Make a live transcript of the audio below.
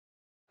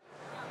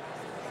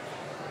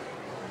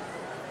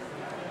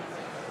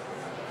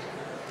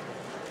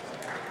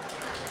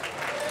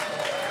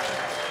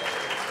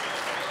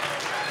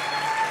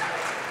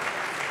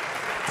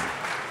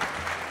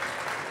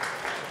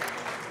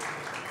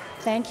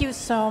Thank you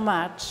so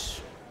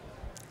much.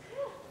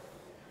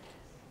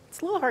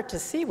 It's a little hard to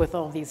see with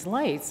all these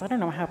lights. I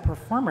don't know how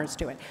performers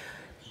do it.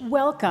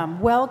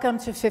 Welcome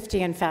to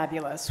 50 and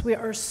Fabulous. We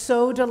are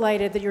so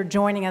delighted that you're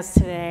joining us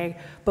today,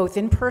 both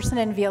in person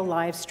and via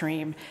live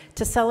stream,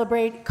 to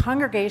celebrate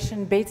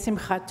Congregation Beit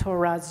Simchat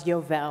Torah's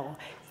Yovel,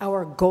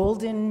 our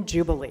Golden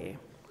Jubilee.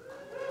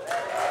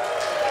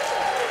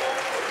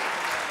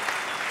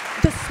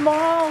 The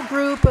small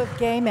group of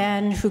gay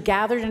men who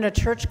gathered in a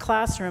church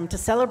classroom to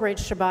celebrate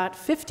Shabbat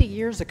 50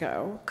 years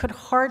ago could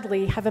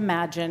hardly have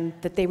imagined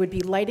that they would be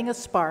lighting a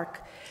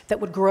spark that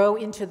would grow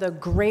into the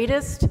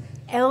greatest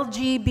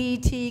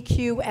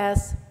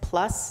LGBTQS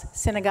plus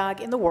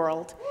synagogue in the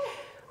world,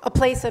 a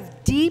place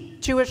of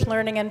deep Jewish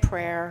learning and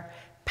prayer,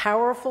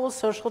 powerful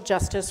social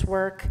justice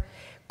work,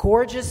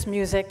 gorgeous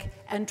music,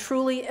 and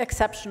truly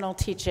exceptional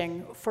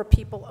teaching for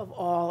people of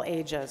all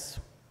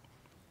ages.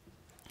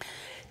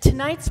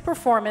 Tonight's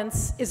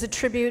performance is a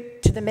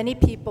tribute to the many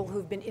people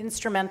who've been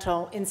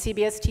instrumental in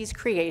CBST's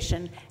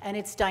creation and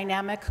its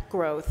dynamic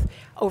growth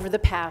over the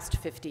past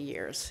 50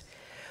 years.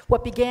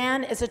 What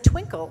began as a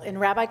twinkle in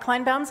Rabbi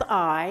Kleinbaum's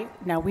eye,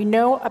 now we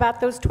know about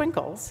those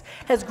twinkles,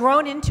 has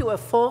grown into a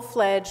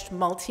full-fledged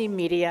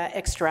multimedia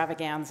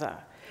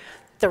extravaganza.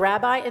 The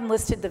rabbi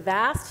enlisted the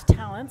vast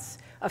talents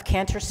of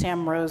Cantor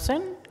Sam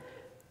Rosen,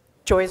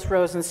 Joyce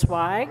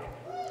Rosenzweig,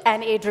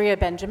 and Adria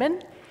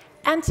Benjamin.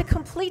 And to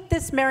complete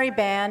this merry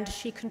band,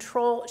 she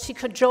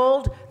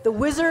cajoled the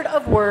wizard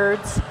of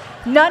words,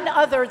 none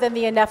other than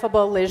the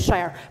ineffable Liz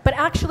Shire. But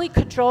actually,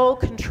 control,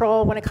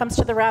 when it comes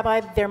to the rabbi,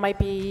 there might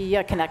be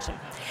a connection.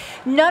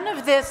 None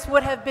of this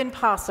would have been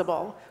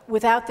possible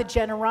without the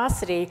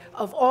generosity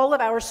of all of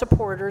our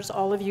supporters,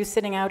 all of you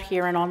sitting out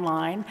here and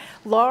online,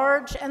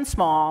 large and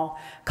small,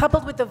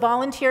 coupled with the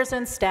volunteers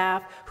and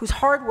staff whose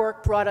hard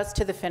work brought us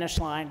to the finish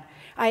line.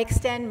 I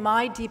extend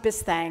my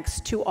deepest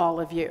thanks to all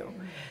of you.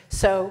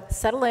 So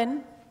settle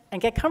in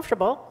and get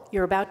comfortable.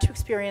 You're about to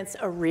experience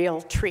a real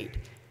treat.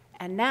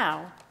 And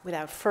now,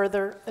 without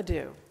further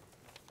ado,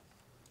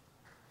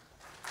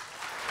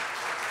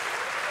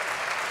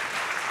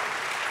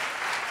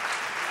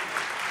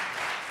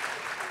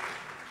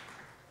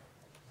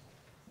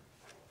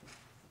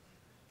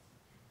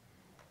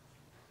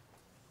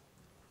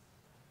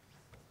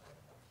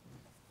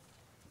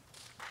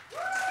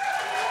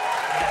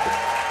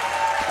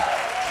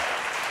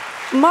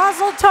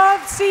 Mazel Tov,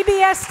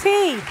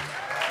 CBST.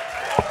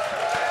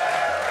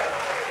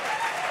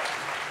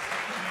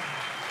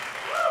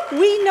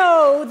 We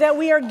know that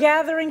we are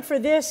gathering for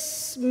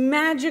this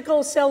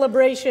magical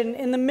celebration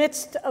in the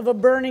midst of a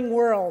burning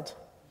world.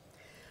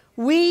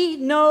 We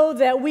know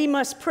that we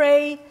must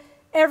pray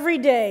every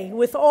day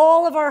with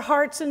all of our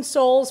hearts and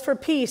souls for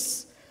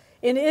peace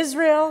in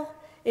Israel,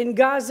 in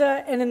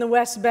Gaza, and in the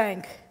West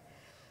Bank.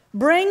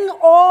 Bring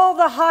all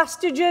the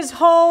hostages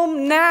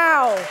home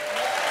now.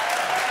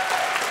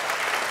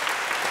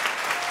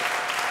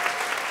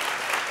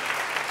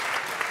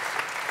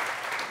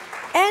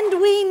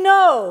 And we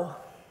know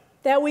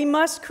that we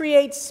must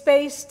create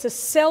space to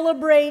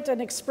celebrate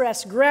and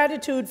express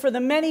gratitude for the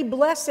many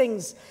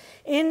blessings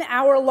in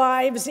our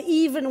lives,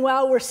 even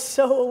while we're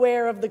so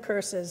aware of the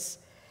curses.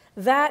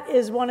 That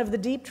is one of the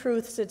deep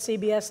truths at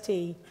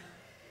CBST.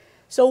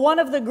 So one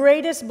of the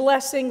greatest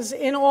blessings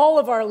in all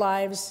of our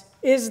lives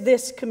is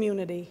this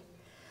community.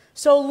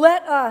 So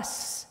let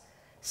us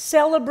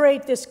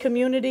celebrate this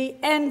community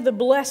and the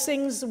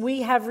blessings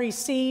we have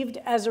received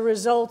as a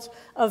result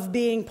of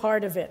being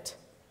part of it.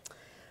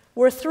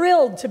 We're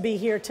thrilled to be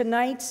here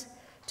tonight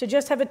to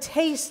just have a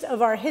taste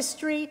of our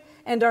history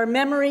and our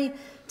memory,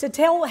 to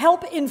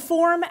help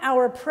inform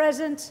our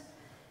present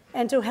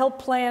and to help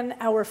plan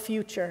our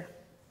future.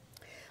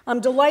 I'm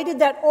delighted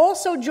that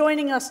also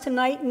joining us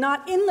tonight,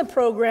 not in the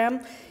program,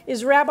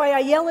 is Rabbi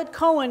Ayelet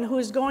Cohen, who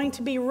is going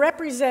to be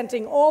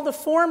representing all the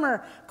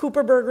former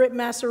Cooper Bergerett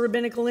Master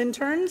Rabbinical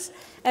interns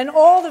and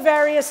all the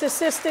various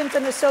assistant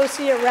and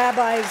associate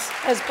rabbis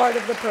as part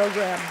of the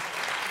program.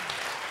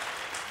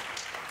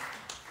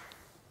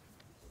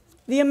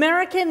 The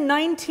American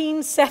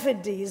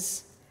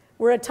 1970s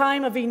were a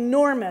time of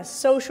enormous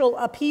social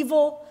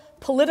upheaval,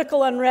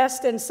 political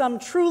unrest, and some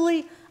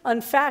truly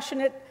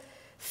unfashionate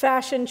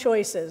fashion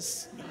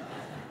choices.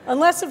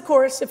 Unless, of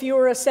course, if you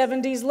were a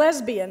 70s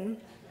lesbian.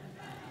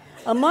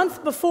 A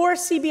month before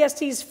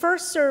CBST's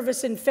first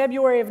service in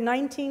February of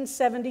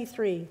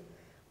 1973,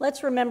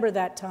 let's remember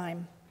that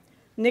time.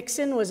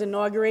 Nixon was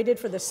inaugurated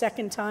for the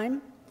second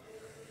time.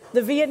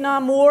 The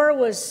Vietnam War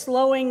was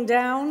slowing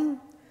down.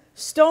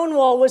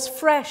 Stonewall was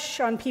fresh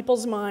on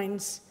people's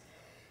minds,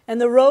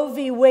 and the Roe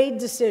v. Wade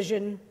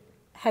decision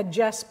had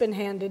just been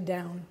handed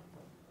down.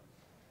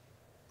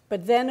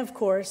 But then, of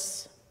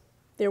course,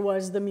 there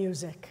was the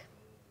music.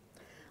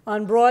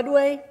 On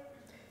Broadway,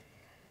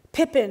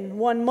 Pippin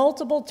won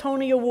multiple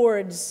Tony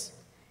Awards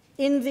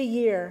in the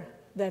year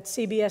that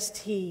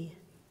CBST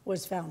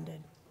was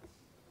founded.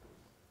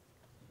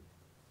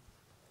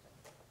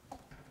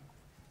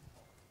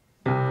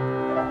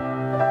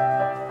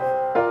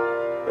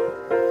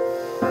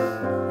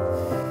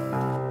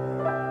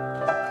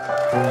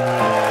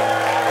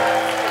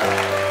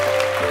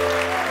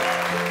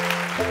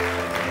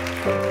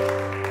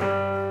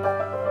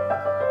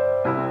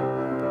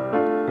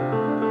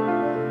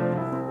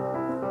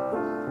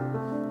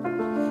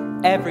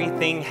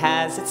 Everything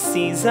has its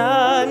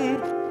season,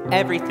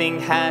 everything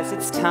has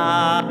its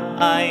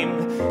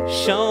time.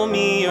 Show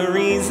me a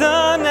reason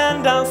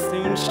and I'll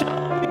soon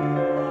show you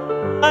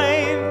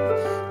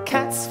why.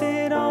 Cats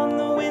fit on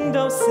the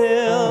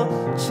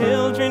windowsill,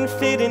 children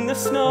fit in the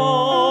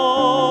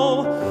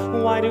snow.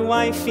 Why do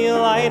I feel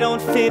I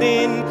don't fit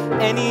in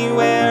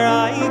anywhere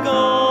I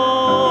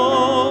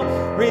go?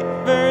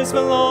 Rivers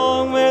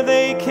belong where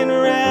they can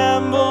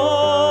ramble.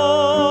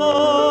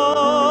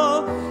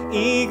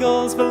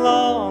 Eagles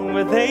belong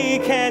where they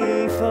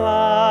can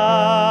fly.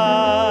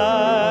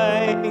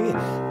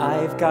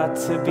 I've got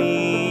to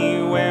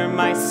be where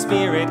my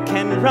spirit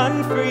can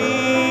run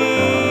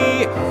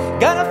free.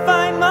 Gotta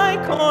find my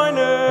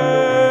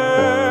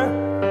corner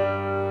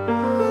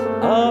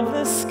of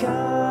the sky.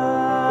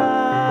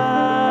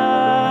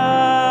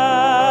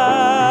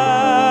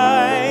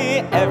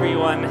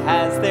 Everyone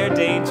has their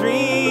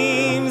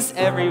daydreams,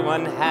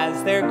 everyone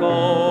has their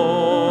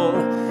goal.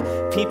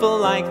 People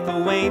like the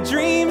way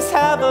dreams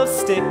have of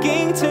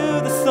sticking to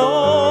the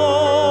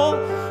soul.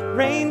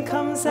 Rain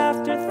comes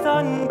after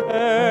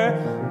thunder,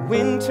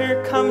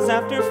 winter comes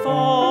after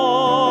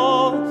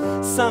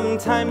fall.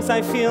 Sometimes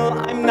I feel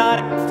I'm not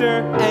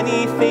after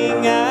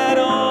anything at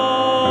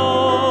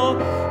all.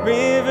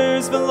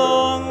 Rivers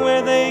belong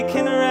where they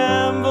can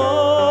ramble.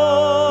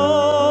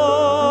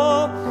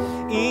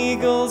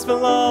 Eagles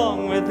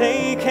belong where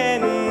they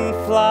can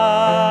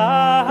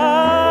fly.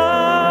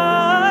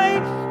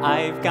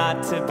 I've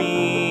got to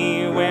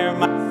be where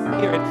my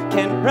spirit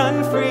can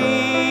run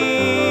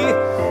free.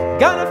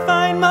 Gotta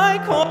find my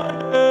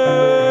corner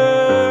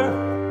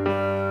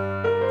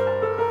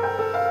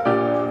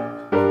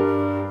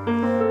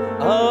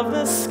of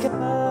the sky.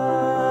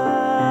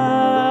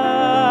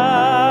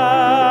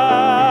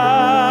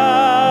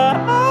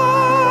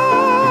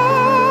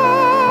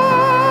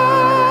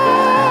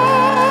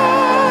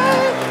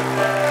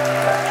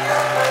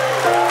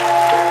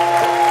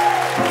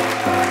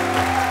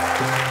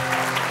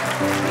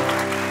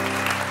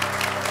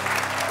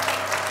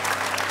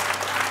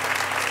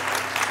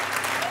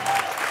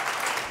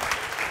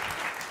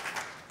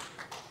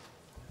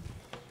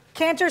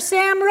 Cantor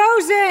Sam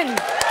Rosen.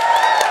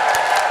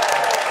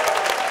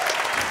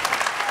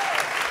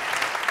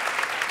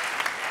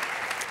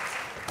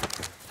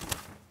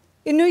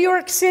 In New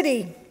York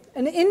City,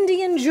 an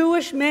Indian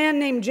Jewish man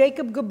named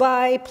Jacob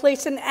Gabai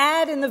placed an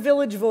ad in the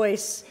Village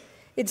Voice.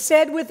 It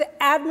said with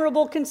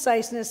admirable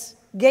conciseness,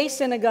 gay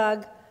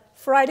synagogue,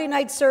 Friday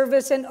night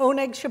service and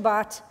Oneg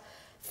Shabbat,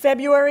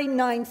 February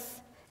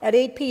 9th at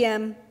 8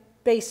 p.m.,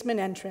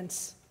 basement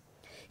entrance.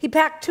 He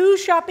packed 2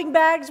 shopping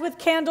bags with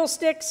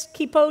candlesticks,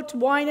 kippot,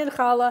 wine, and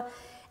challah,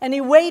 and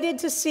he waited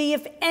to see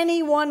if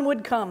anyone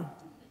would come.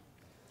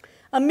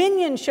 A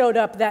minyan showed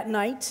up that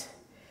night,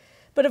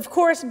 but of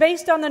course,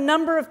 based on the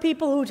number of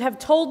people who have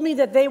told me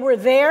that they were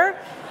there,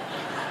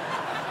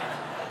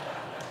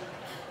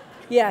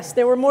 yes,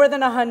 there were more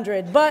than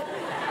 100, but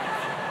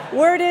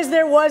word is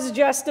there was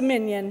just a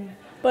minyan,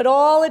 but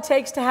all it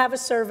takes to have a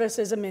service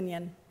is a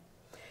minyan.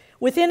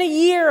 Within a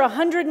year,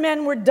 100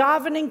 men were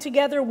davening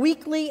together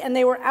weekly, and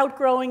they were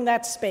outgrowing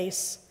that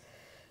space.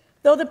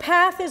 Though the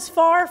path is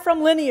far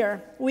from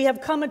linear, we have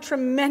come a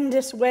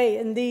tremendous way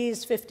in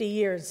these 50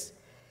 years.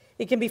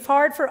 It can be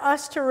hard for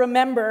us to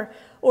remember,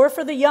 or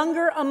for the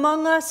younger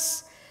among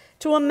us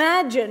to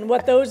imagine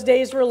what those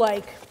days were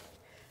like,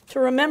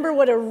 to remember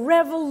what a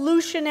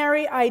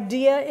revolutionary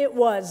idea it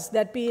was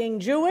that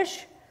being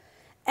Jewish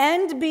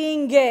and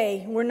being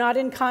gay were not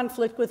in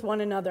conflict with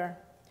one another.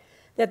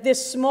 That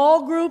this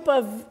small group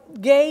of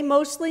gay,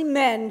 mostly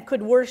men,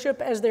 could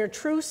worship as their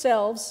true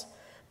selves,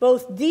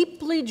 both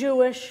deeply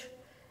Jewish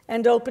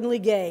and openly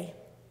gay.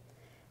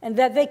 And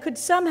that they could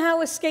somehow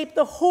escape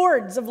the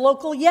hordes of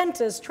local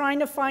yentas trying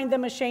to find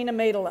them a Shana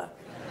Maidala.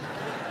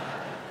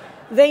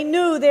 They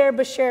knew their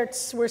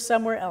bescherts were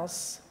somewhere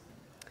else.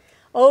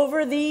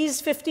 Over these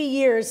 50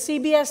 years,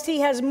 CBST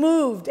has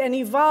moved and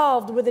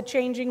evolved with a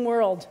changing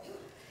world.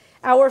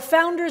 Our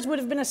founders would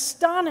have been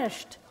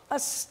astonished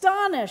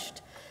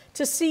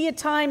to see a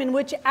time in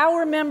which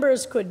our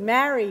members could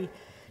marry,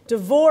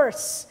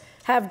 divorce,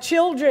 have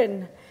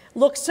children,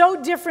 look so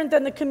different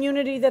than the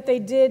community that they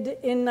did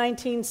in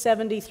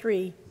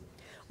 1973.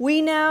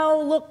 We now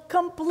look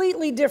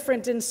completely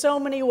different in so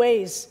many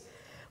ways.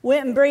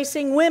 We're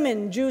embracing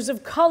women, Jews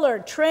of color,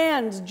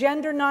 trans,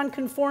 gender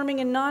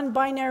nonconforming and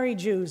non-binary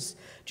Jews,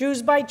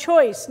 Jews by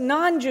choice,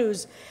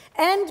 non-Jews,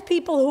 and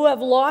people who have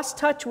lost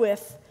touch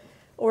with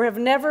or have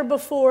never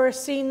before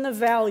seen the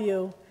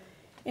value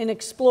in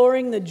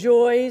exploring the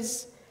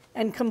joys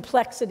and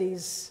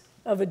complexities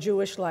of a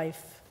Jewish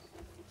life.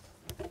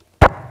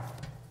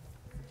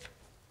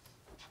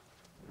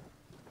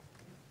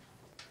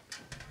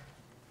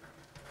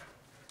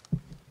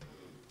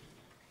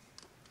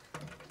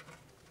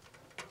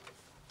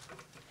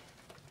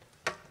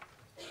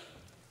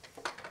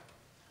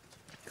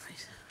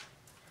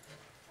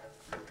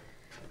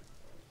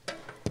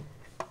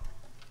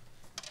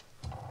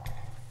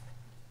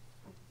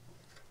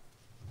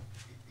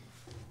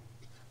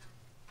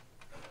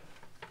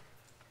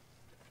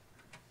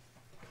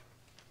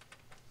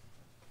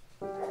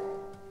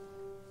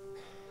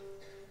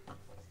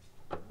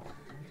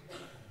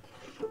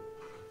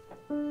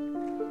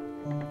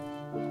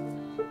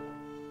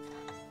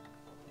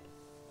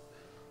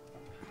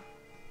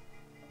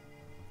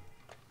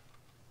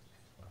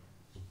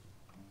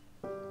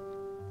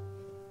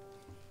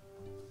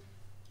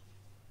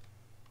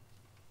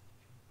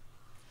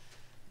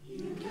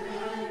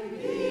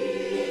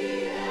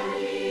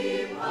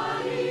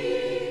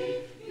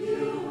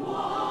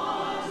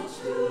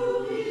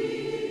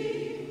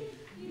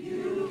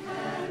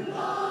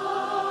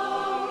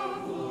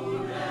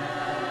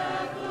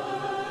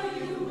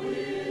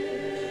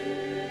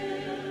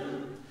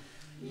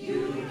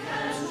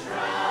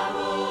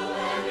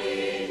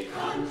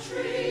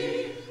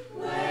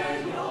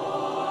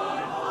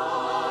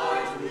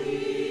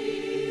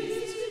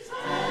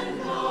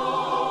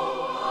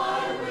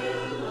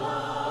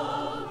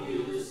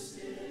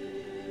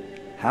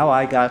 How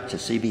I got to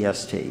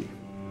CBST.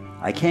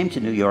 I came to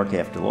New York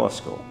after law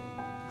school.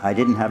 I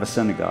didn't have a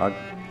synagogue.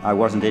 I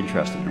wasn't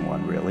interested in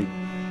one, really.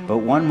 But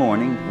one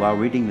morning, while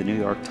reading the New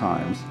York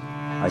Times,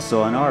 I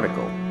saw an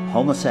article,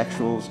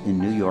 "Homosexuals in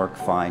New York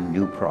Find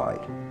New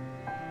Pride."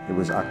 It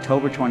was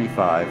October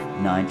 25,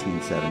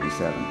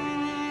 1977.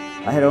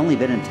 I had only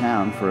been in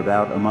town for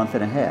about a month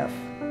and a half.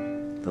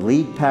 The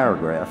lead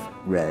paragraph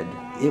read,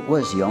 "It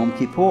was Yom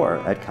Kippur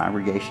at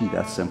Congregation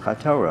Beth Simchat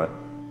Torah,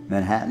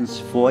 Manhattan's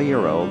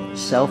 4-year-old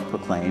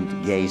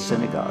self-proclaimed gay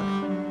synagogue,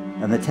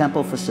 and the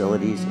temple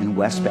facilities in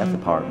West Beth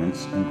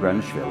Apartments in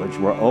Greenwich Village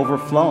were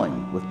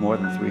overflowing with more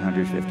than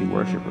 350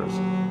 worshipers."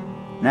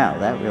 Now,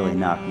 that really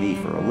knocked me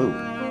for a loop.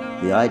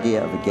 The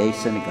idea of a gay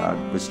synagogue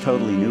was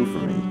totally new for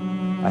me.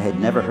 I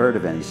had never heard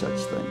of any such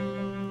thing.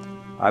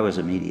 I was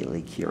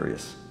immediately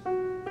curious.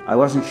 I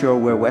wasn't sure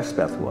where West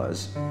Beth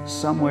was,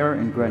 somewhere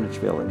in Greenwich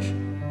Village.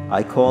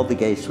 I called the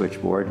gay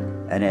switchboard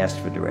and asked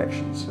for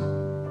directions.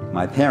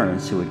 My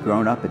parents, who had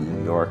grown up in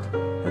New York,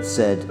 had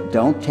said,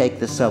 "Don't take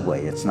the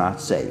subway, it's not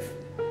safe."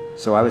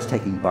 So I was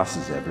taking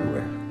buses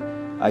everywhere.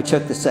 I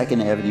took the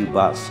 2nd Avenue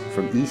bus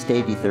from East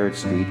 83rd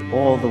Street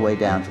all the way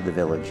down to the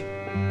Village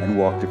and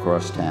walked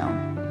across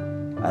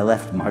town. I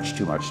left much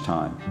too much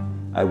time.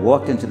 I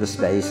walked into the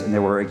space and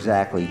there were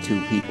exactly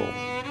 2 people,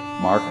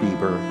 Mark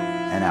Bieber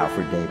and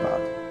Alfred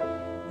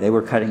Dabot. They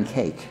were cutting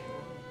cake.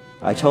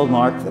 I told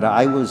Mark that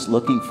I was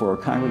looking for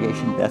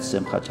Congregation Beth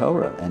Simchat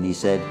Torah, and he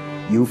said,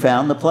 "You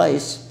found the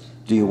place.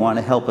 Do you want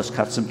to help us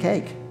cut some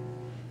cake?"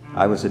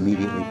 I was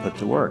immediately put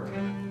to work.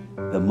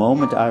 The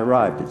moment I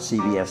arrived at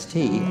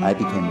CBST, I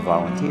became a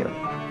volunteer,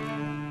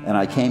 and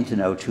I came to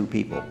know 2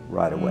 people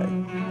right away.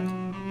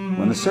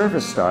 When the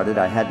service started,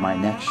 I had my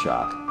next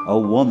shock. A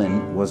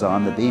woman was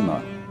on the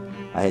bima.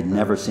 I had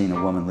never seen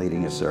a woman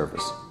leading a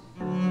service.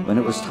 When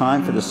it was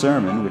time for the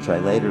sermon, which I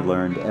later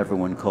learned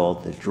everyone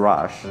called the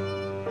drash,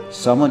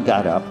 someone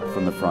got up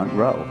from the front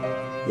row.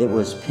 It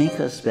was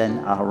Pinchas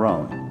ben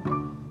Aharon.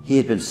 He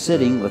had been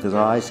sitting with his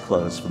eyes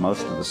closed for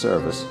most of the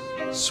service,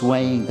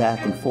 swaying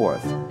back and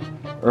forth.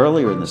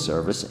 Earlier in the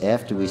service,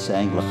 after we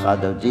sang Lecha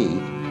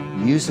Dodi,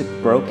 music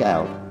broke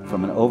out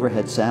from an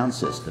overhead sound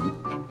system,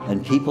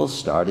 and people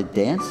started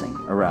dancing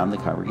around the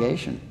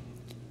congregation.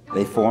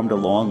 They formed a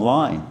long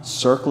line,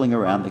 circling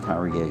around the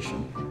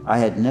congregation. I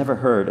had never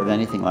heard of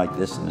anything like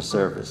this in a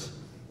service.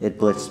 It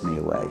blitzed me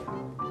away.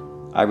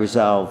 I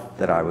resolved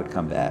that I would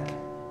come back.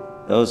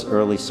 Those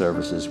early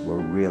services were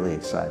really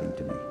exciting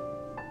to me.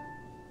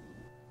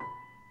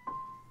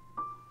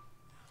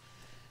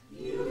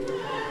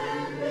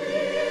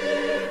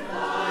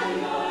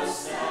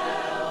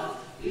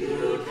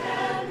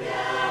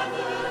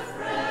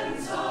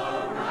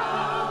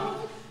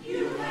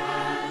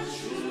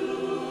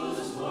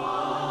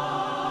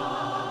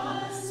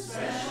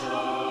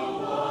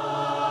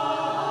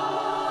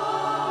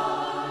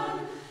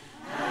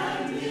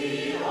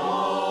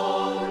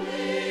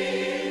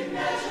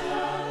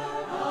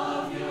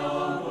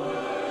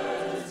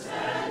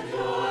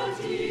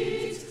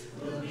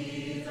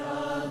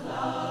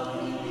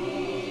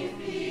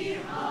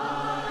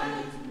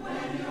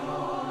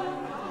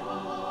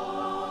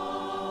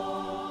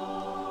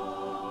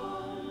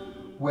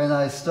 When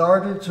I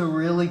started to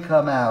really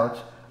come out,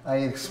 I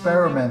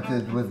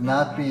experimented with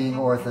not being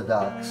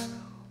Orthodox.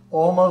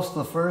 Almost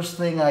the first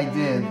thing I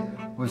did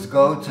was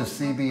go to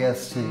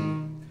CBST.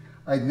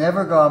 I'd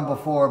never gone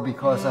before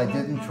because I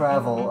didn't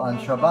travel on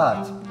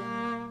Shabbat.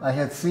 I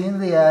had seen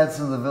the ads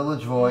in the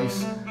Village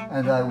Voice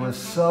and I was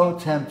so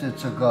tempted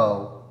to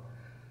go.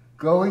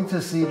 Going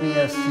to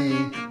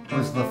CBST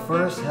was the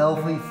first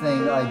healthy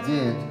thing I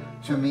did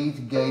to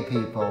meet gay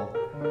people.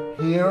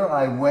 Here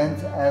I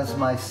went as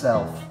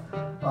myself.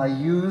 I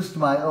used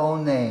my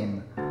own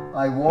name.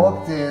 I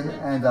walked in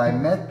and I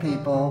met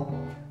people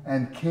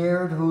and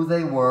cared who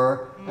they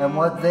were and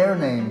what their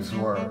names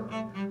were.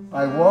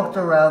 I walked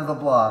around the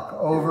block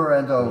over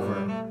and over.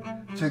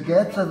 To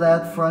get to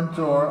that front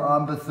door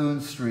on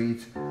Bethune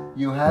Street,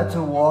 you had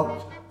to walk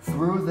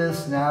through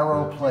this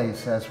narrow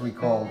place, as we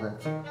called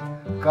it.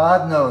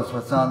 God knows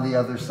what's on the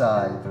other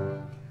side.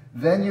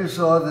 Then you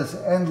saw this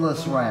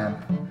endless ramp,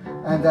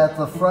 and at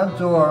the front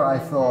door I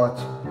thought,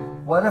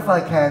 what if I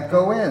can't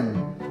go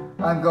in?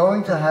 I'm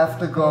going to have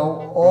to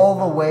go all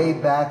the way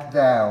back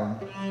down.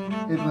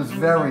 It was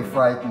very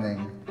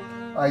frightening.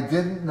 I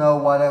didn't know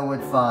what I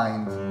would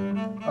find.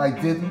 I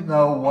didn't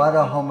know what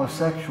a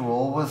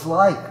homosexual was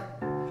like.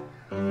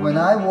 When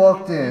I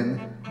walked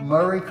in,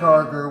 Murray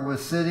Karger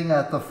was sitting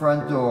at the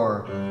front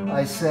door.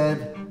 I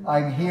said,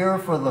 I'm here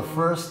for the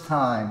first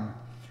time.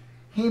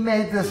 He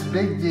made this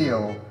big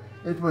deal.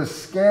 It was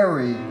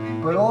scary,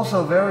 but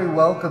also very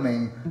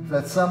welcoming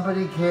that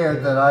somebody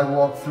cared that I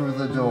walked through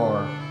the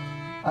door.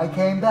 I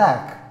came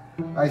back.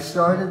 I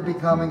started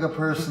becoming a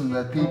person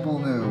that people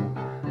knew,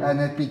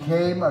 and it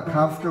became a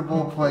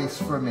comfortable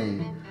place for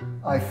me.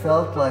 I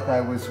felt like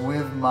I was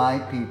with my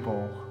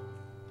people.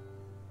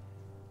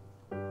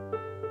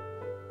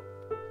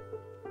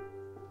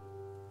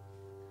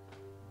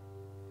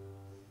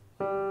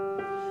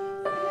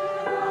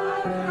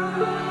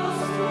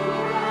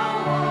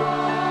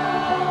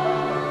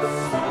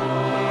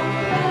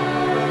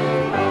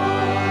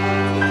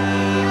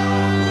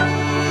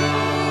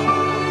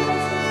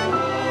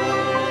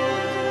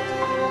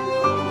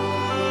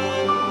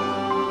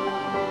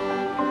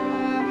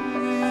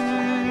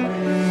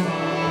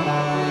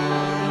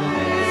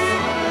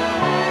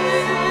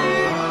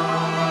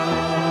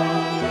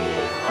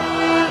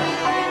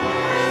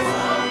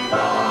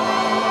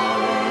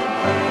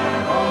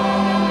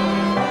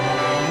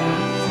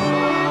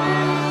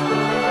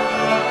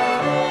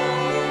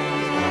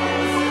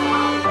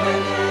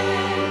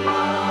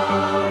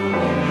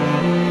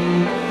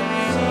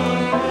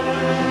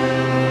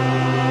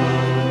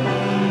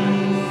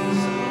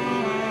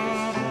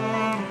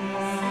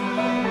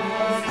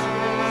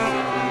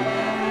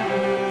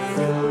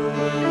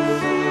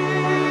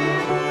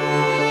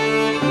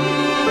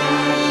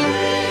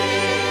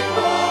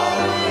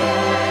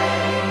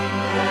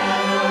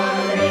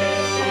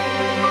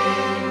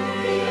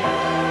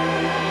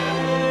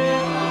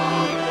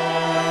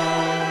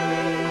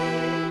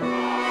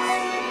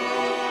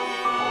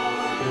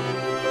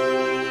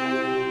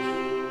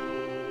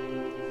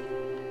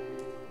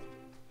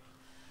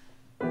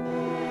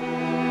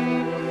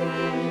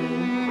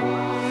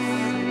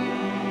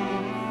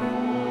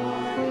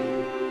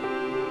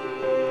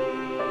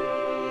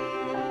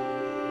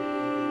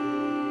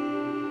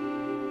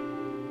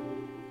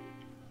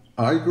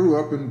 I grew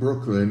up in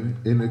Brooklyn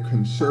in a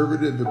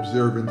conservative,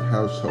 observant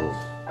household.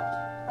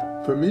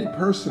 For me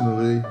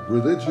personally,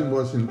 religion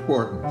was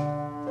important.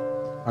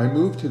 I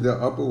moved to the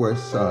Upper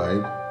West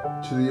Side,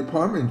 to the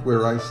apartment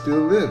where I still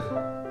live.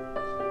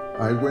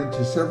 I went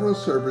to several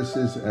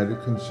services at a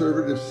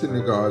conservative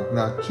synagogue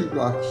not 2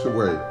 blocks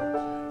away.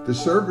 The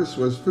service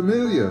was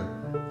familiar.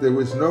 There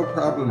was no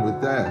problem with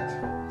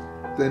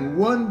that. Then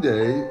one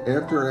day,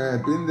 after I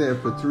had been there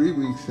for 3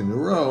 weeks in a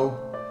row,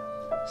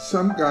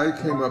 some guy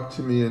came up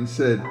to me and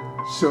said,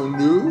 "So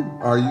new,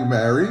 are you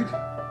married?"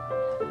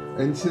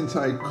 And since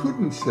I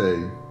couldn't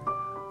say,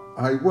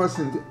 I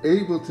wasn't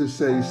able to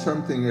say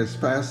something as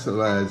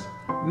facile as,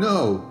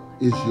 "No,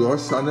 is your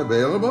son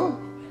available?"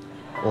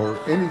 or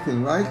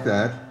anything like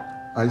that,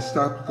 I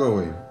stopped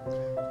going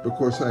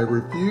because I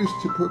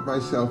refused to put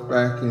myself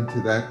back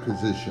into that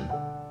position.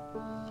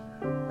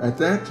 At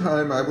that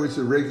time, I was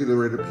a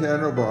regular at a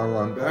piano bar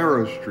on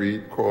Barrow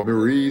Street called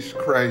Marie's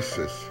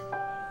Crisis.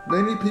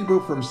 Many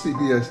people from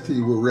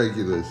CBST were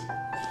regulars.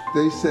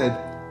 They said,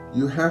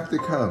 "You have to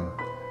come.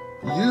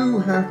 You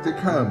have to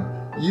come.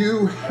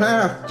 You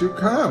have to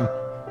come."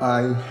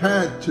 I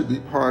had to be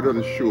part of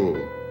the shul.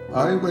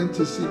 I went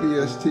to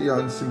CBST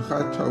on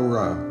Simchat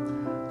Torah.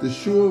 The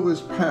shul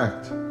was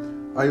packed.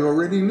 I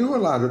already knew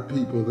a lot of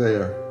people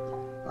there.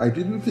 I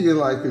didn't feel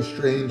like a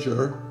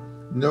stranger.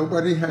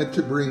 Nobody had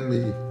to bring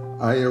me.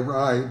 I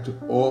arrived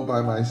all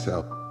by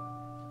myself.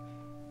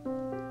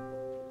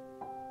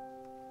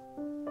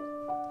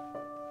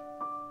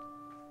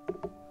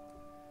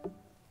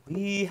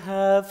 We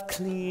have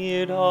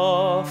cleared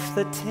off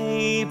the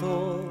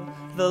table,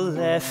 the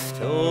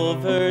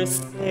leftovers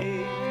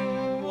stayed.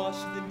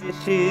 Wash the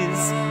dishes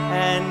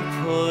and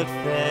put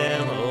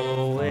them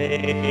away.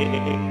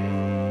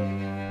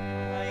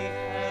 I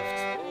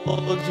have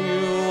told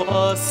you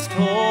a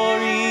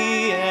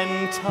story and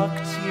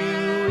tucked you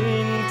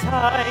in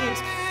tight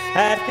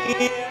at the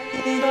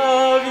end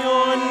of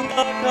your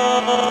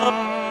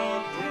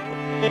knock-up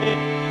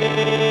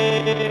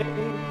day.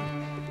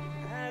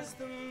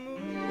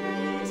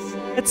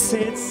 Sets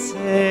its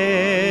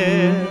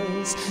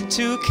sails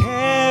to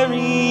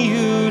carry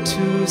you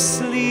to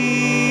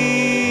sleep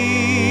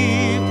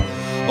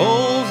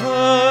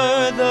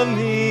over the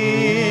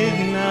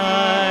midnight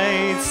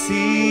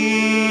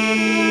sea.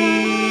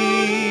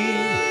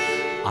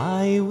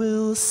 I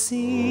will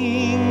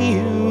sing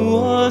you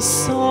a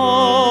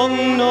song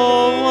no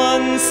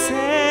one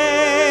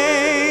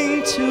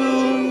sang to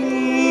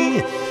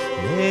me.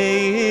 May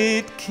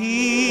it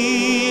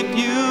keep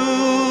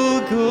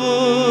you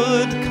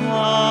good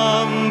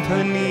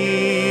company.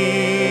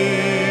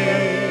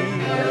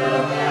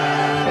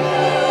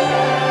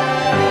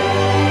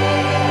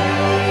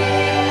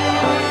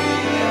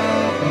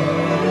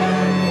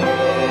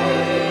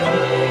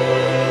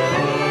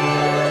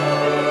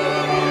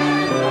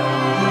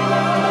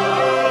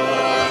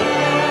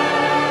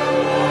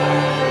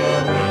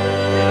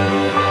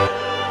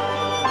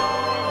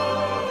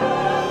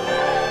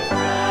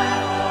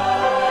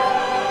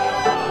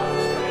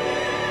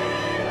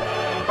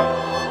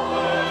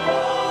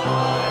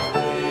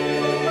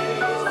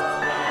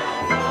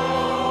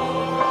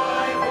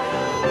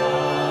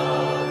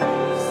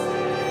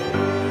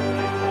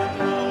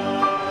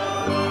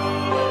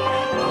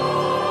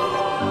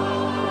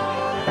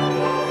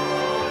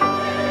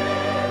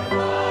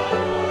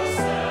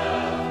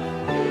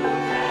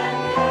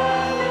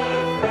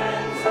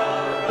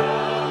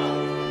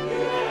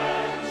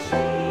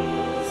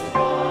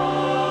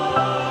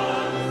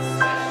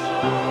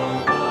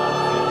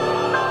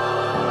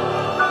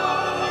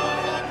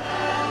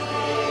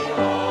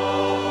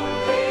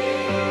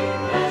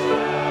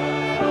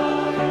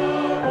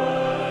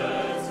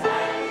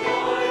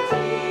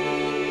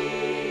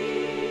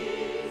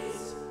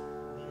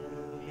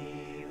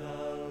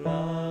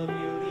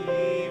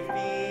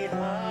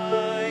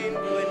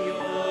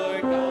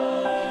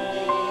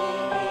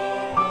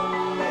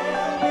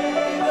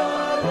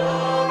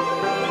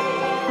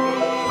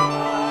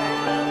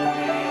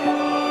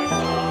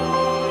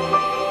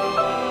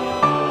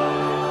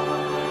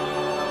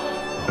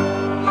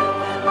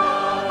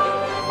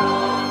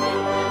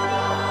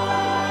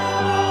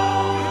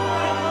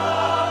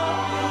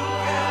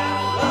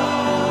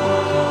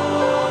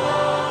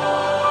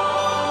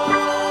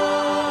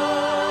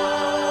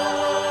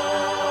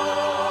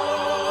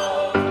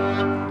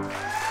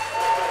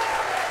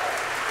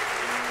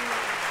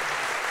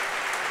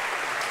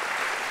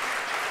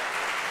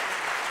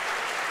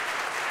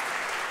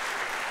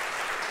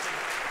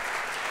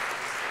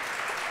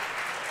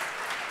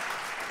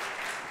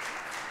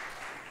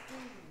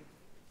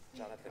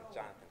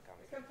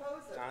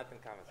 Jonathan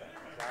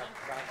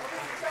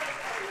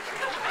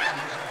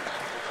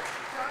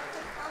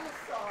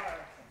Commissar.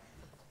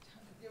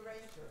 The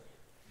arranger.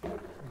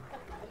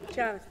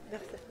 Jonathan.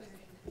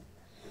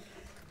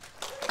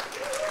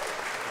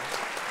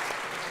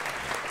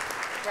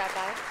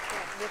 Rabbi,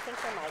 you think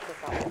your mic is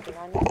all working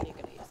on you, so you're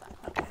going to use that.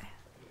 Okay.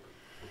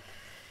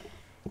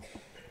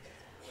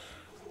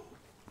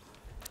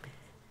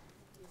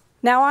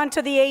 Now on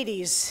to the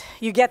 80s.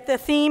 You get the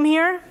theme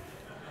here?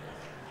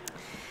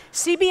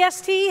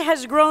 CBST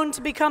has grown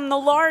to become the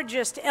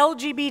largest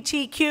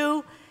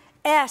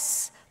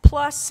LGBTQ+S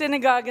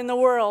synagogue in the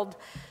world,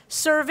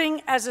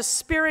 serving as a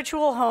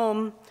spiritual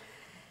home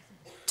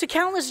to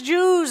countless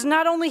Jews,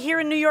 not only here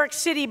in New York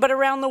City, but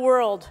around the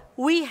world.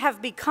 We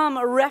have become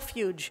a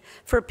refuge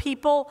for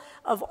people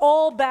of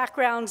all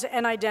backgrounds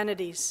and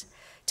identities.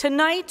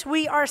 Tonight,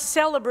 we are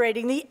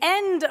celebrating the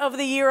end of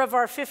the year of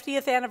our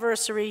 50th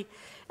anniversary,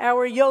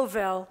 our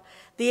Yovel,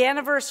 the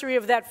anniversary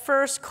of that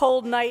first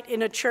cold night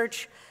in a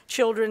church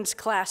children's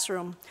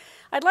classroom.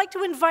 I'd like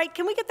to invite,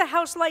 can we get the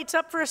house lights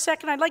up for a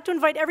second? I'd like to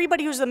invite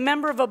everybody who's a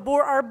member of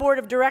our board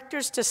of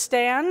directors to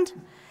stand,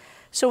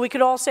 so we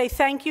could all say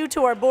thank you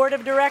to our board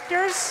of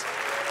directors.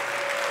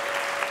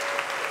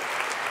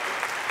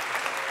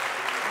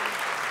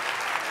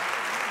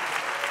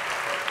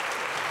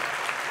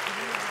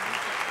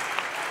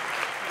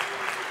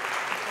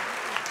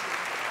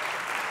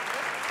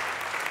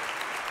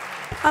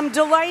 I'm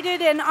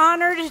delighted and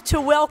honored to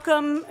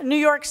welcome New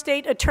York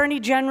State Attorney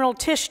General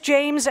Tish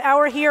James,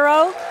 our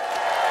hero.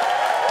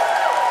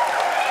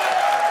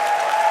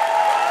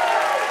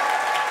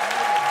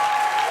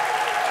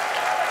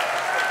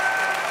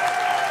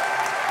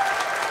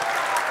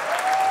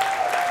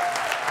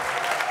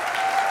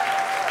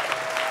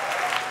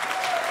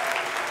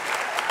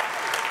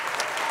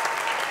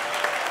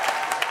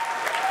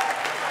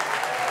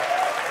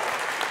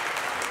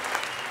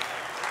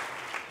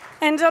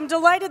 And I'm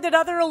delighted that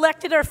other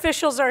elected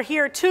officials are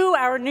here too.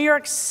 Our New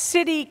York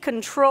City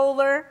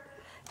Controller,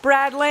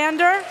 Brad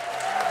Lander.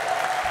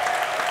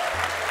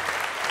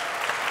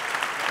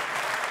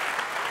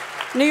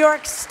 New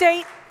York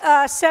State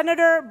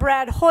Senator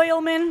Brad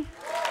Hoylman.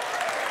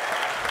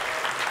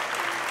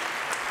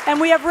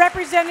 And we have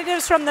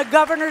representatives from the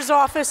governor's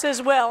office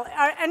as well.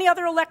 Are any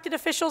other elected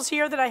officials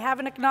here that I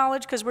haven't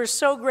acknowledged? Because we're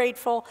so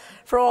grateful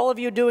for all of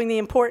you doing the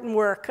important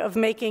work of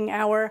making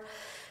our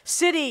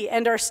city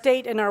and our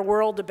state and our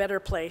world a better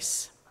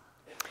place.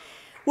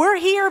 We're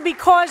here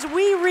because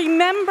we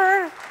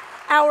remember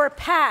our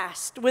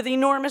past with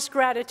enormous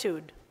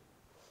gratitude.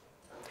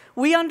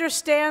 We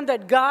understand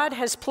that God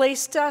has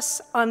placed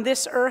us on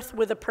this earth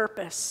with a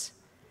purpose.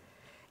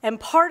 And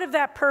part of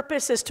that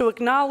purpose is to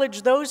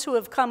acknowledge those who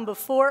have come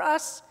before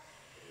us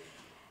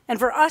and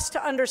for us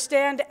to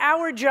understand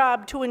our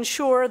job to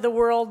ensure the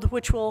world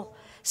which will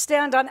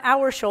stand on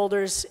our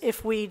shoulders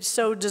if we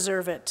so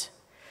deserve it.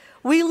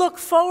 We look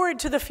forward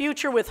to the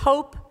future with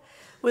hope,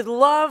 with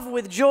love,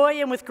 with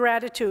joy, and with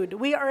gratitude.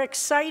 We are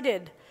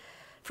excited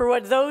for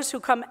what those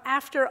who come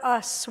after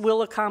us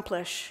will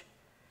accomplish.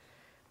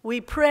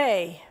 We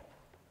pray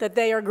that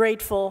they are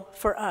grateful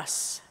for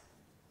us.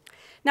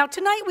 Now,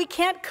 tonight we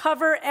can't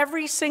cover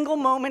every single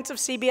moment of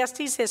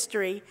CBST's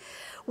history.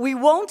 We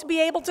won't be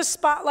able to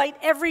spotlight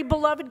every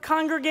beloved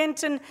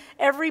congregant and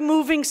every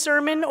moving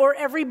sermon or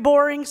every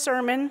boring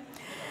sermon,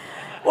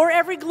 or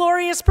every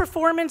glorious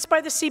performance by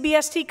the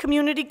CBST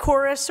Community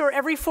Chorus, or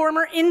every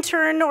former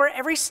intern, or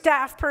every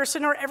staff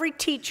person, or every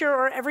teacher,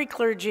 or every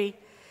clergy.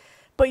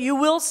 But you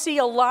will see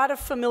a lot of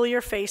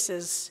familiar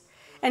faces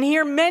and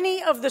hear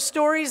many of the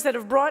stories that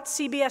have brought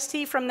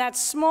CBST from that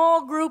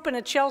small group in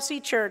a Chelsea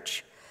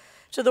church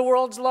to the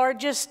world's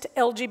largest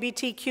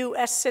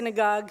LGBTQ+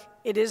 synagogue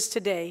it is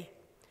today.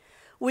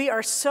 We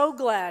are so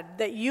glad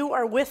that you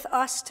are with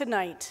us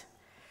tonight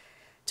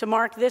to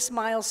mark this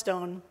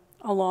milestone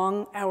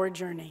along our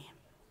journey.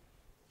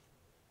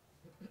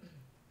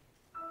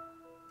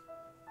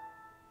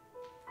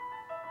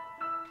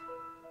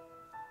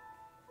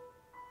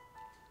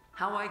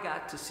 How I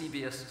got to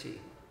CBST.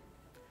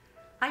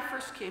 I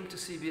first came to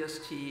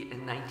CBST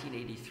in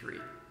 1983.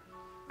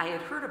 I had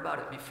heard about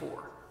it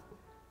before.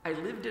 I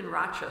lived in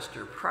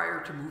Rochester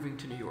prior to moving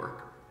to New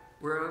York,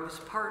 where I was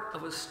part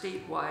of a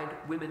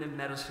statewide women in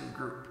medicine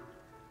group.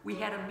 We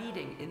had a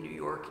meeting in New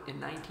York in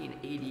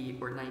 1980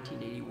 or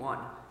 1981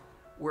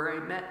 where I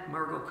met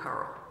Margot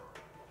Carl.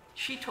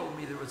 She told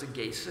me there was a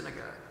gay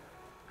synagogue.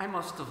 I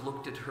must have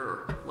looked at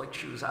her like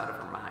she was out of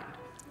her mind.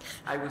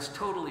 I was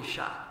totally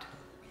shocked,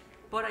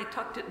 but I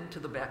tucked it into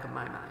the back of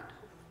my mind.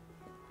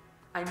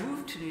 I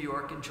moved to New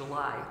York in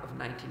July of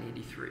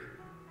 1983.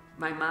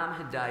 My mom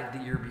had died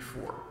the year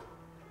before.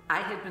 I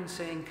had been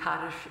saying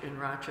Kaddish in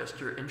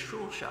Rochester and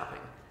shul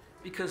shopping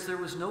because there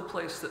was no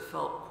place that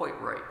felt quite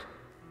right.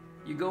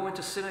 You go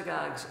into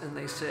synagogues and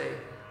they say,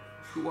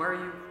 "Who are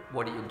you?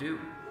 What do you do?"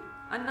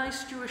 "A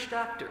nice Jewish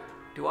doctor.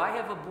 Do I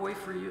have a boy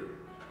for you?"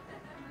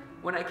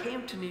 When I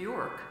came to New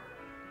York,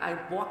 I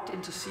walked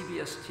into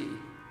CBST,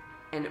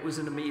 and it was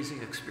an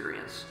amazing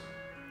experience.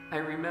 I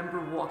remember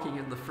walking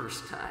in the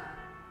first time.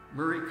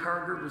 Murray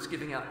Karger was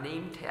giving out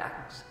name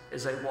tags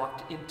as I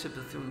walked into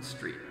Bethune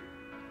Street.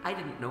 I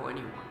didn't know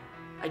anyone.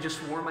 I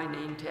just wore my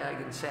name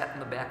tag and sat in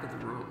the back of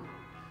the room.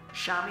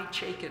 Shami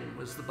Chaikin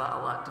was the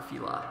Ba'alat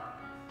Tefillah.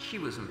 She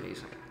was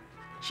amazing.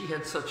 She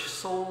had such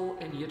soul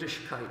and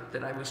Yiddishkeit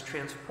that I was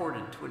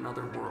transported to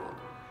another world.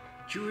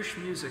 Jewish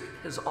music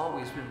has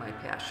always been my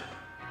passion,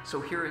 so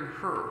hearing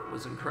her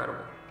was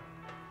incredible.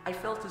 I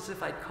felt as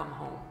if I'd come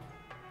home.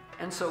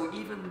 And so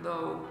even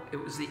though it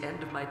was the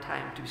end of my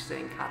time to be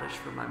saying Kaddish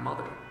for my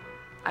mother,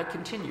 I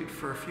continued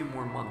for a few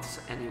more months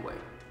anyway.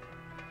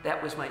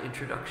 That was my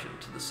introduction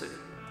to the city.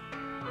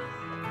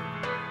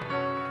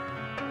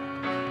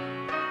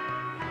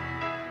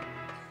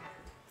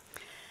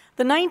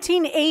 The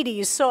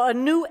 1980s saw a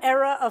new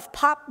era of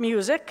pop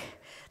music,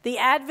 the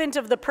advent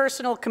of the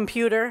personal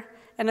computer,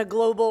 and a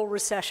global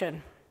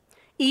recession.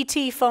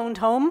 E.T. phoned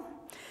home,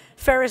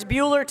 Ferris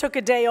Bueller took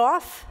a day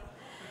off,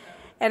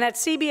 and at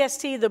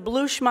CBST, the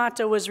Blue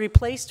Shmata was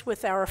replaced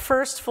with our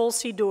first full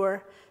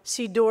Siddur,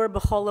 Siddur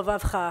B'chol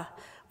Levavcha,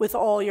 with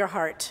all your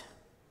heart.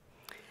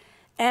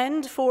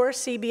 And for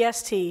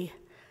CBST,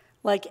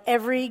 like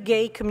every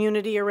gay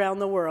community around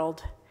the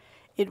world,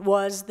 it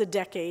was the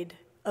decade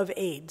of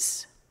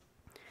AIDS.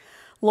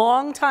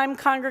 Longtime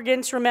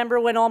congregants remember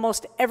when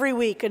almost every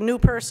week a new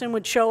person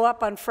would show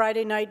up on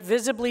Friday night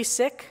visibly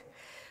sick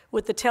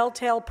with the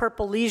telltale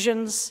purple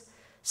lesions,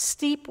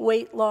 steep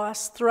weight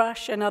loss,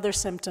 thrush, and other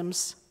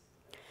symptoms.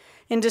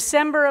 In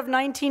December of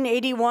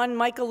 1981,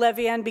 Michael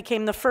Levian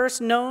became the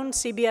first known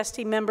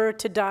CBST member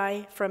to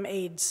die from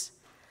AIDS.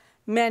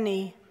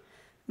 Many,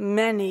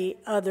 many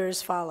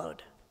others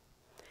followed.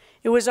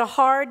 It was a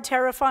hard,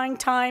 terrifying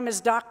time as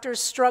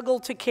doctors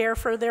struggled to care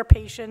for their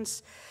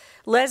patients.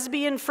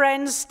 Lesbian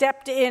friends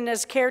stepped in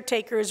as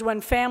caretakers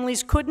when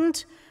families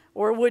couldn't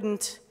or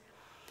wouldn't.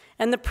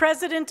 And the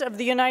President of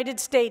the United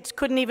States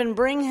couldn't even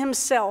bring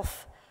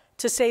himself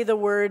to say the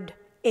word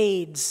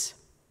AIDS.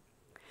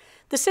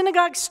 The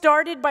synagogue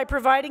started by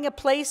providing a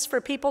place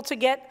for people to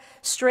get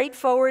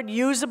straightforward,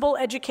 usable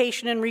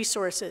education and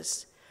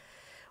resources.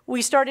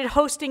 We started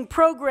hosting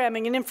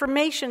programming and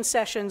information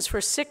sessions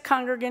for sick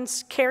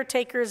congregants,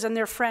 caretakers, and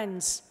their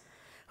friends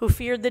who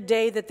feared the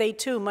day that they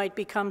too might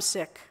become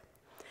sick.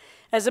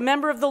 As a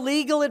member of the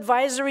Legal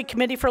Advisory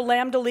Committee for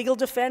Lambda Legal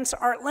Defense,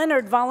 Art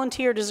Leonard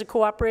volunteered as a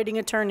cooperating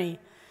attorney.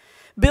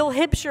 Bill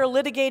Hibscher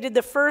litigated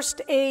the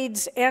first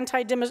AIDS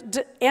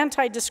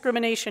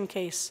anti-discrimination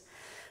case.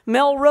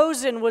 Mel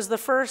Rosen was the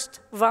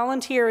first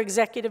volunteer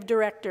executive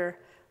director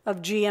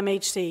of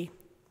GMHC.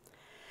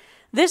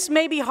 This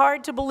may be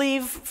hard to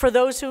believe for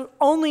those who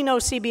only know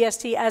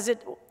CBST as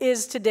it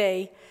is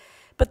today,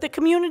 but the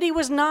community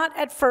was not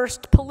at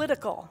first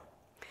political.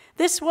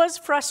 This was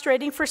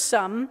frustrating for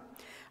some.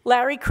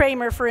 Larry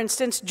Kramer, for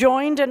instance,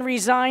 joined and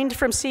resigned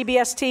from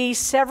CBST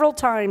several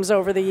times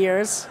over the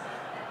years.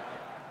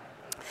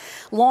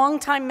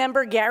 Longtime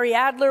member Gary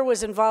Adler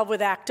was involved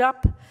with ACT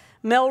UP.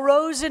 Mel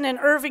Rosen and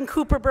Irving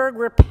Cooperberg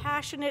were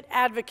passionate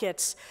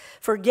advocates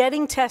for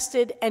getting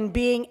tested and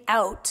being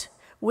out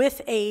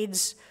with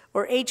AIDS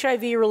or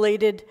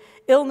HIV-related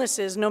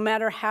illnesses, no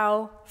matter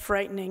how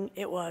frightening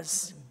it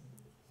was.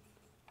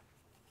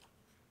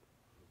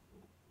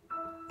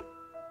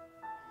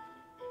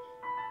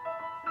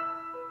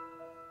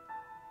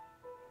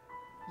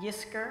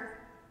 Yisker,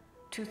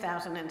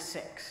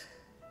 2006.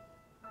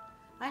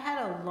 I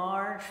had a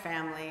large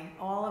family,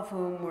 all of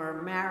whom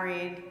were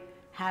married,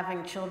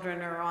 having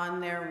children, or on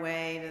their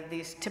way to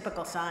these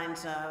typical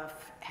signs of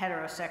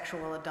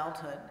heterosexual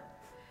adulthood.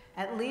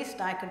 At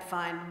least I could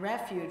find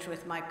refuge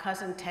with my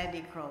cousin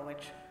Teddy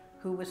Krolwich,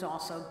 who was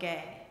also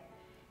gay.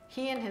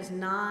 He and his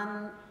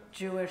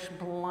non-Jewish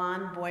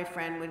blonde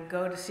boyfriend would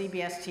go to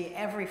CBST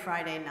every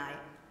Friday night.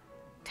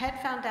 Ted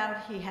found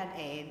out he had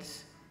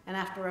AIDS, and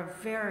after a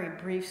very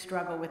brief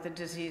struggle with the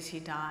disease, he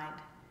died.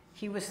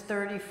 He was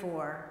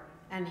 34,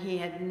 and he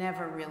had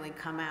never really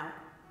come out.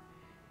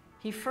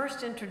 He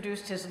first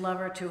introduced his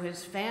lover to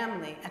his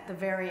family at the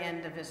very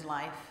end of his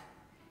life.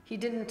 He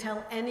didn't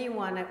tell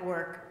anyone at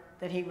work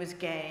that he was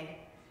gay,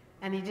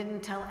 and he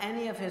didn't tell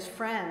any of his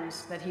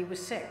friends that he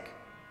was sick.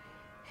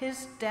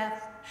 His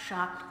death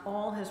shocked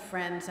all his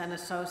friends and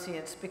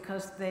associates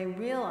because they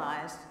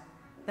realized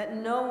that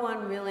no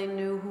one really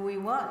knew who he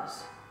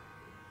was.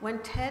 When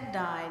Ted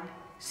died,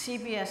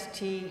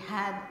 CBST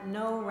had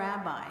no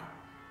rabbi,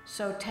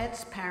 so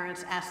Ted's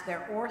parents asked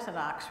their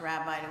Orthodox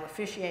rabbi to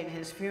officiate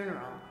his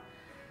funeral.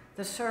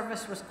 The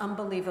service was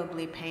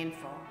unbelievably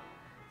painful.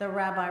 The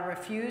rabbi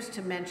refused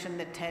to mention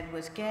that Ted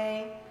was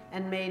gay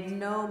and made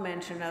no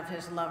mention of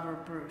his lover,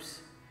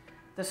 Bruce.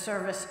 The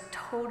service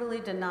totally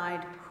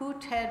denied who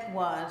Ted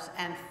was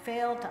and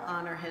failed to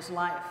honor his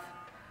life.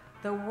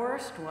 The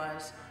worst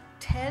was,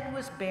 Ted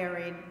was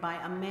buried by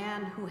a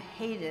man who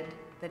hated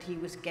that he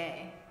was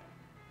gay.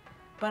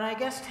 But I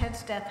guess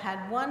Ted's death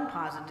had one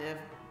positive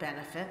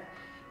benefit.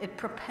 It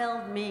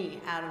propelled me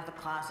out of the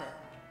closet.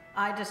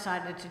 I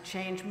decided to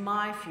change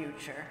my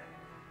future.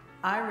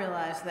 I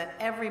realized that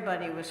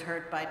everybody was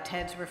hurt by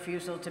Ted's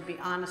refusal to be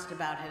honest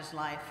about his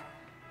life.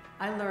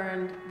 I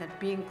learned that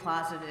being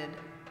closeted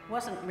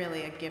wasn't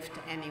really a gift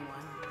to anyone.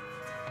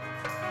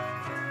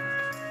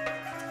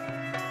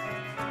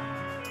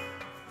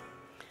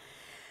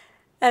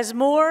 As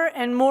more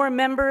and more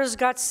members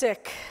got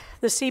sick,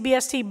 the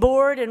CBST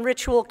board and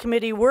ritual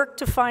committee worked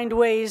to find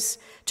ways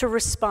to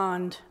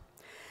respond.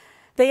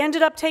 They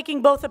ended up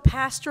taking both a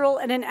pastoral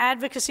and an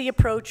advocacy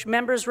approach.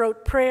 Members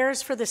wrote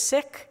prayers for the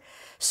sick,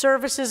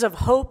 services of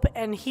hope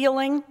and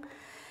healing,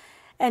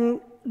 and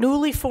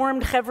newly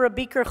formed Chevra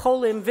Biker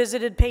Cholim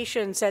visited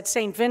patients at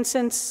St.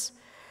 Vincent's,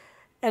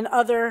 and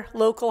other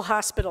local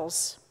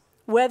hospitals,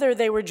 whether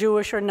they were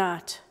Jewish or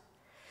not.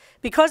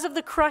 Because of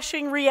the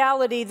crushing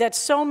reality that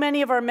so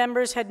many of our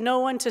members had no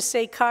one to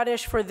say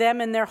Kaddish for them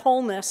in their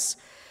wholeness,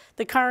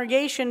 the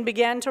congregation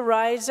began to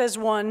rise as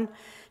one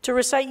to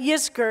recite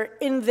Yizkor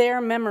in their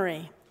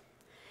memory.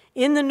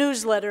 In the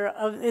newsletter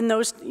in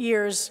those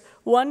years,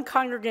 one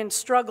congregant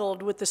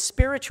struggled with the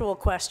spiritual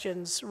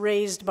questions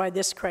raised by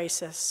this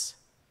crisis.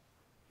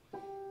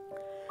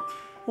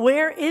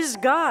 Where is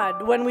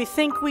God when we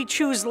think we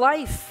choose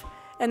life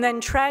and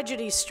then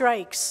tragedy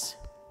strikes?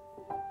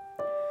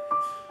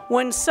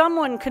 When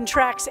someone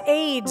contracts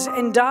AIDS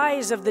and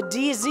dies of the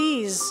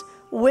disease,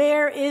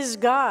 where is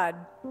God?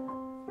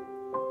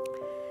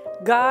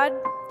 God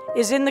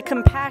is in the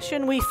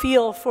compassion we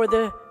feel for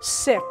the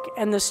sick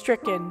and the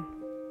stricken.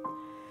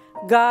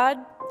 God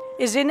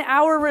is in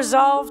our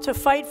resolve to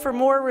fight for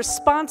more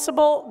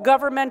responsible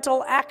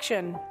governmental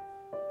action.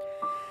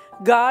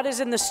 God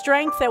is in the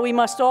strength that we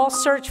must all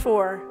search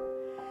for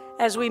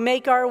as we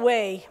make our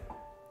way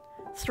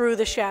through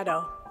the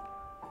shadow.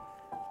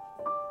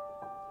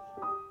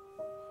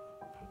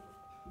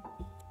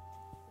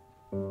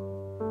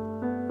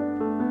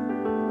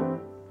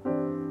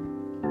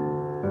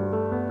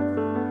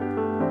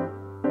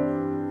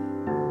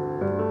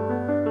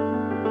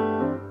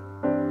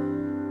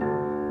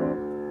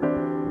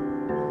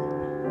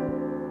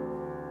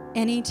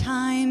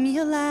 Anytime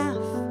you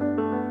laugh,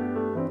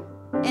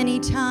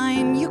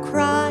 anytime you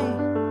cry,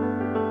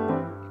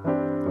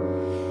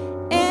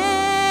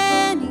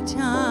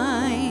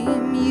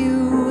 anytime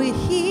you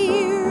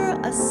hear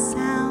a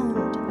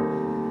sound,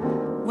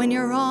 when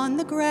you're on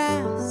the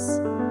grass,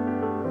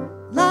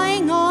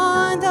 lying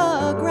on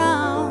the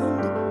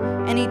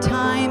ground,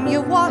 anytime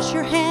you wash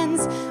your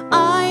hands,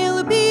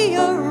 I'll be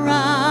around.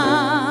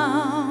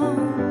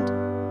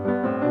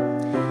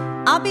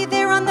 I'll be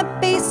there on the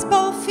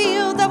baseball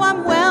field, though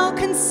I'm well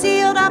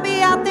concealed. I'll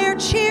be out there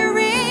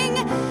cheering.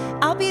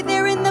 I'll be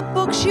there in the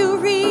books you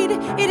read.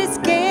 It is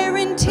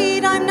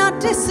guaranteed I'm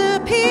not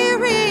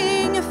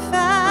disappearing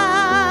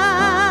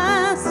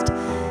fast.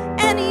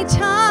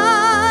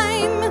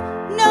 Anytime,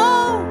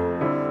 no,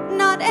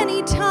 not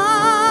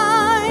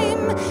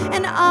anytime.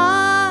 And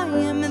I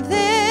am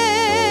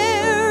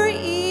there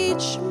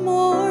each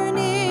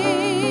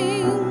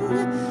morning.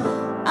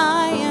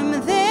 I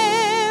am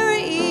there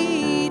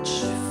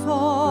each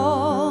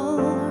fall.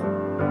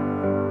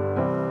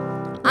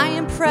 I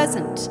am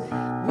present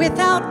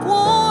without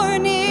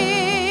warning,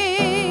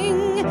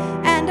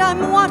 and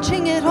I'm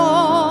watching it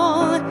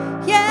all.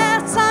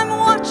 Yes, I'm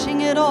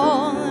watching it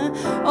all.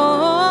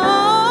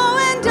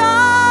 Oh, and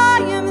I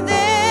am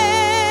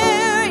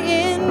there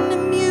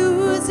in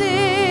music.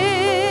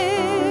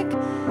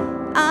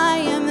 I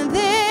am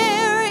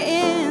there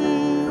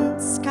in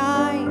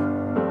sky.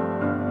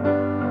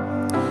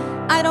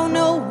 I don't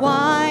know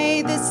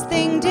why this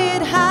thing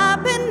did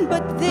happen,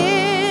 but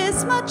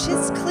this much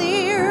is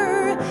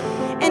clear.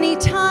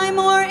 Anytime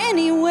or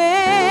anywhere,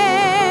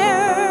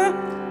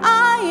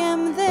 I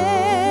am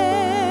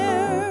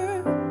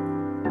there.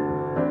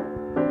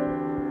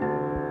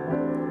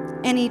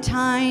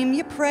 Anytime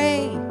you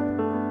pray,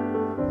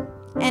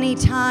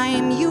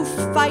 anytime you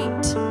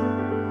fight,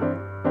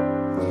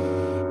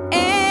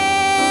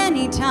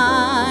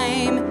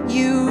 anytime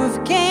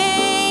you've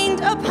gained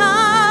a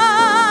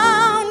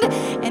pound,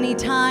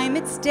 anytime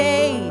it's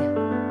day,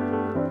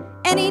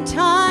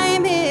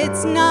 anytime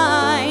it's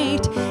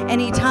night,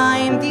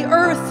 anytime the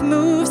earth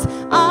moves,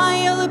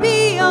 I'll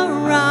be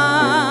around.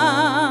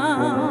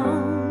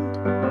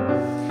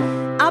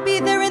 I'll be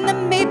there in the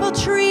maple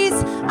trees.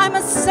 I'm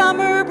a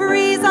summer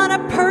breeze on a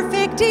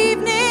perfect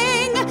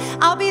evening.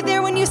 I'll be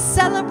there when you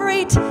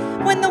celebrate,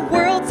 when the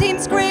world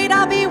seems great.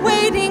 I'll be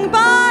waiting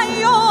by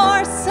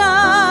your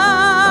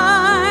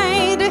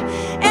side.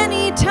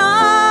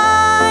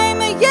 Anytime,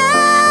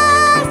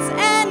 yes,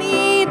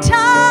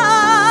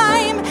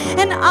 anytime.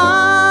 And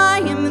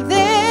I am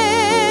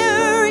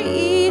there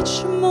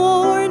each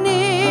morning.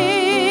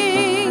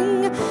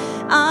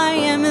 I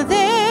am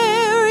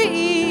there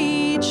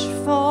each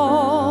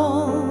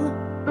fall.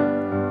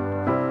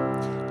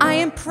 I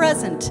am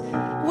present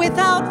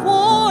without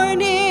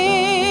warning,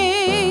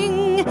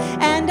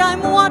 and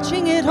I'm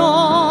watching it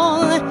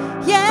all.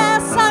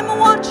 Yes, I'm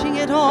watching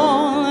it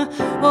all.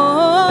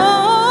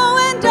 Oh,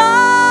 and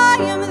I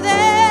am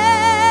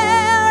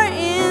there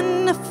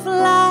in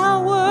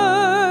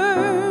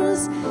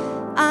flowers.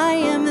 I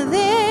am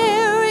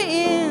there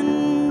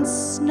in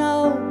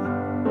snow.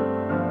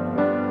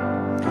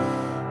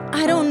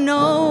 I don't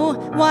know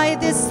why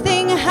this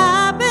thing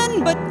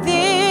happened, but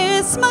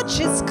this much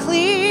is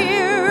clear.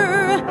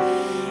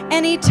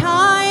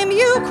 Anytime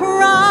you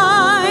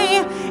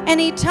cry,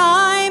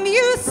 anytime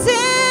you sing,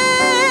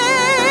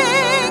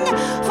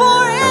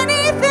 for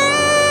anything,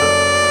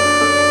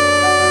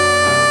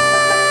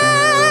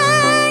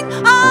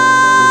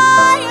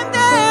 I am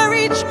there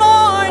each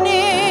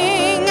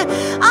morning.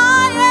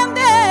 I am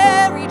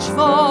there each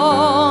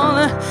fall.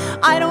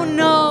 I don't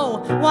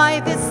know why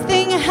this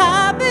thing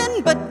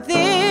happened, but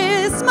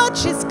this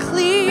much is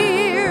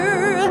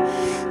clear.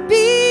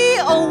 Be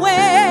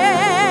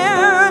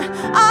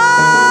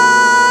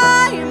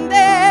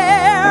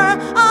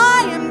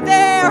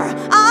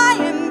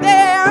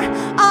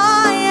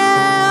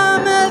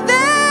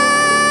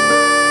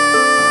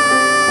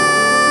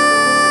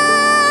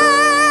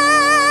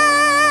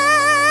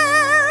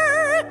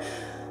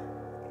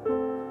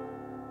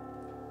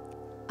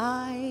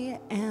I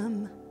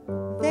am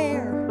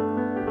there.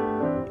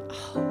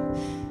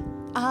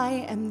 Oh,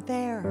 I am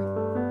there.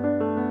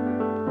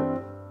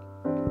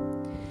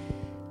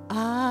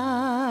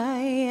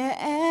 I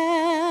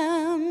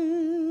am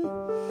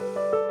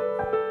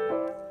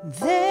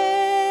there.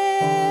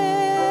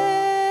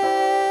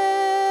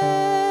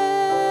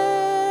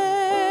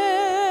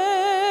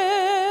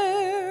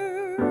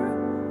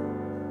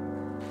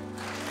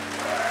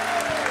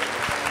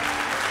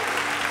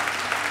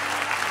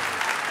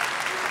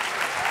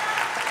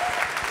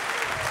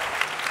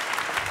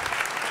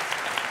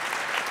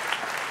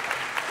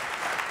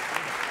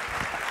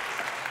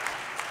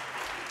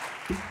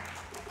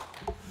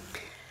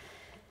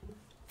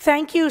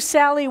 Thank you,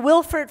 Sally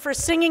Wilford, for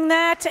singing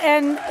that,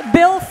 and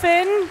Bill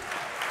Finn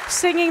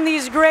singing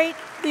this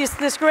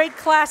great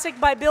classic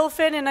by Bill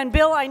Finn. And then,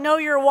 Bill, I know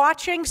you're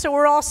watching, so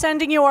we're all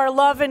sending you our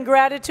love and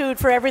gratitude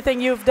for everything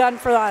you've done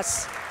for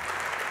us.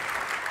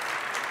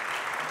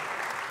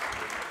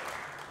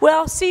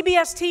 Well,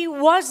 CBST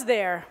was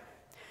there.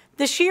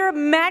 The sheer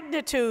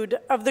magnitude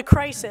of the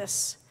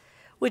crisis,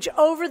 which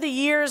over the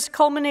years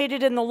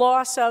culminated in the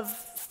loss of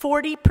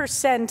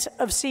 40%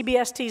 of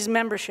CBST's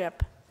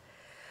membership,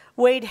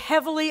 weighed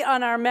heavily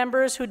on our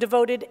members who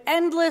devoted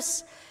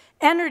endless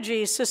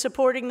energies to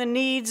supporting the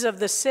needs of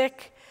the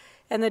sick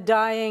and the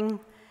dying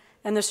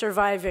and the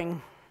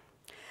surviving.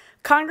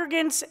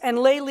 Congregants and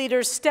lay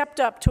leaders stepped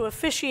up to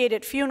officiate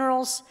at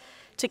funerals,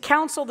 to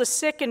counsel the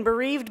sick and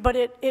bereaved, but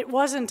it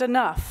wasn't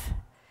enough.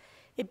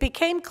 It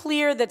became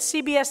clear that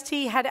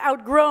CBST had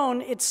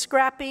outgrown its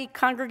scrappy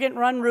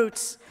congregant-run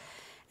roots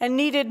and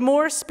needed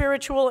more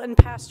spiritual and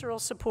pastoral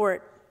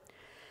support.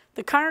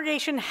 The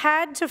congregation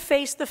had to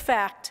face the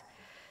fact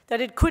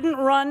that it couldn't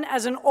run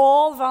as an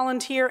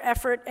all-volunteer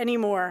effort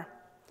anymore.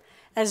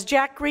 As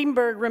Jack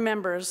Greenberg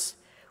remembers,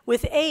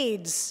 with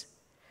AIDS,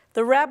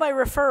 the rabbi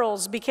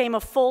referrals became a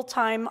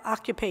full-time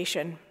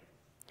occupation.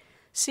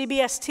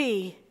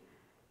 CBST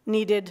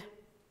needed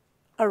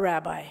a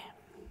rabbi.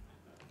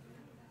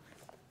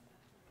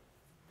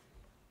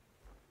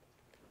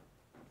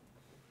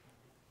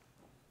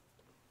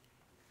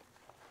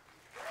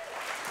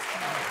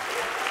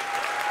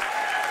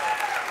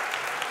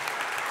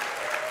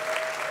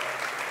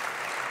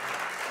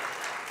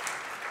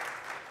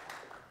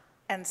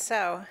 And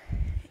so,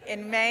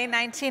 in May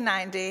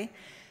 1990,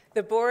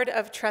 the Board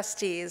of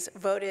Trustees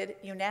voted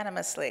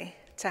unanimously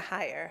to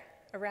hire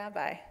a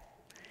rabbi.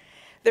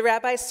 The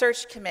Rabbi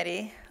Search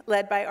Committee,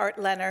 led by Art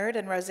Leonard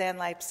and Roseanne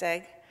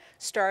Leipzig,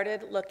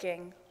 started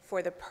looking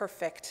for the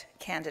perfect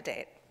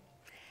candidate.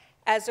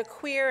 As a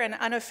queer and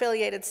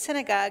unaffiliated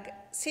synagogue,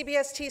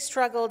 CBST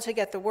struggled to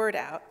get the word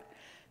out.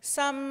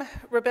 Some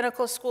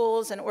rabbinical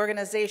schools and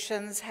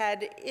organizations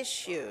had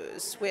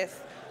issues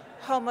with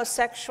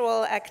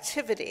homosexual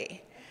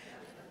activity.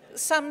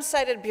 Some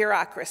cited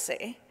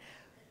bureaucracy.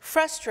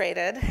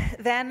 Frustrated,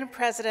 then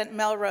President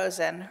Mel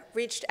Rosen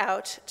reached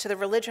out to the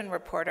religion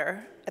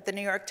reporter at the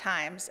New York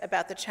Times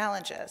about the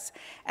challenges,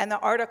 and the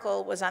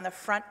article was on the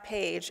front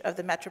page of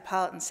the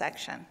Metropolitan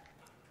section.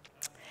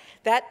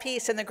 That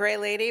piece in the Gray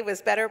Lady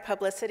was better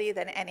publicity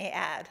than any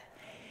ad.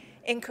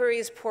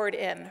 Inquiries poured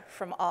in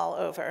from all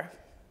over.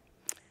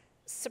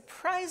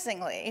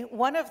 Surprisingly,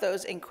 one of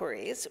those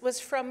inquiries was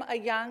from a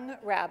young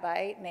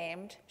rabbi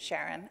named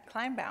Sharon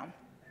Kleinbaum.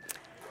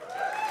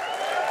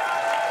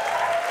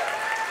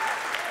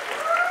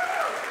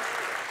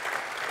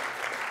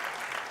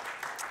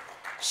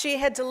 She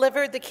had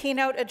delivered the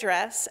keynote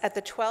address at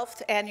the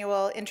 12th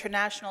Annual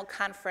International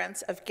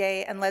Conference of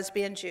Gay and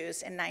Lesbian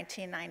Jews in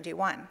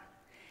 1991.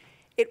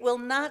 It will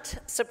not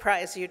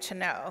surprise you to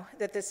know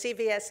that the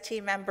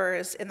CBST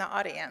members in the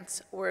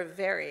audience were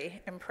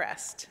very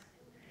impressed.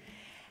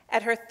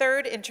 At her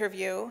third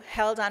interview,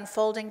 held on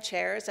folding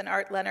chairs in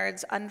Art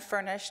Leonard's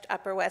unfurnished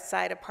Upper West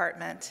Side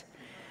apartment,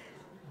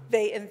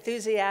 they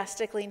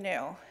enthusiastically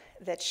knew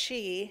that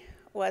she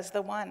was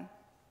the one.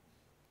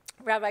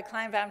 Rabbi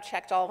Kleinbaum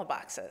checked all the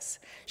boxes.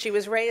 She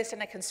was raised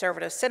in a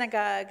conservative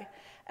synagogue,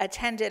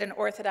 attended an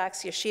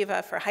Orthodox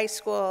yeshiva for high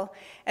school,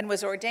 and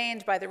was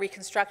ordained by the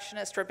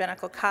Reconstructionist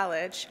Rabbinical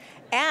College,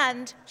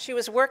 and she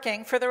was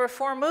working for the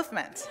Reform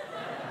movement.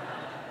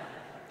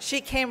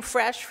 She came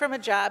fresh from a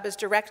job as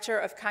Director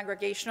of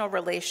Congregational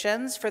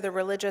Relations for the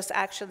Religious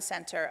Action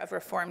Center of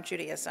Reform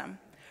Judaism.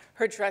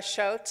 Her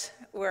drashot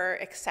were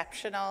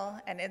exceptional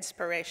and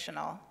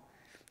inspirational,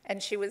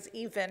 and she was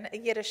even a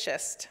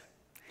Yiddishist.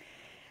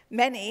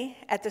 Many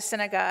at the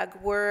synagogue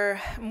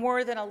were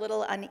more than a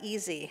little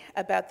uneasy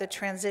about the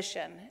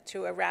transition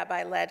to a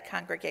rabbi-led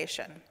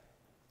congregation.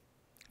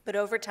 But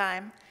over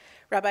time,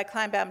 Rabbi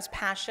Kleinbaum's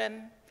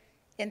passion,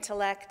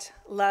 intellect,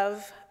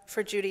 love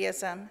for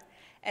Judaism,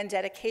 and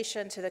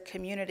dedication to the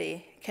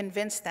community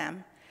convinced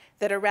them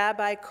that a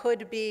rabbi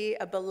could be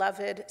a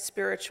beloved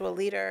spiritual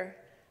leader,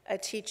 a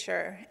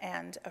teacher,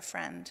 and a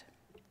friend.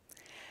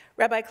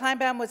 Rabbi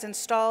Kleinbaum was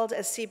installed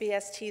as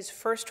CBST's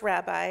first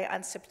rabbi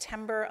on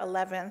September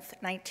 11th,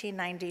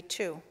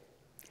 1992.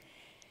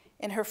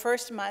 In her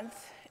first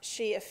month,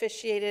 she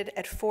officiated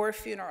at 4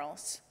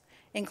 funerals,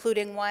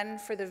 including one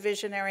for the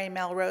visionary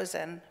Mel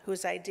Rosen,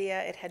 whose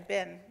idea it had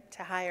been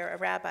to hire a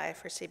rabbi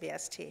for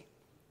CBST.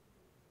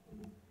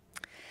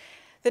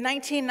 The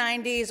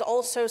 1990s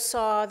also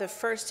saw the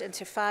First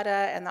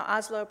Intifada and the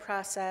Oslo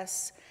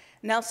process,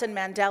 Nelson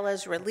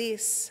Mandela's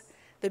release,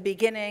 the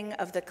beginning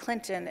of the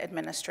Clinton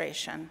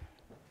administration.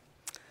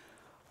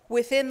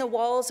 Within the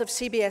walls of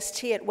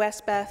CBST at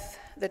Westbeth,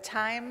 the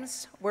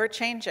times were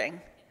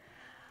changing.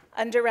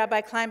 Under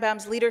Rabbi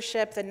Kleinbaum's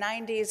leadership, the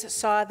 90s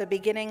saw the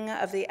beginning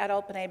of the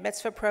Adult B'nai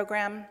Mitzvah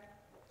program,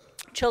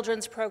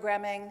 children's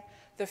programming,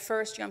 the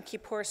first Yom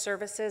Kippur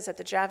services at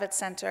the Javits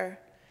Center,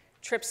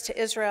 trips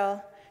to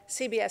Israel,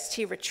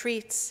 CBST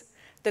retreats,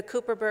 the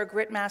Cooperberg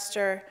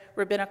Rittmaster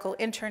rabbinical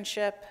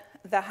internship,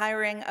 the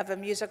hiring of a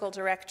musical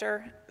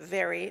director,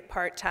 very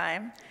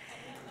part-time,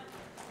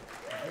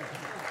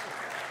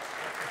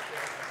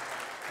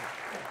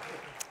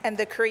 and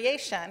the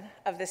creation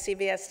of the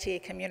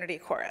CBST Community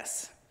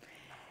Chorus.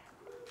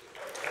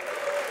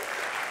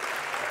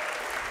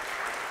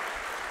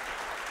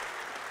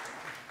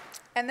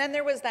 And then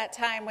there was that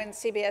time when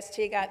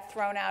CBST got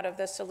thrown out of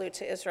the Salute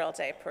to Israel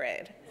Day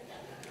parade.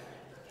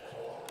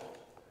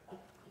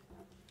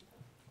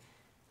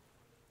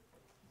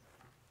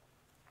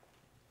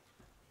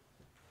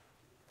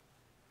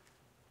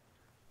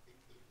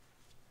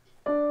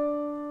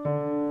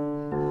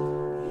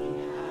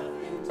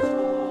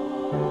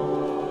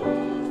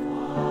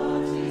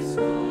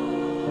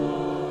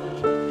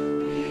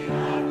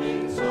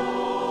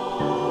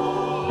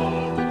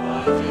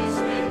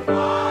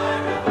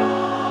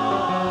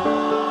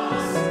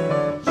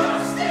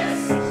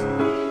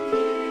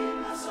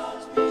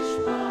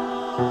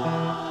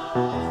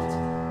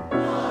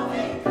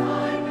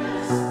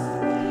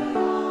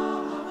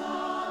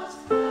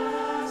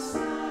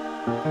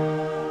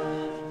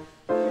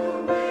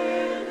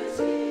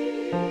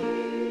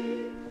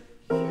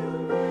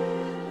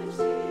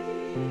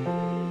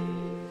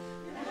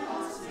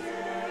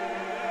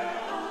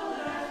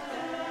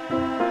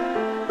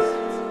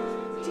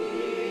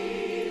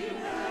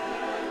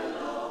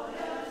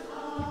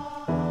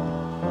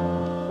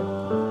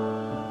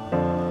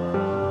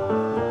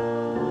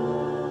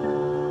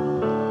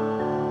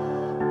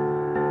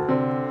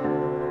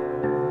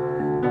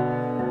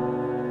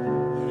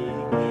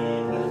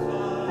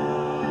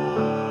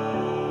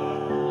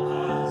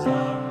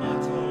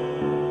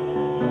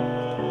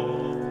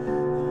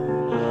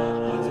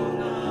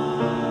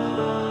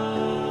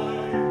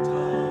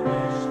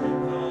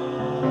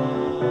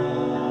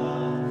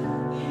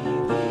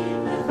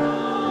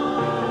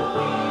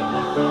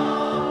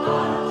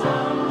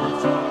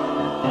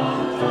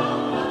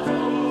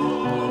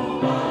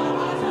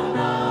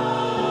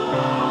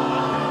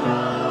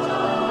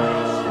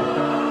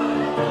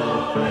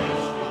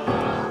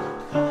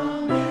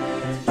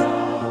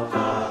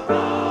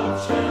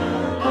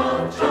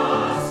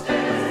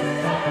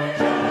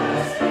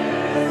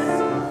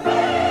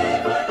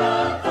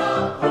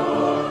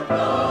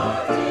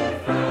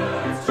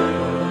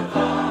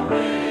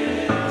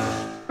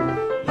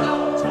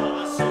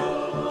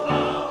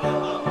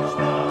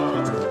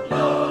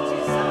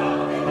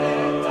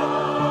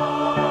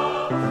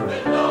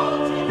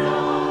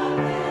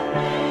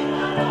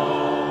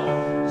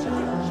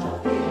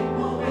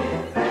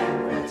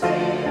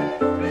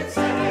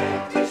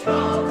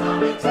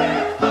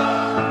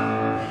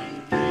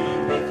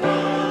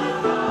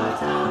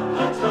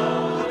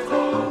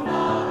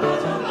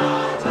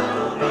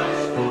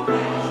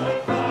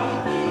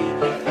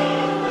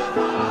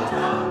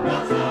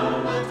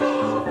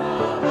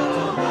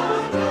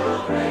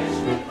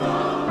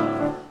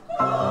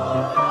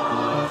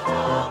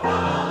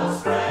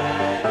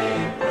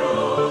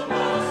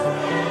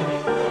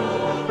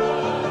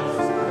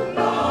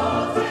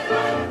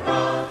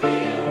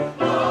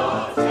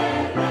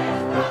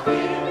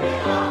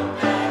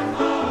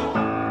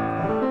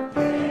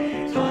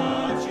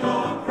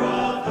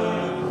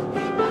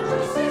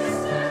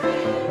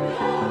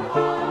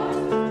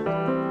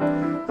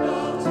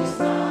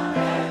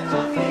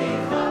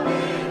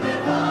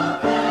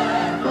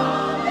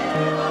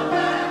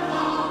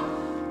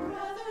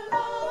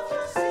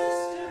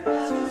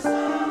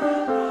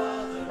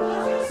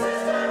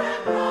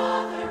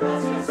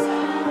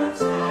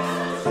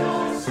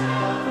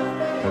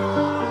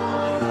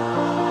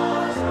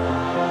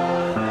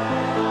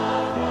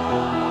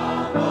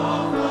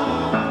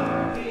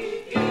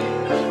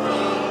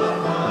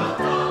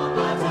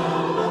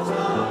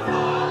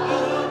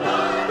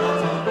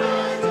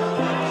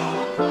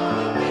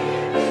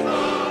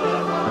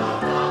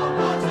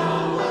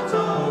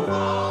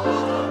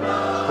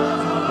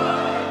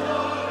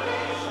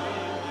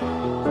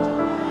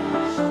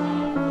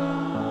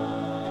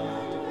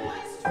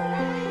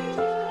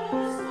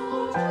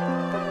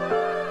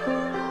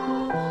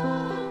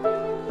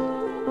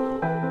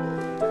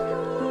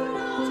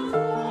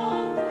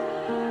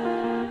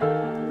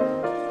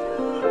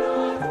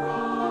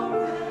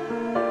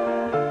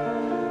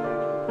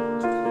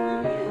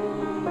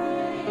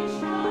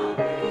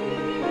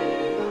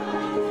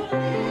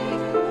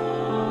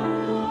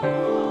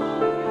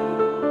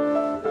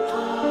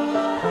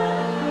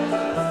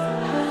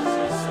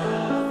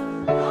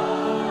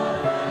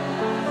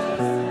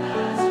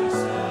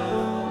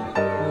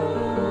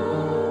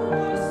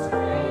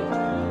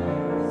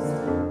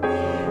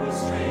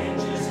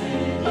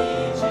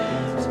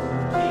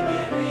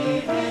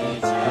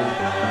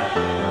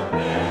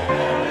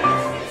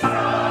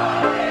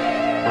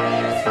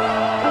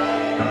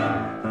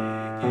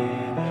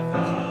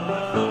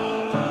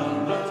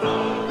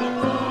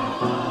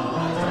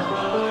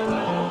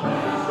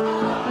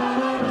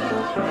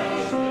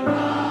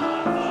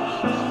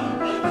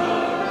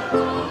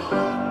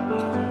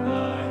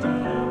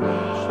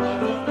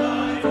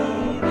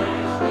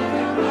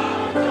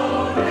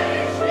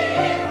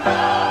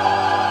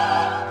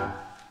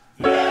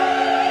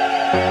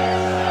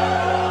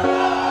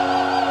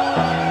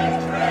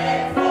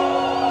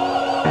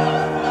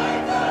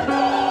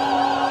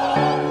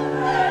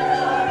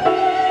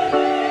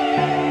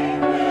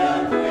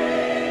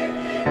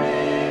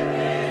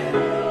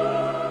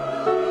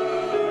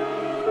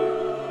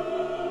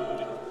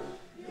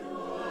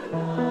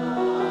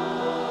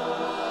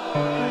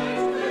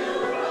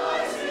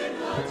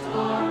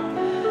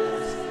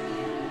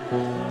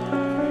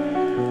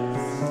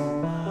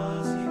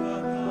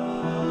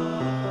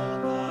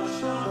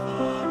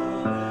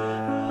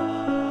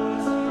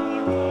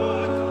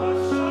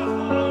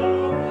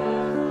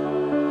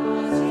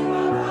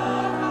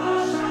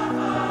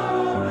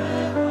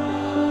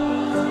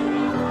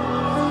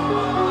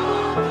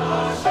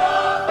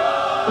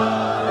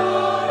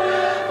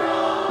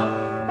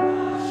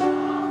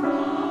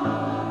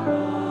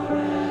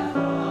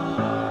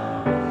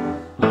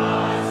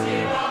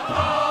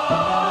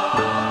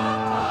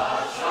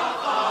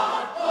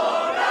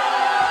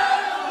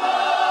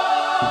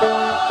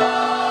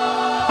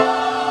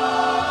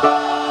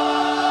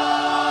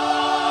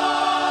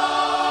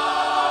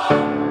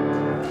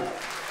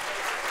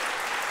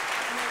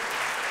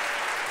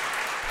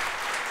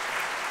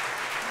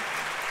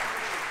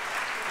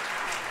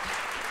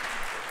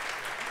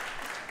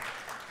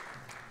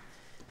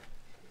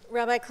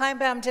 Rabbi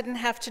Kleinbaum didn't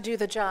have to do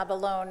the job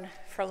alone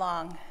for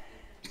long.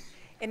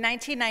 In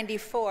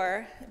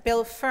 1994,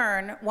 Bill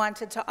Fern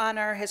wanted to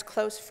honor his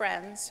close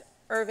friends,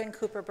 Irving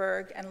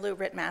Cooperberg and Lou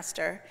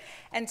Rittmaster,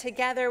 and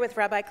together with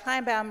Rabbi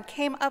Kleinbaum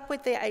came up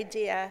with the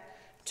idea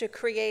to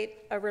create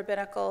a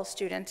rabbinical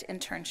student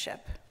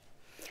internship.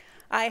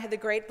 I had the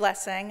great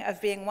blessing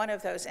of being one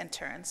of those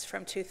interns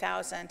from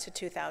 2000 to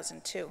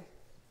 2002.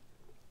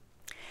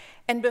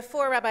 And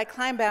before Rabbi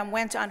Kleinbaum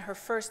went on her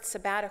first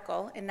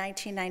sabbatical in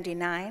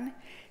 1999,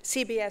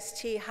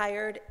 CBST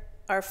hired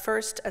our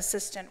first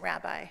assistant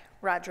rabbi,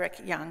 Roderick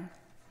Young.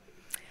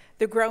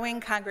 The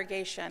growing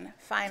congregation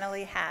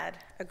finally had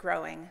a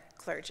growing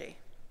clergy.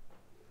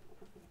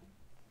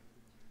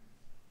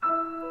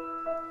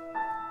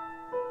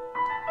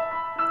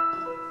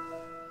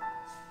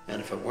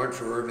 And if it weren't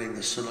for Irving,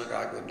 the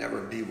synagogue would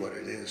never be what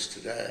it is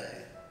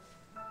today.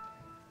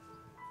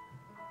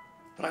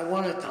 But I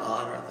wanted to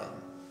honor them.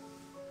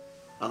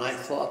 And I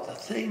thought the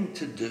thing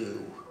to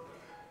do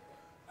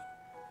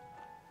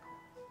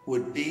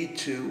would be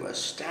to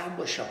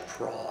establish a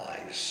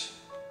prize.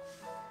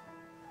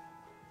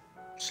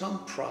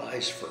 Some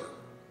prize for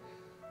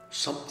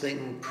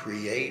something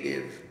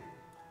creative,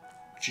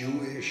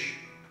 Jewish,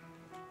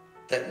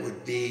 that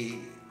would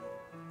be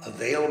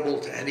available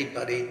to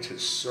anybody to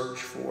search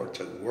for,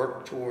 to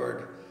work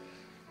toward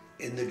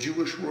in the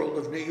Jewish world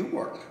of New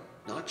York,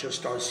 not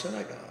just our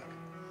synagogue.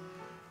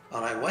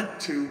 And I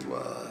went to,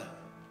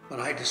 when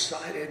I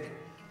decided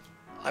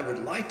I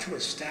would like to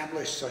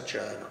establish such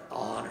an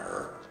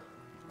honor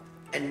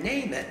and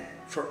name it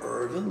for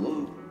Irvin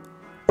Lou.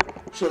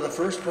 So the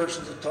first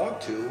person to talk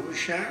to was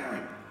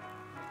Sharon.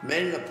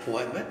 Made an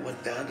appointment,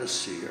 went down to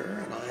see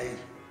her, and I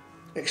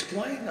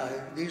explained,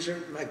 these are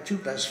my two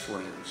best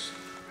friends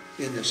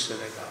in the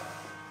synagogue.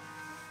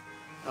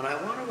 And I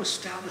want to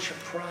establish a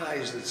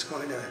prize that's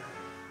going to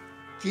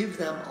give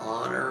them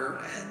honor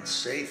and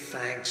say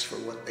thanks for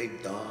what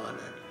they've done,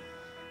 and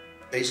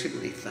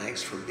basically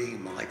thanks for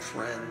being my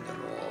friend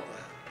and all of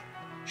that.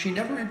 She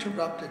never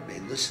interrupted me,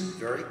 listened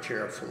very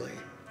carefully,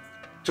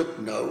 took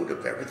note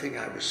of everything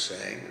I was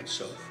saying and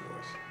so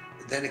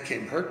forth. Then it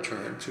came her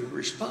turn to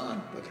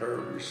respond with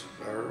her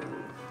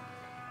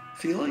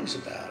feelings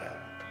about it.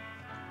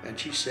 And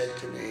she said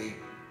to me,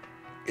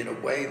 in a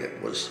way that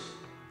was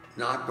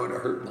not going to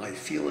hurt my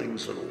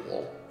feelings at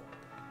all,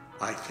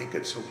 I think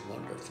it's a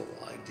wonderful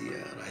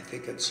idea, and I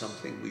think it's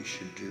something we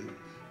should do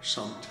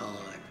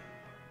sometime.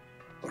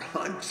 But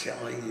I'm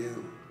telling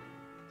you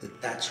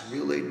that that's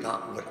really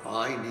not what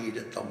I need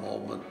at the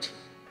moment.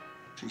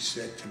 She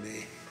said to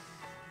me,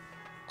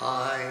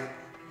 I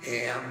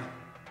am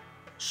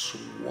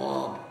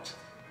swamped.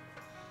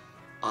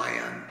 I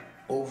am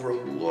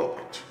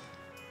overlooked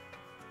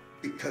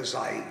because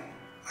I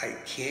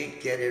can't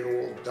get it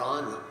all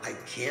done. I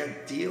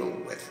can't deal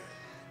with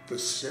the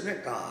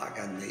synagogue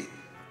and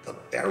the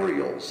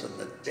burials and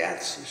the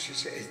deaths.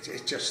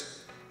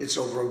 It's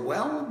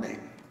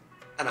overwhelming,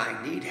 and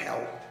I need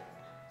help.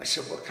 I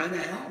said, what kind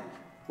of help?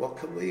 What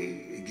can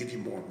we give you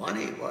more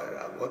money?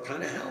 What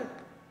kind of help?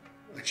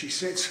 And she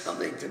said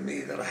something to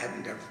me that I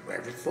hadn't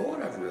ever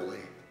thought of, really.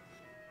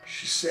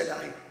 She said,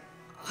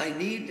 I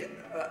need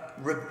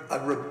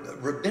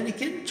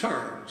rabbinic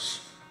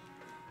interns.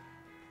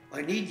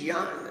 I need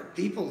young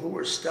people who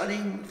are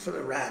studying for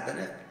the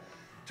rabbinate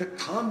to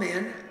come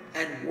in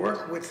and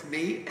work with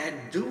me and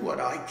do what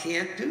I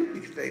can't do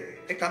because they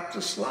pick up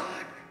the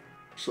slack.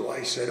 So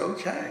I said,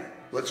 okay,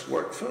 let's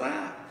work for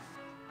that.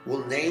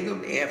 We'll name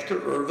them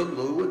after Irvin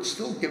Lou and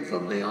still give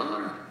them the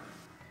honor.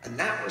 And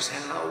that was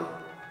how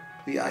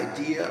the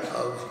idea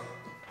of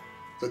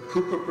the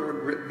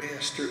Cooperberg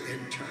Rittmaster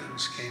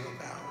interns came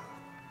about.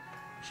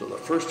 So the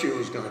first year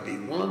was going to be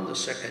 1, the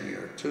second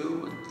year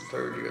 2, and the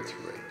third year 3.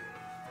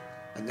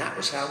 And that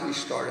was how we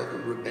started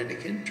the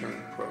rabbinic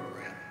intern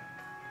program.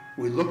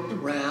 We looked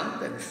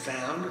around and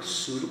found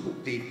suitable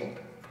people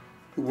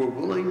who were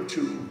willing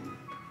to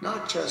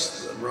not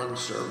just run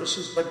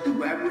services, but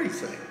do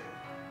everything.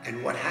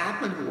 And what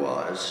happened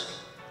was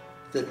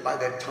that by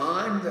the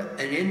time that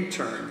an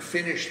intern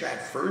finished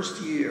that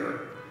first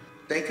year,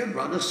 they could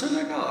run a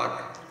synagogue.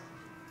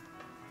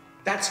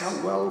 That's how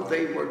well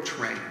they were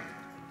trained.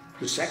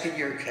 The second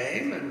year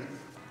came, and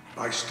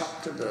I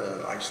stuck to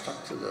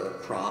the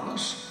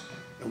promise,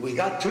 and we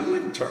got 2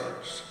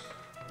 interns.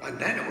 And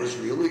then it was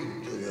really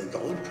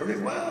going pretty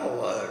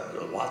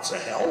well. Lots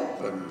of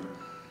help,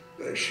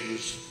 and she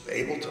was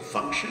able to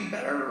function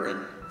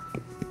better,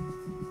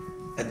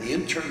 and the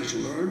interns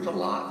learned a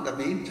lot in the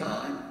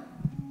meantime.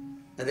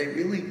 And they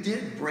really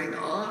did bring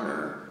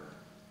honor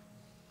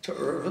to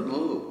Irvin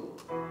Lou.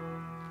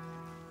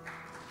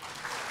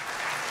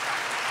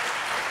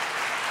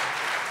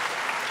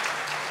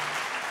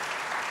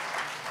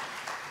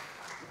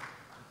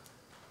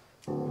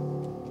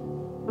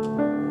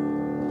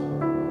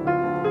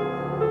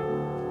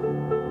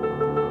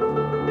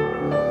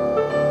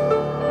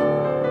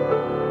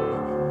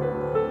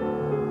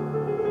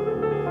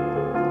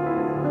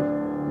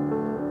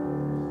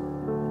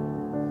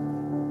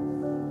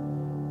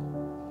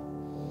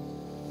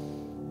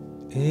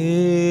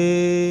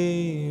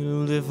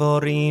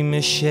 דברים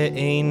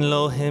שאין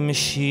להם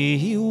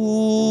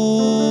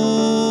שיעור,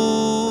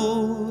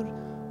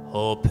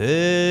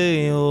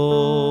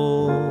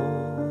 הפאות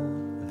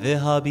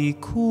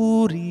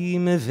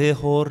והביקורים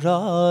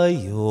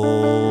והוריות,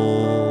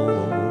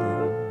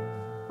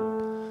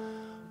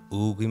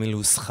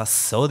 וגמילוס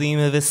חסודים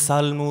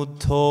וסלמוד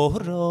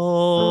תורה,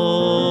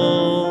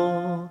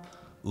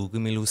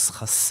 וגמילוס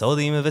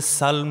חסודים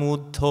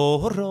וסלמוד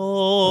תורה,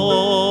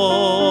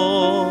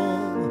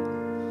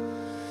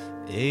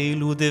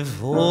 אלו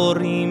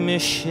דבורים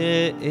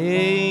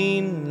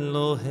שאין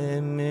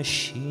להם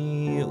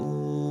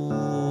שיעור.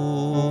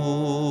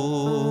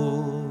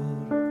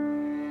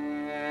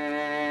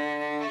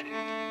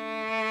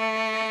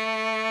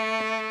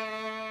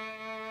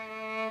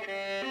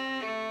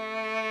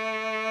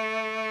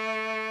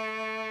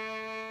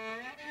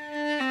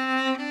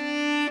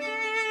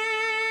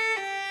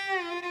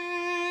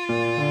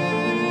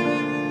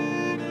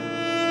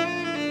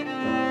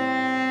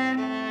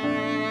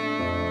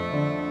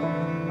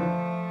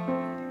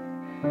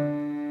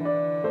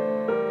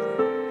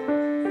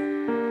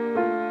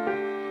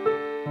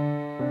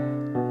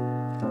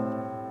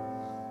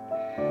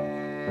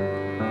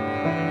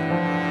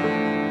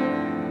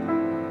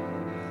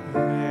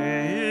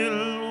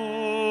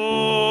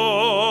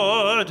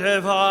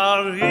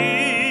 דברים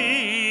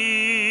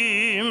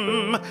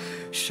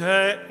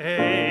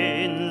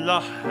שאין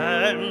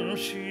להם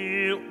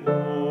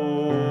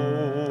שיעור.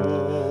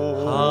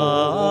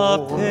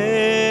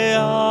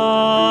 הפאה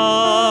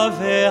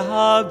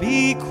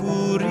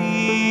והביקורים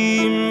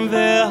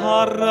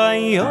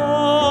והריון,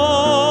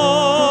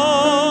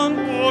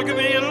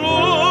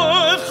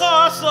 וגמילות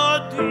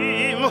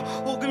חסדים,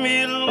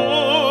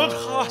 וגמילות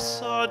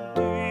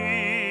חסדים,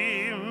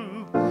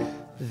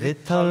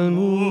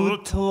 ותלמוד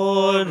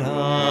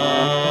תורה,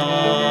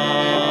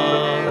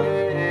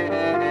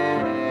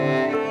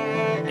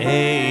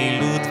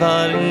 אלו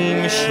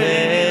דברים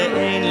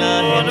שאין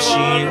להם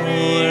שיעור.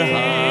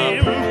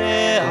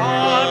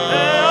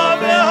 הפאה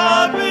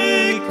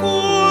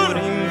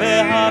והביקורים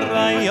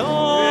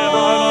והריון,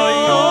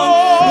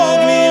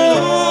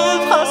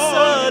 וגמילות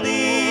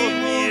חסדים,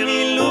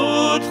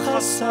 וגמילות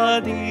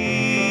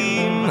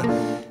חסדים,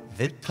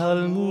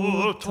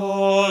 ותלמוד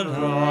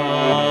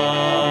תורה.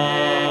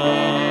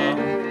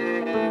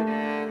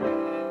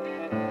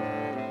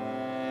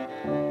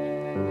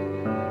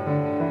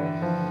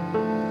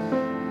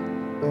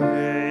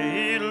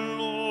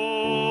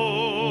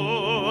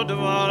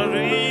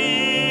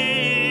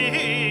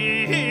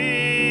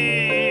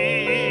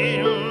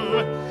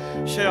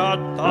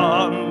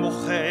 שאדם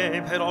מוחה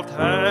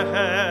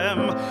פירותיהם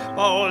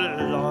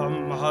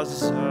בעולם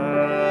הזה.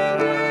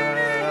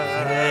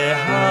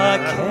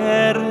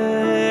 והקרן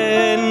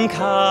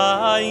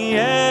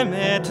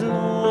קיימת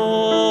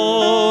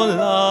לו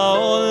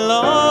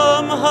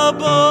לעולם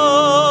הבא.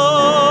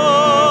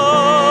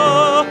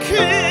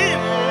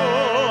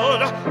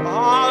 כיבוד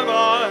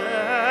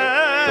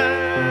עליהם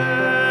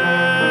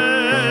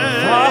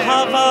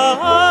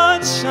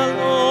ואהבת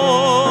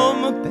שלום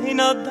בין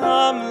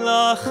אדם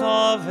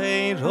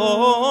לחברו,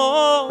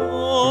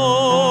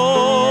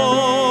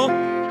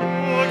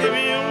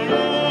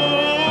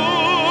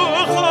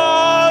 וגמילות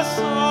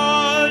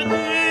חסדים,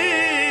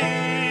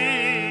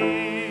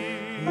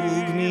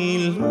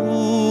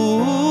 וגמילות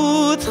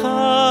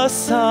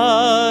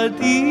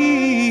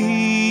חסדים,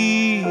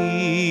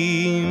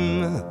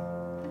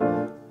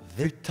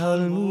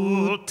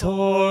 ותלמוד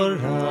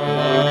תורה.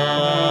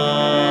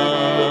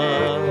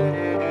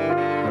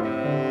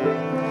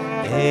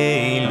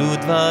 אלו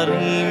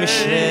דברים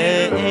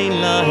שאין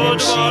להם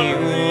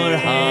שיעור.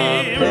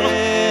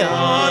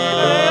 הפאה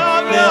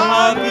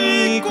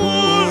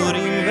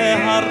והביקורים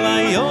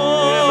והריון,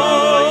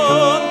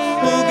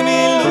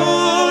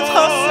 וגמילות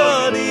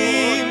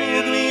חסדים,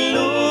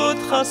 וגמילות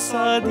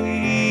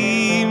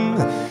חסדים,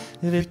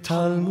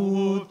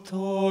 ותלמוד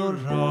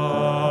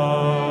תורה,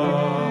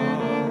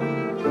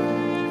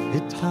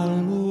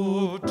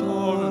 ותלמוד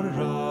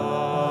תורה,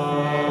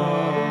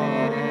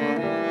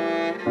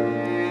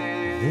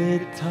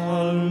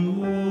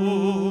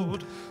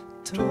 ותלמוד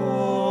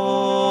תורה.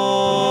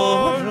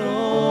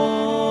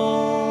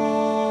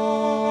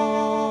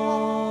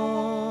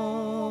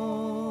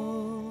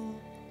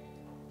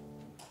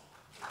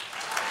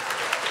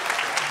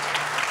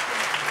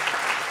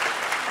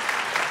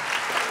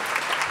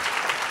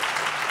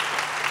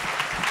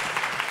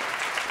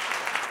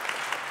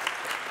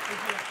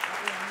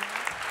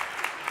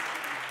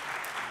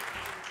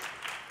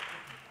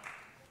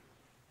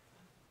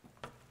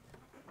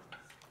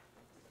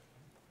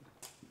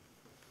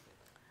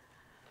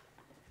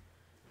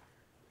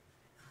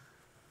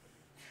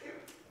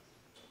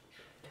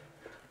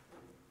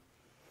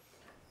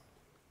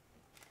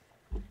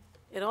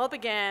 It all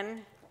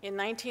began in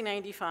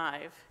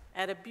 1995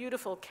 at a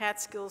beautiful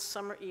Catskills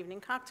summer evening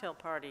cocktail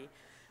party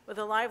with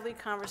a lively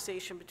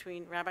conversation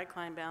between Rabbi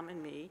Kleinbaum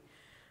and me,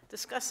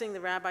 discussing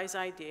the rabbi's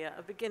idea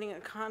of beginning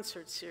a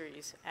concert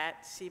series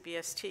at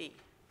CBST.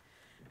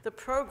 The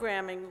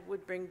programming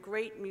would bring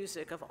great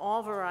music of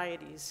all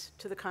varieties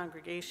to the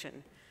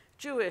congregation,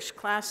 Jewish,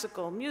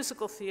 classical,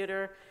 musical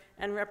theater,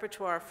 and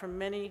repertoire from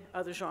many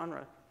other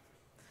genres.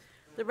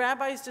 The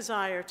rabbi's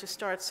desire to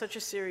start such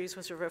a series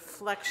was a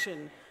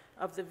reflection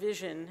of the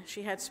vision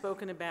she had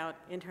spoken about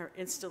in her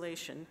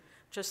installation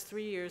just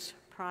 3 years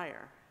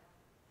prior.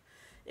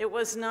 It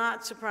was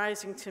not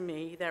surprising to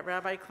me that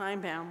Rabbi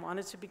Kleinbaum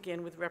wanted to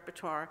begin with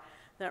repertoire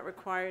that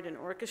required an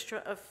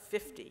orchestra of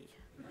 50,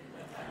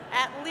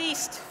 at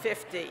least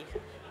 50,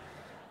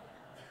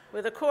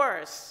 with a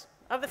chorus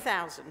of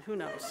 1,000, who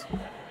knows,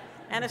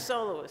 and a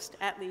soloist,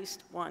 at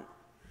least one.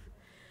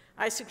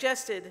 I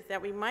suggested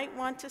that we might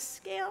want to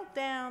scale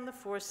down the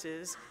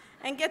forces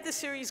and get the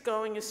series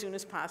going as soon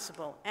as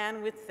possible.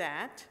 And with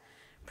that,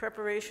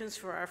 preparations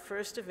for our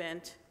first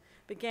event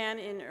began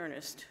in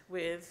earnest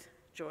with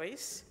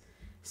Joyce,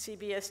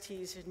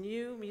 CBST's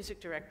new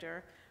music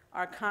director,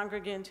 our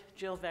congregant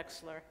Jill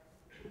Vexler,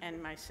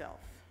 and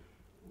myself.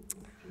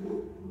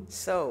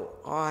 So,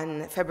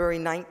 on February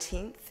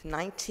 19th,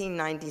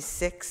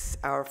 1996,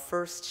 our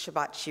first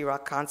Shabbat Shira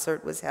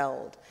concert was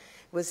held.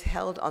 It was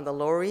held on the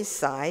Lower East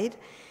Side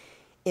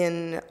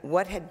in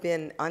what had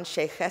been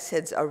Anshe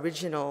Chesed's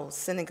original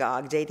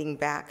synagogue dating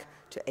back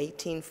to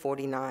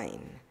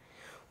 1849.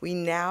 We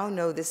now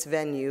know this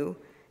venue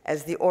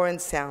as the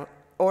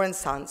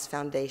Orensanz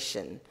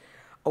Foundation,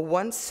 a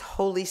once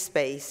holy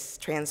space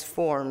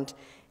transformed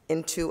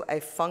into a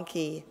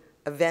funky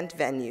event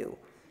venue,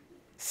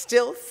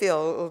 still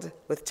filled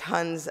with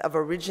tons of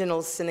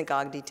original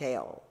synagogue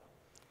detail.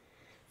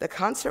 The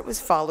concert was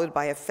followed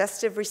by a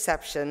festive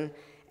reception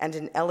and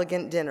an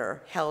elegant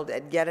dinner held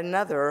at yet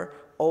another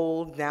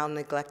old, now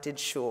neglected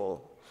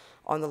shul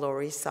on the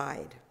Lower East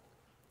Side.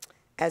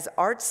 As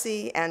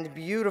artsy and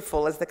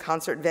beautiful as the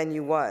concert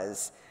venue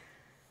was,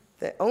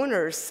 the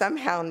owners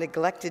somehow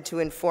neglected to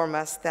inform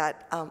us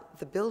that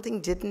the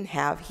building didn't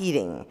have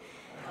heating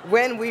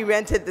when we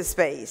rented the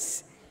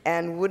space.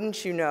 And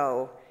wouldn't you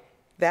know,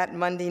 that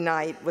Monday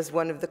night was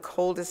one of the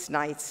coldest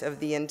nights of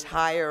the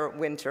entire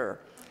winter.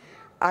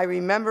 I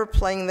remember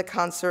playing the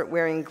concert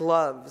wearing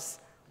gloves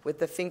with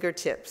the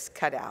fingertips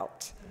cut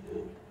out.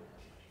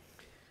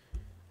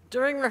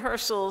 During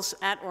rehearsals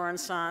at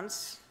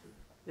Orensanz,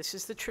 this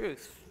is the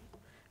truth,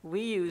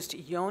 we used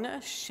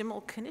Yonah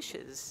Schimmel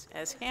knishes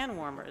as hand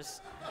warmers.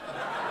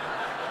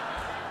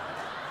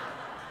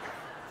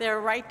 They're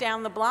right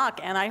down the block,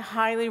 and I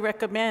highly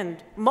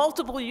recommend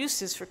multiple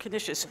uses for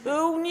knishes.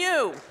 Who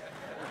knew?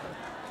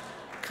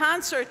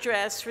 Concert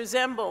dress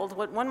resembled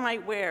what one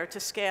might wear to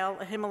scale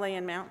a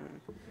Himalayan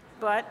mountain,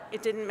 but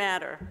it didn't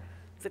matter.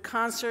 The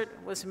concert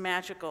was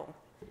magical,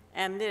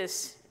 and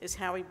this is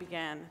how we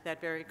began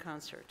that very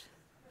concert.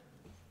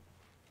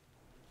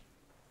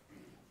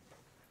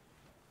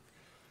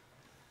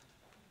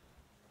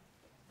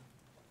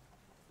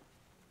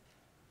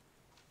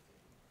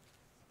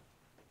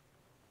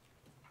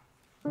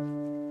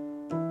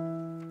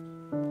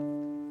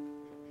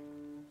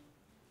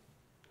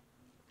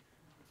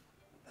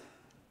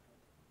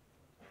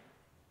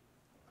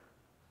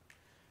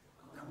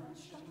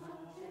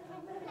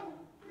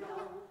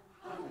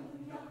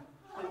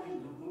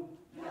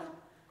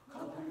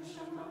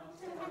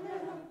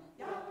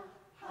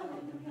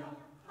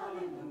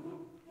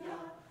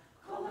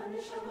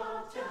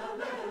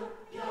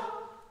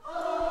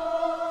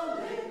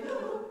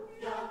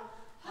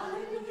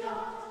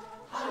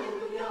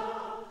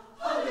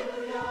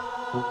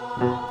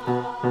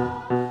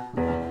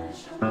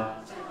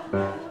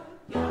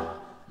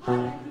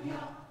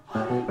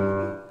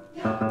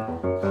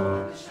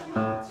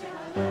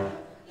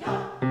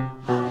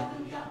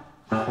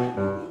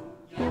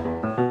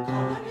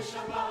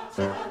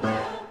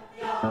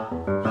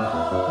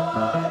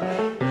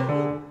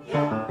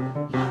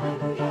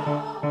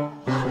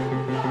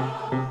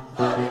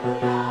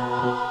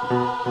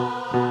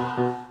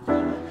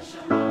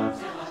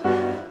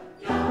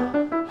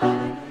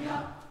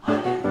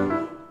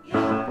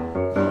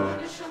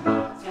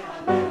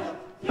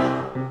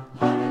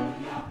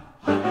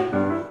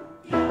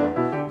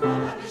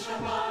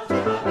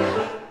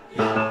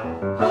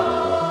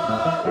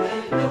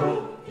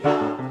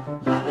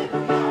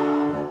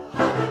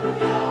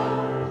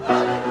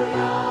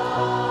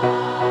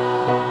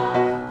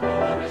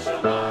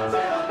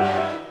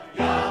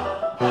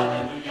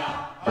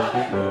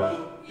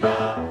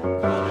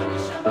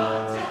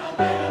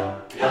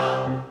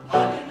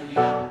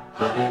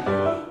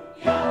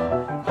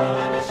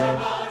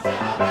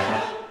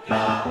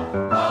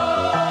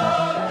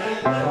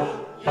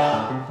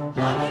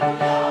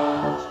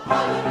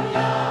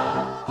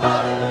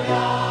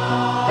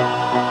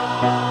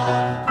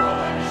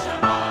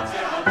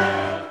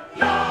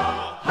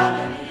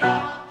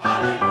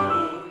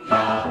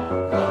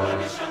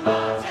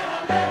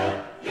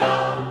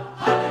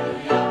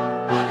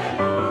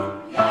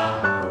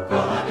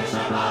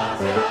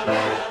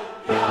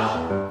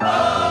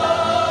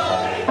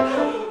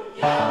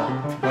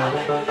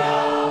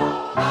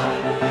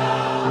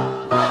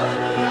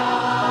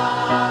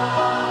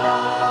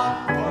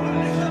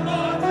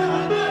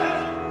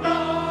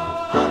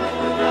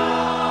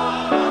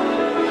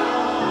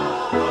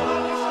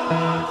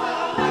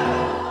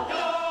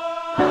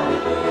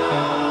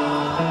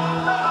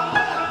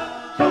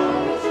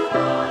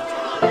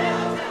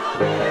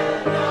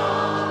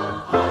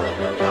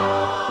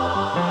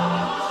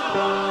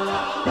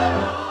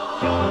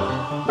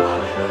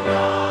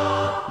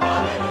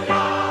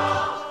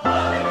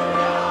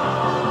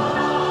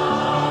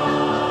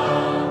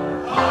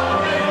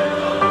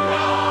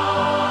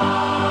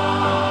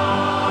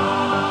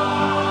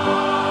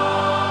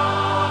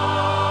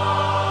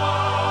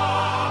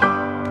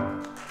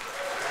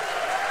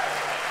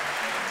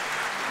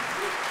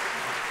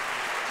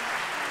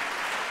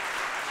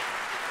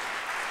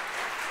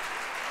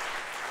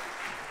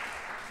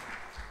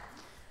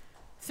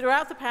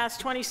 Throughout the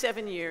past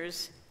 27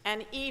 years,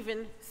 and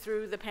even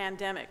through the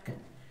pandemic,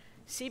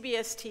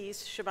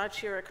 CBST's Shabbat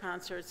Shira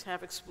concerts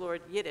have explored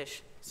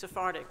Yiddish,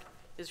 Sephardic,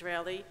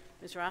 Israeli,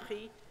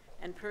 Mizrahi,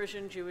 and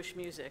Persian Jewish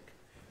music,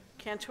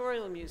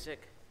 cantorial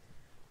music,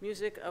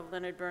 music of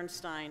Leonard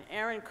Bernstein,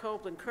 Aaron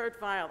Copland,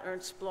 Kurt Weill,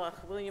 Ernst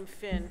Bloch, William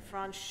Finn,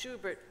 Franz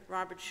Schubert,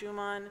 Robert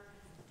Schumann,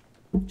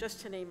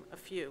 just to name a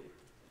few.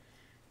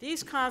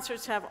 These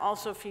concerts have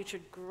also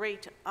featured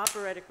great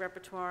operatic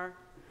repertoire,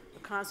 a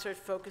concert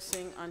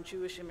focusing on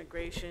Jewish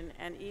immigration,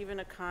 and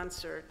even a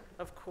concert,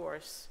 of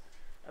course,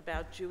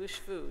 about Jewish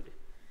food,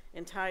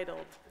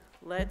 entitled,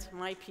 Let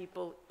My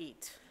People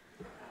Eat.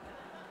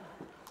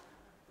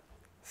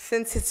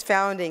 Since its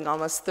founding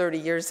almost 30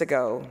 years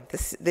ago,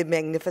 the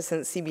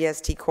magnificent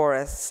CBST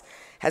Chorus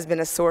has been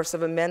a source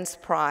of immense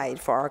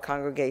pride for our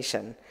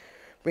congregation,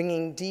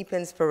 bringing deep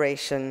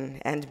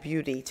inspiration and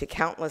beauty to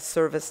countless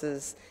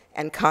services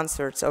and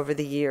concerts over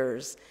the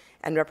years,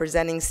 and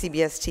representing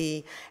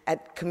CBST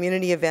at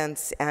community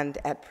events and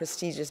at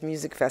prestigious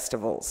music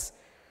festivals.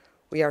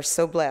 We are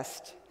so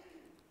blessed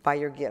by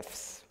your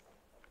gifts.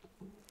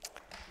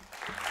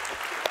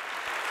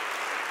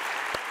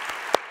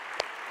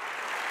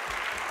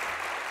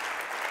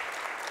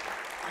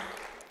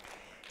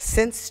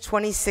 Since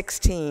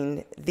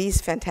 2016,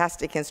 these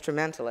fantastic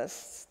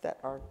instrumentalists that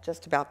are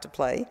just about to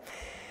play,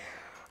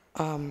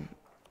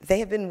 they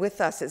have been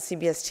with us at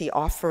CBST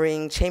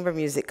offering chamber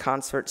music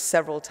concerts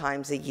several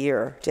times a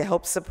year to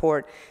help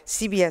support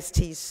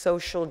CBST's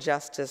social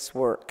justice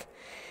work.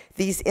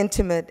 These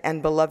intimate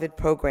and beloved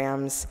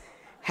programs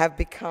have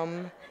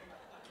become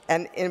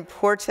an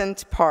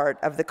important part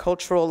of the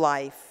cultural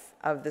life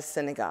of the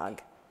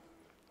synagogue.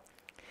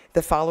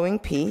 The following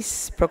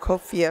piece,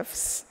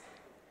 Prokofiev's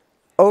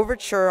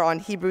Overture on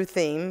Hebrew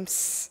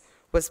Themes,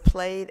 was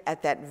played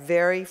at that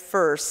very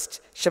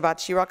first Shabbat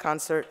Shira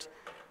concert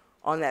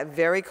on that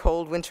very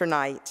cold winter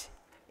night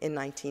in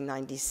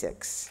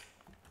 1996.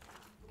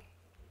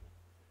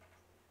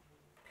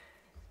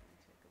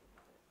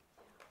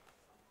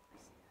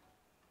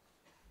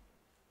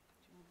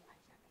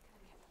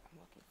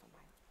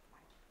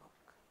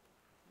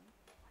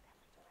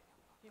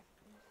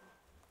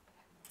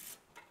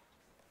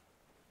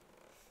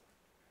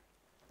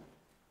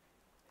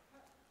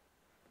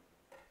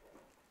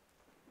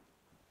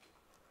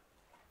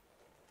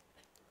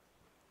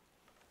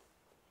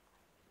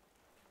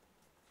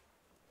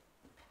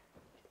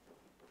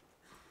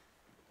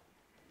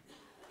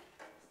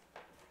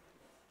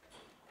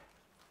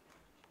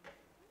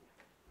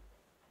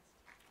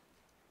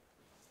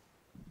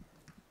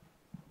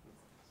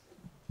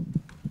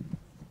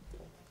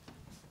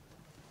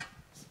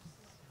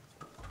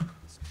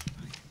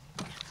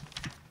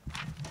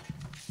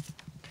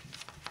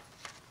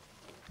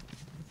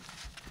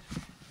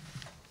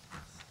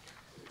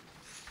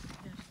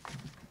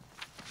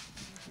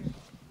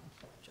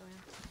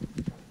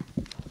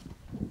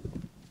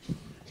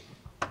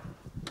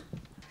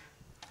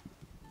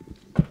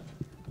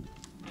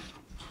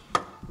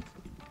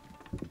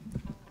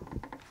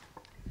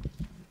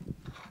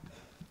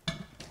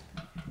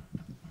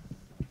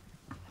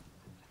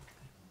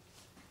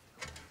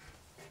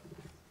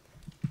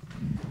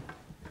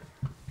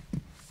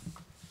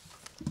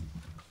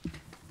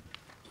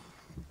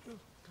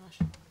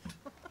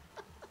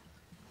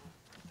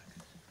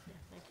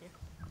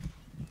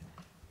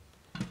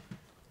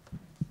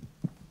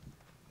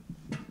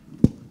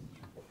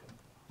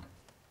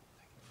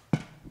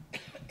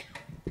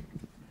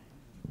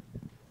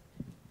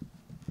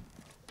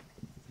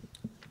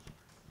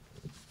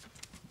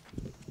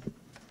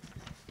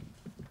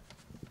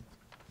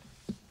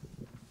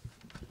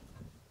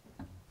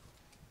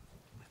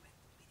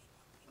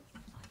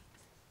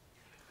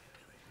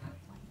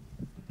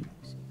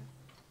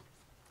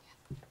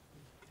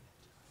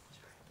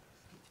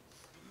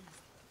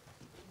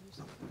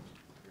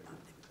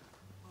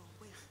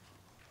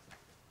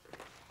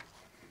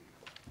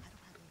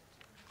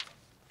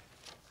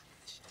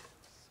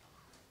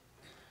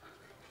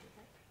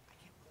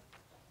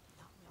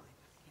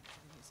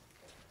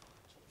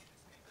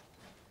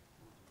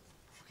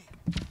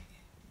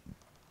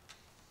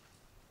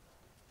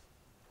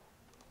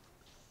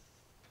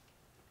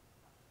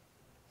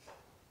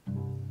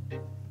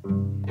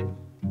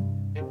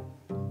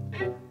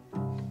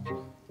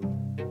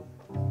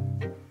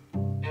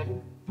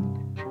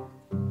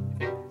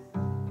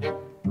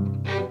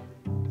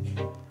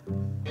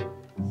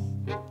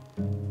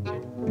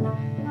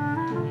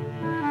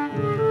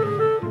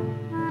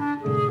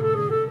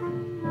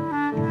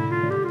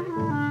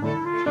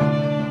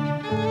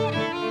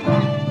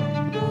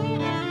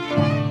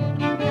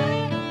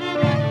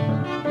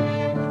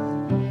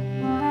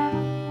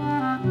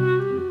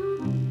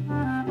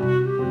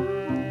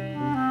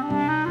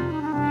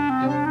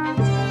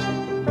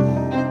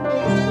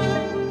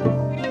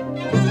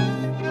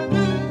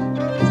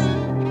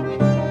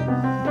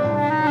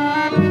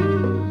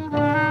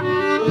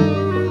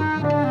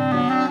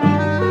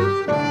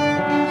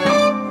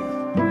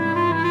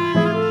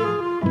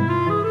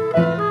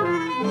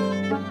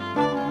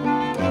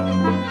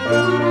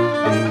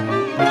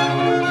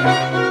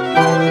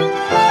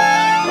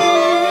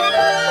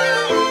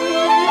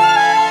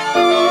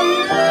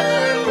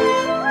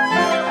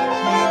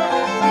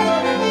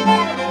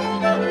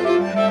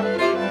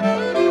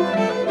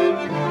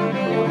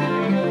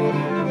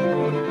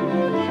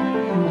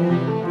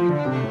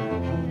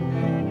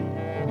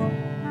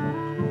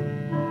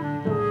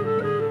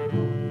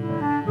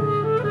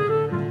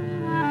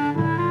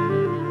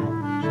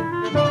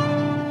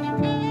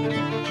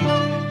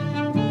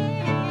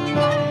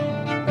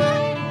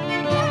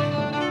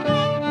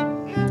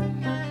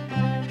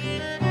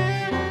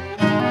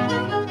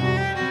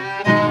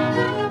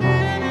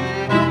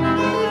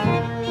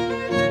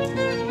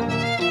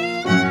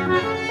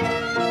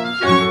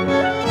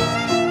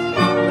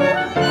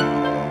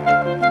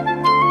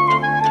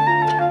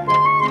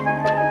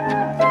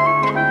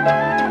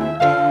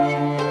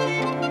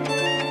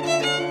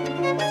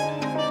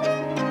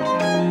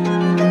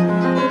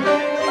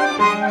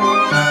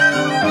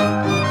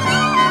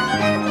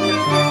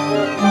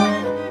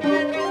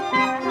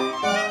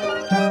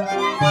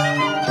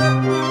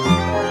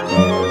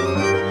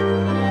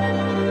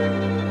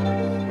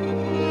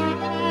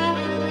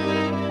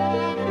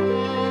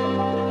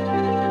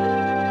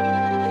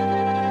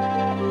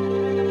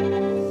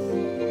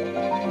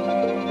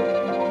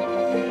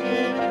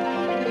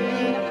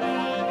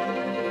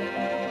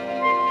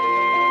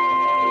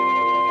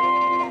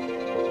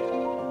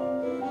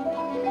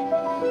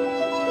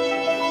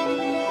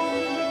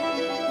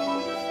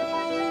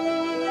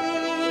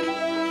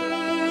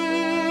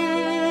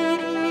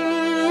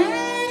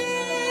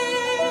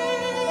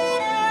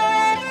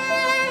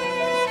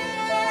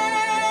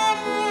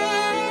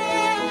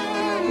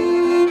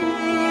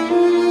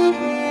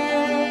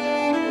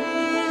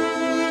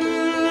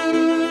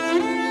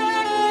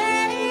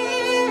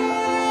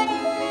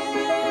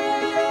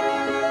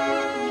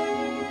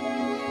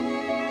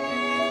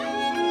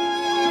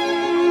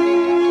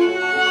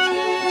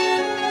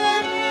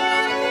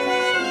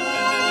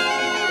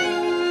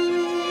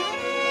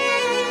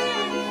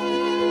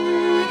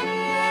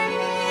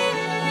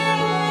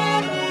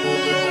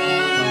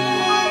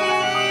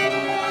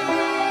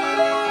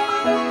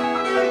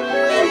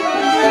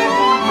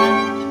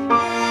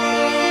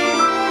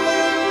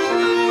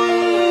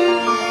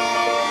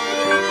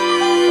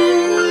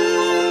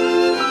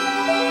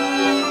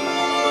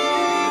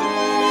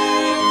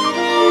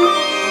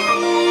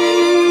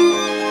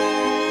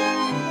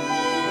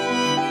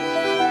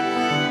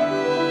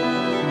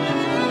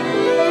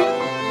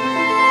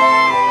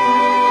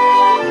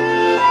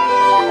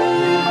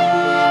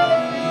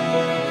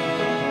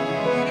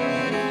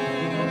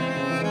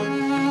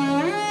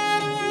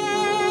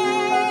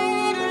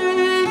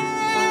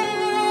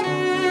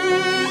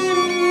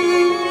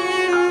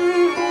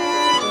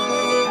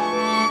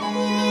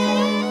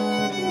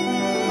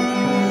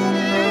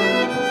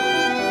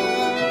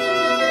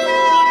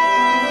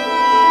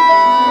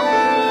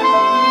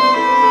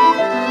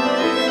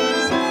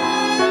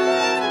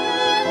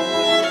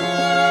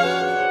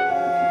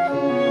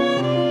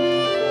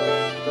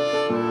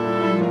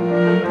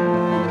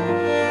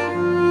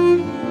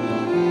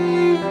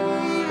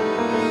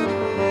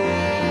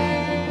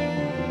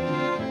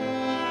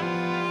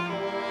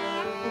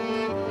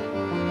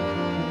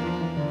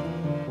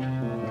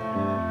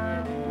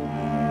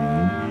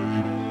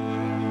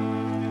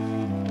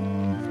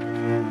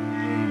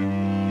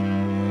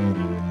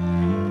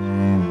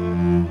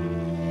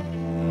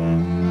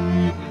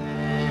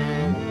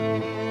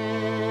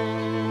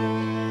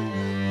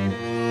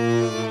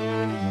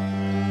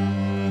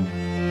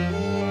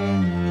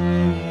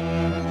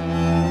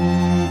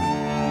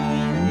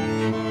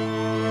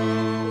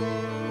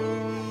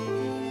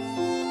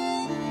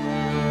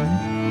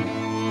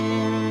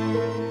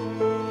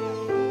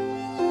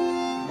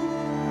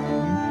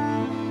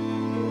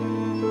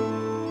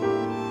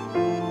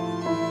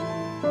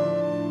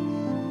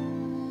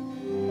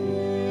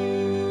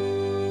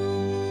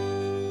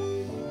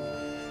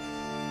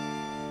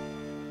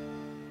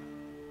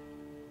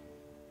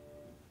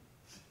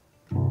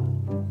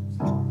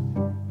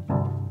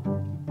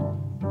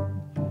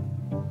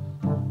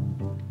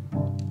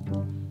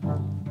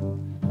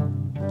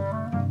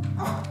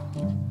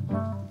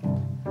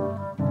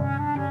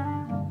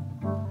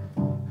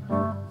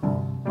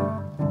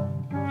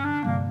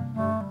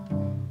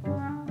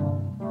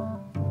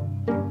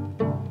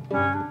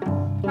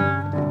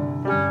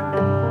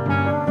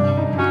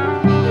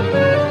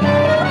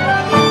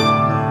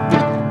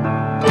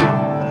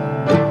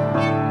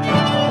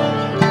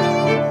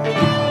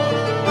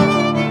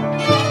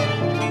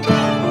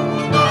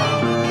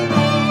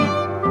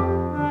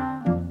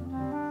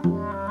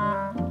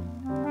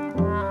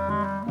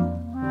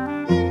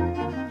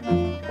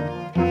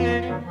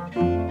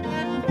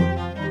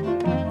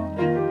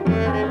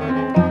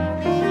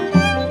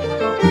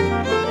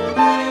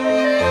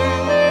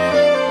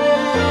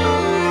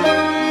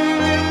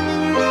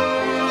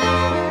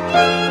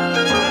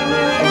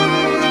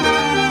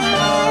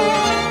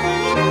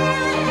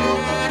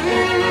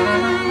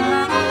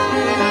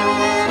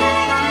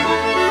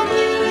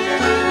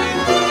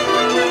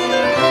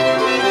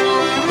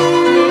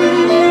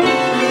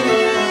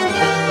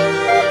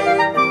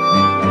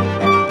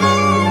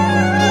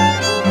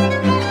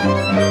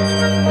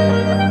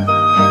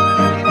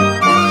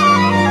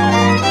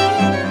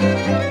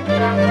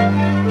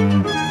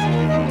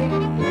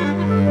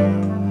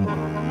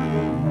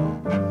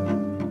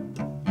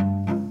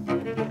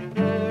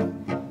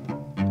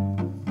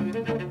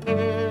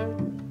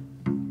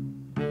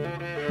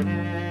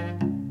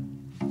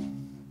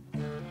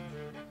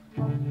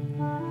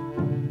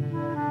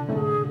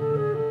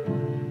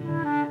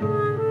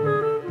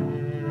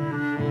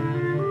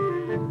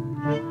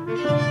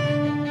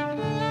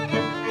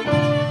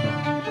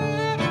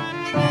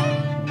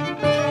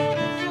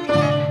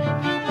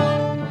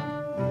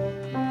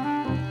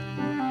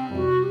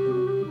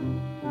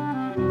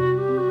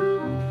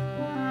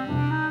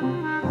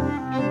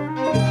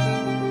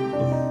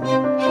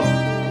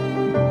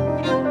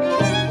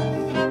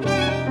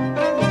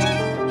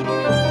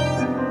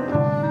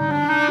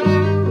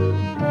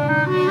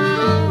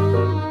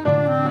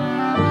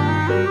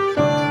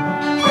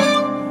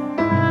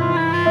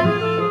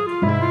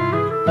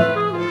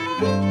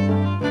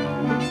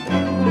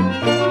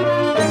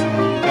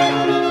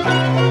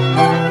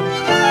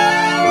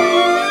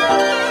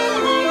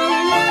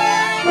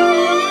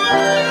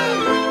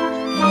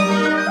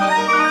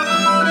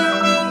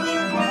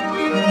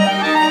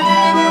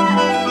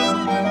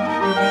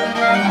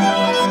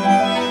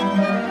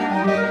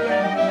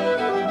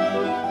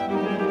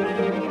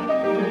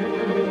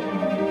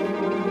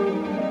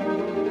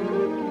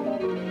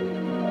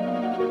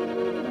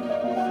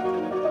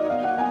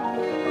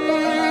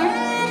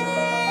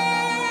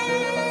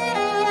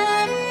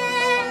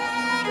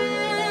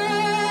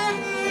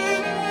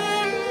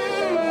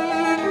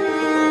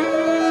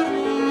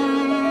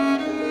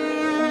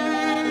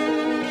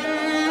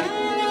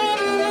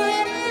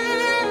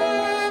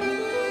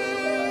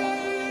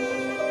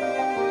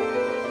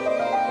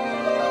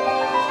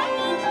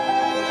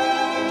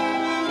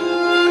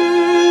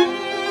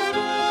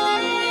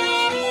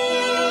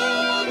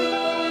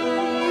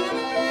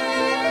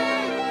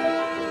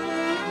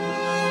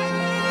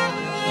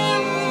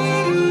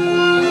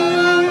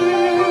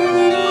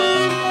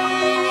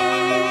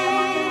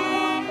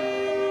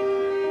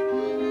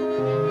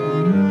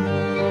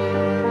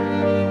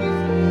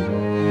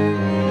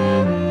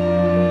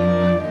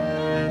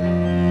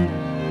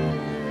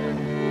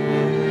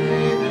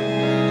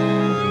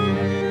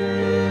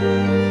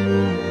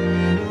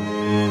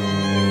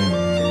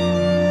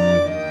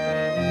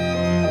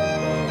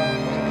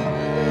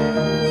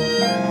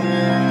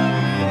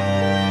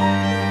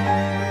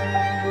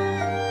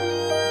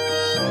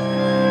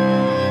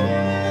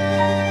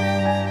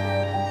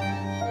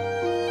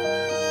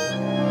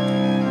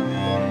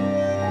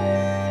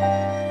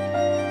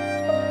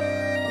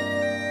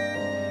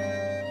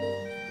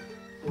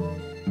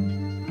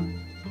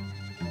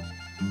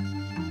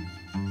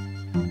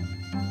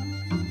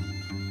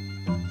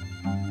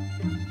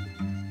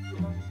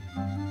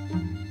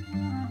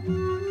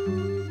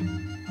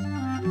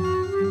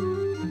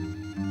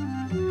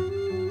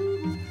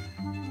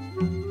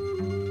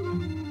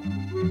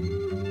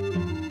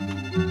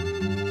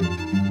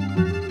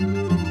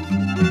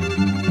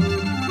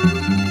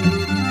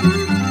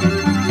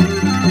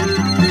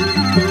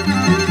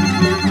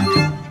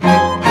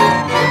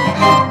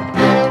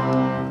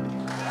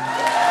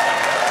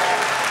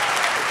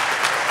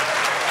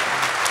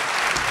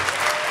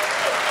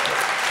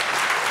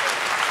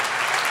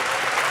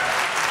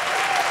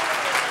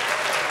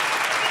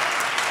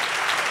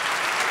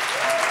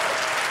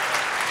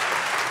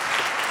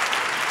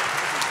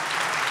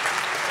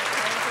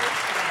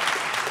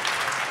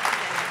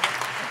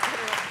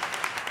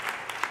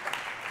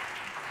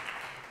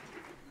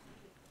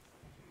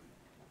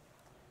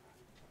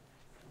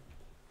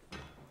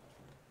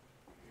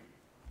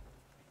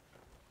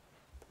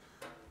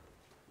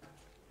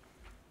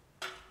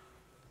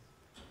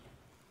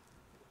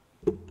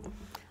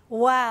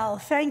 Wow,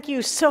 thank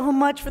you so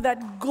much for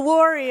that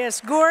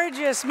glorious,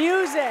 gorgeous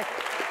music.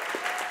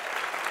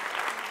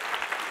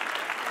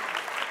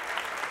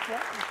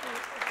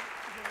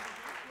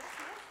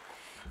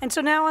 And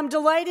so now I'm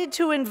delighted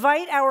to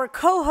invite our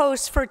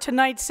co-host for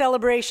tonight's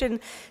celebration,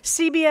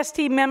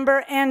 CBST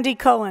member Andy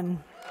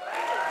Cohen.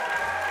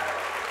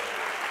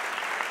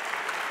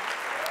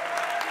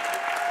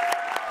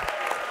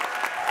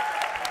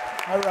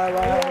 Hi,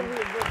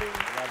 Rabbi.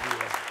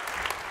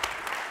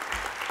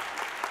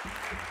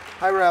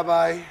 Hi,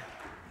 Rabbi.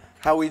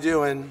 How we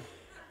doing?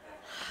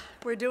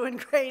 We're doing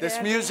great, This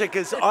Andy. music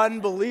is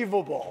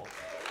unbelievable.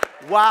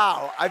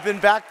 Wow, I've been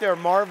back there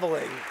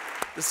marveling.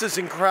 This is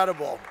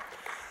incredible.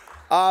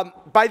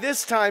 By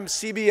this time,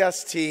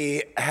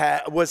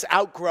 CBST was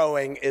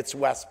outgrowing its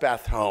West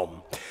Beth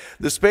home.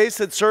 The space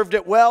had served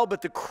it well,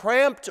 but the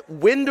cramped,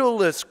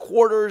 windowless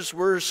quarters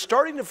were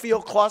starting to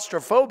feel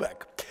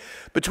claustrophobic.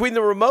 Between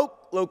the remote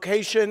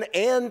location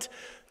and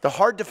the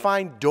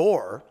hard-to-find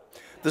door,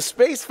 the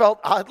space felt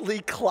oddly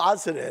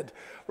closeted.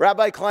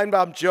 Rabbi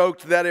Kleinbaum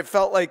joked that it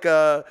felt like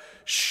a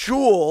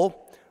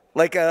shul,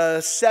 like a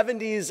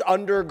 70s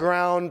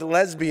underground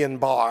lesbian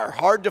bar,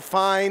 hard to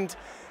find,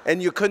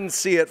 and you couldn't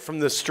see it from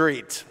the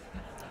street.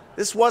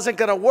 This wasn't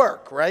going to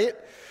work, right?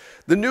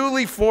 The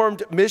newly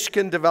formed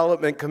Michigan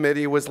Development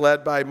Committee was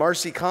led by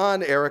Marcy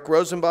Kahn, Eric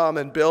Rosenbaum,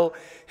 and Bill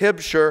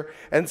Hibscher,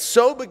 and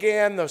so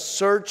began the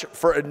search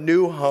for a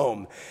new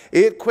home.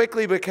 It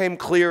quickly became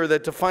clear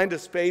that to find a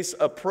space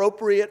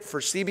appropriate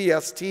for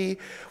CBST,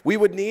 we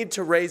would need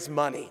to raise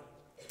money,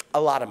 a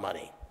lot of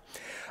money.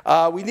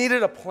 We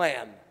needed a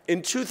plan.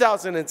 In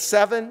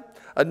 2007,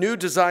 a new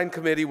design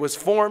committee was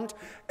formed,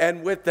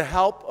 and with the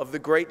help of the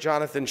great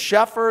Jonathan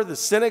Sheffer, the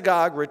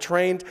synagogue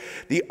retrained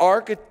the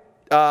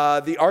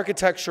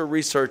Architecture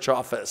Research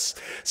Office.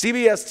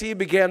 CBST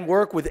began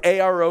work with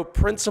ARO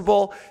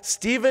principal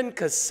Stephen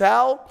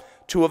Cassell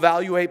to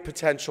evaluate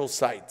potential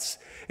sites.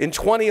 In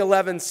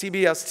 2011,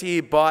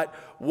 CBST bought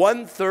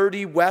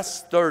 130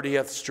 West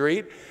 30th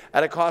Street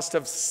at a cost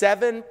of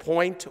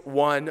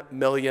 $7.1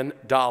 million.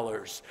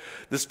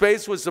 The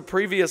space was the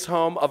previous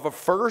home of a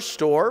fur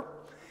store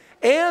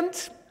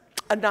and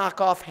a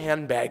knockoff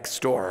handbag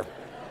store.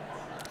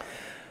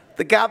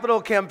 The capital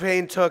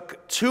campaign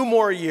took 2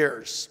 more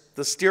years.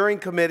 The steering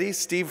committee,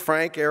 Steve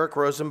Frank, Eric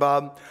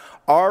Rosenbaum,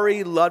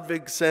 Ari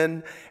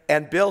Ludvigsen,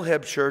 and Bill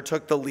Hibscher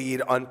took the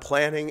lead on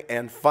planning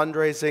and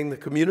fundraising. The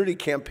community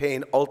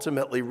campaign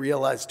ultimately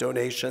realized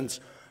donations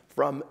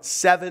from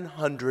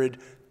 700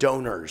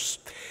 donors.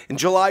 In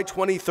July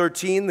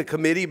 2013, the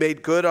committee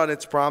made good on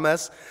its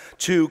promise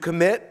to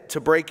commit to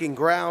breaking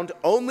ground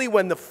only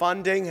when the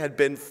funding had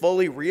been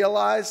fully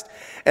realized.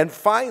 And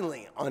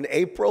finally, on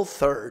April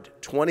 3rd,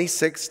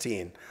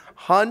 2016,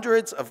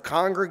 hundreds of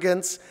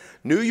congregants,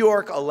 New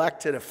York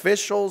elected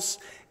officials,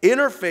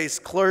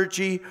 interfaith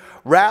clergy,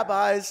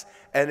 rabbis,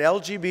 and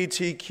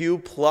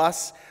LGBTQ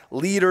plus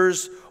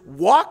leaders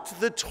walked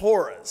the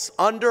Torahs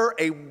under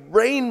a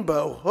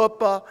rainbow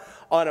huppah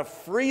on a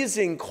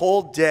freezing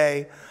cold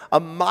day,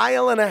 1.5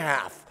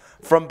 miles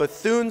from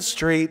Bethune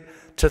Street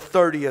to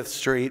 30th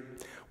Street,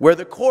 where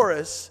the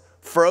chorus,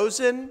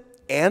 frozen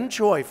and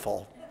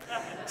joyful,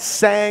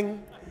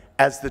 sang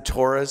as the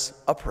Torahs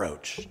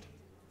approached.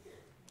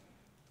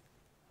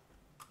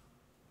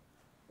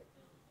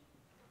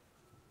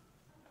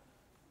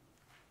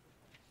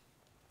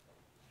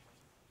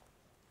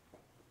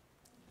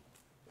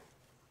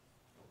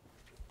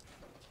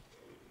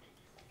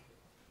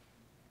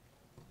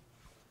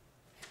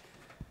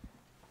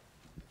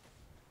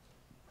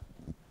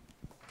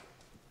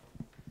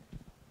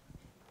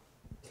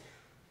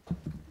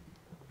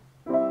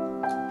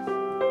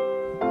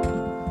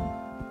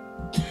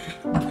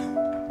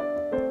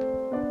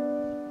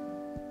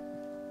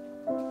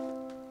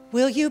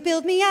 Will you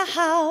build me a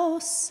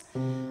house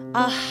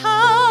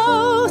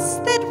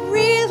that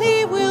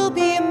really will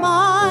be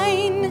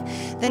mine?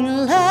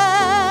 Then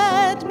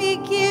let me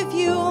give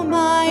you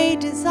my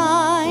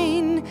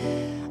design,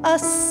 a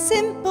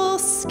simple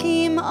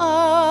scheme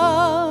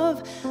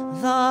of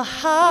the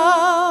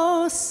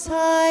house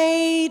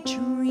I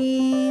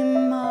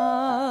dream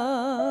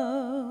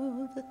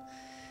of.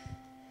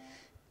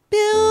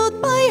 Build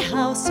my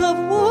house of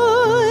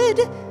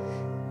wood,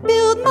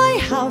 build my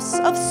house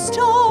of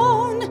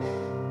stone,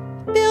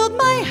 build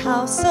my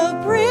house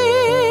of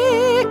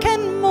brick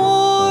and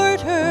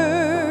mortar.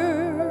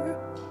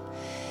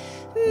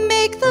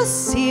 Make the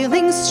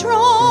ceiling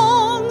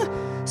strong,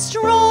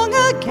 strong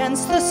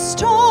against the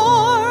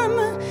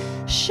storm,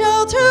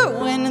 shelter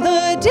when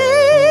the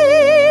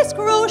days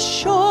grow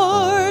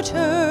shorter.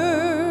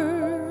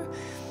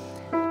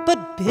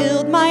 But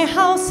build my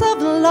house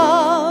of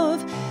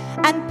love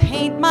and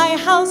paint my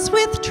house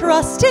with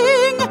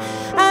trusting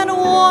and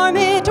warm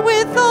it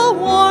with the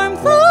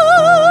warmth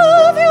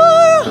of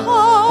your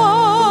heart.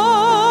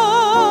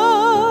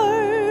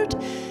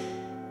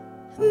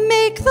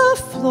 Make the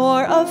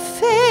floor of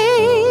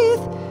faith,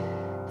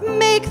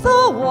 make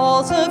the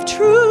walls of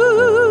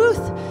truth,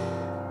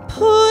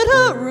 put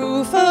a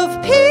roof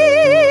of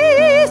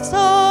peace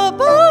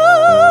above.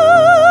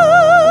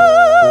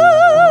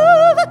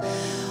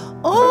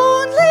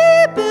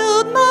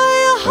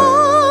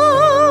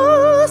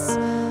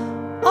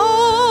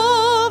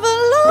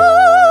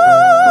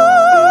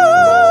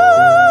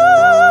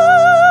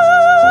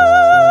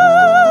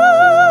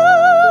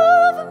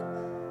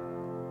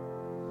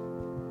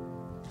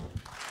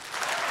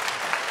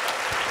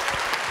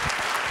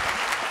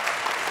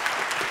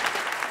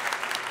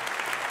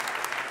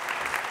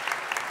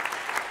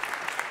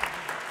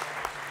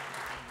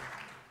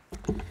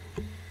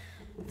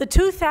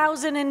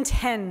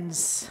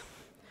 2010s,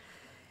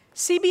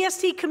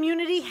 CBST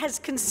community has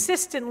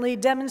consistently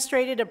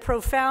demonstrated a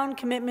profound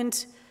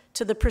commitment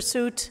to the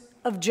pursuit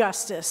of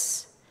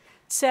justice.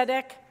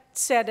 Tzedek,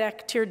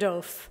 tzedek,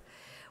 tirdof.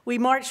 We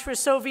marched for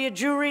Soviet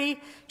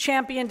Jewry,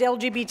 championed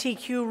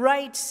LGBTQ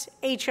rights,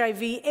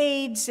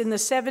 HIV/AIDS in the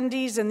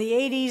 70s and the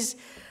 80s.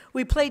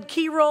 We played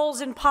key roles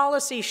in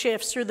policy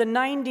shifts through the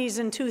 90s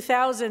and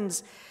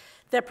 2000s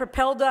that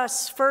propelled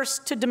us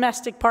first to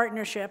domestic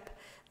partnership,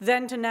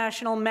 then to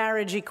national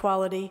marriage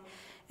equality,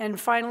 and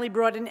finally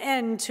brought an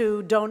end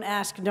to Don't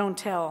Ask, Don't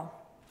Tell.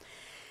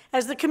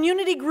 As the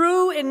community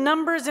grew in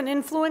numbers and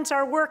influence,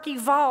 our work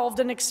evolved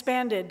and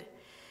expanded.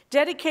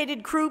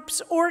 Dedicated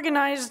groups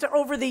organized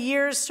over the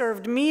years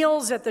served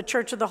meals at the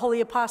Church of the Holy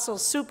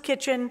Apostles Soup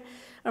Kitchen,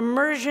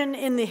 immersion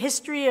in the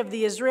history of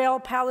the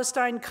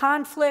Israel-Palestine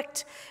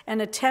conflict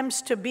and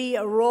attempts to be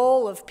a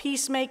role of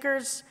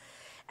peacemakers,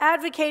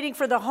 advocating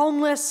for the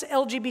homeless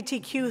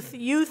LGBTQ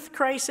youth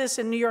crisis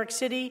in New York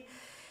City,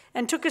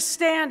 and took a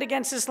stand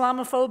against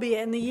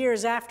Islamophobia in the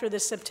years after the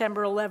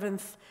September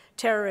 11th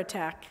terror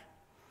attack.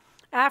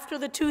 After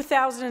the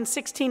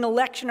 2016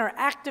 election, our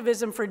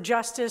activism for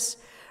justice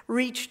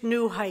reached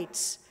new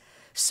heights.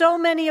 So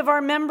many of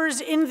our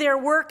members in their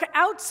work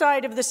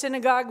outside of the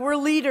synagogue were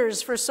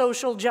leaders for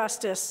social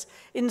justice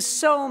in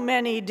so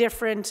many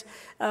different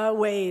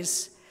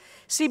ways.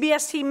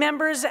 CBST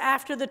members,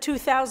 after the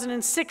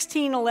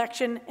 2016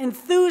 election,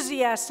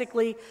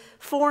 enthusiastically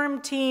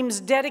formed teams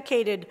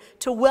dedicated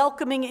to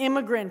welcoming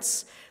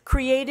immigrants,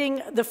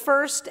 creating the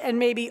first and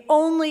maybe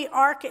only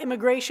ARC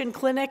immigration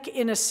clinic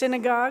in a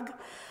synagogue,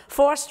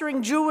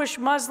 fostering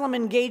Jewish-Muslim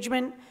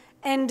engagement,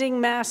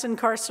 ending mass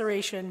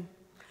incarceration.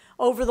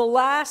 Over the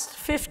last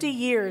 50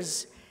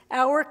 years,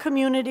 our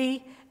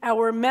community,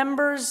 our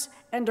members,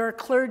 and our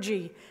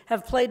clergy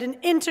have played an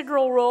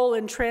integral role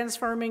in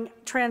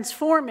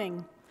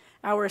transforming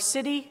our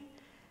city,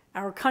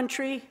 our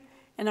country,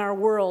 and our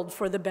world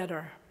for the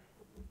better.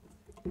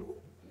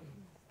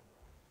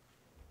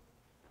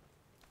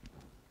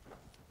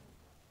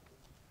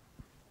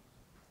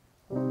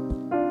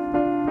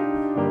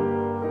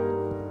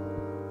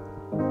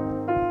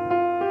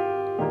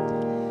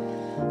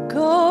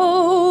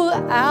 Go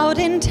out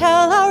and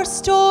tell our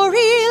story,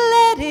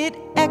 let it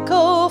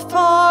echo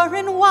far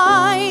and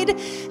wide.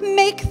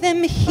 Make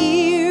them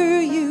hear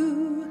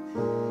you,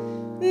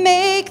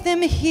 make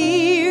them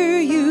hear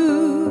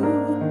you.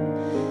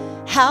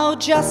 How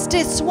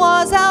justice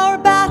was our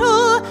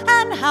battle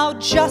and how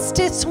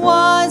justice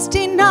was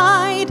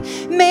denied.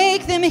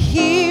 Make them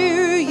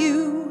hear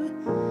you,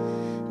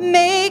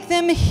 make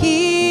them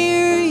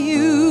hear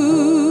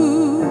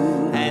you.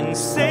 And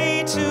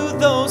say to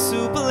those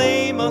who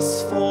blame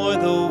us for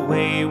the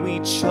way we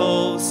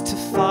chose to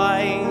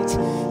fight,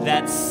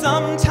 that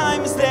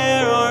sometimes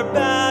there are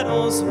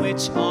battles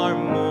which are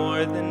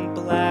more than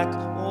black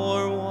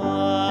or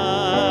white.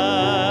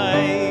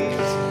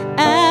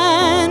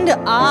 And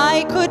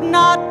I could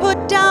not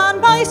put down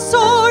my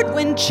sword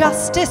when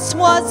justice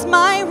was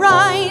my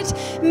right.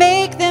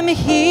 Make them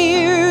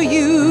hear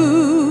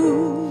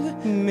you,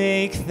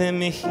 make them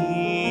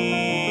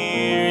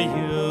hear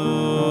you.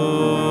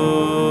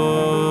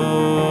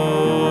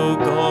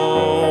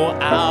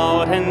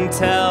 And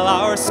tell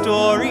our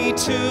story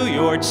to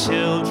your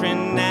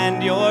children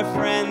and your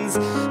friends.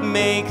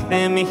 Make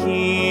them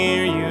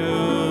hear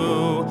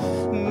you,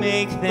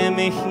 make them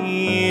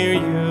hear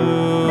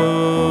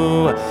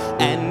you.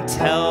 And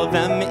tell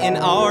them in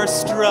our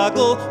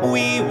struggle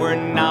we were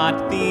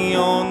not the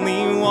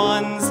only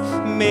ones.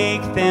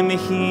 Make them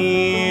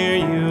hear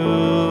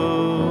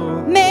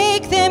you,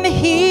 make them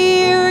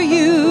hear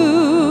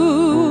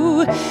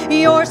you.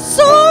 Your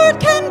sword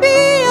can be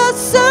a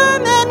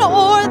sermon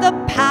or the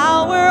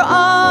power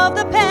of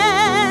the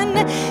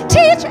pen.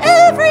 Teach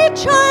every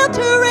child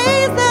to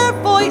raise their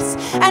voice,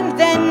 and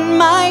then,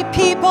 my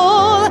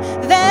people,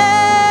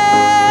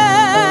 then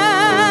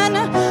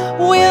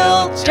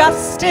will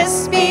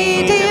justice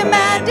be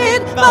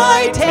demanded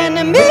by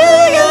 10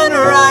 million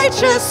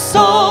righteous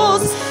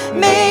souls.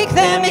 Make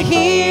them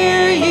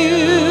hear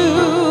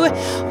you.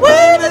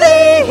 When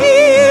they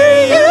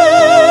hear you,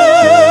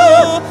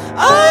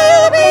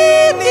 I'll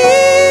be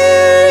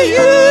near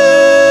you.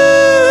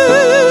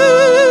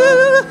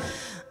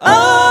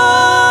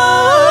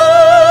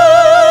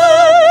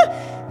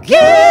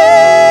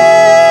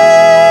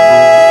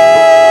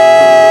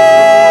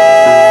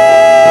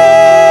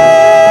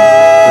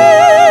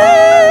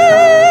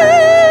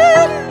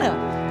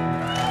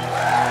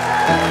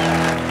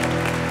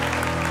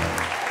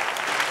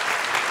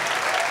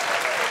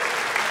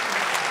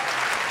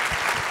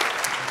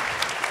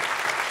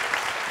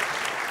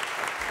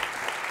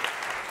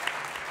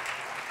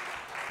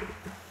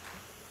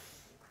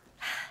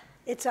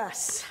 It's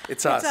us.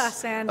 It's us. It's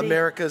us, Andy.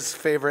 America's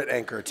favorite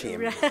anchor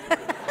team.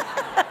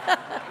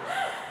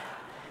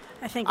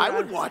 I think I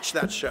would watch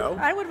that show.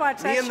 I would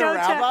watch that Me and show. the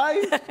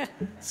rabbi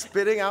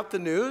spitting out the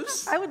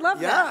news. I would love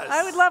that.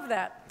 I would love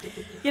that.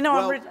 You know,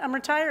 Well, I'm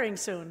retiring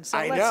soon, so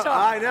I let's know.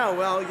 talk. I know.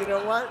 Well, you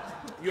know what?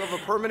 You have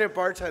a permanent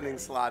bartending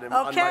slot on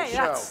my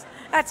show.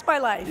 That's my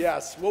life.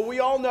 Yes. Well, we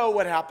all know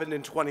what happened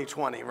in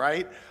 2020,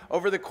 right?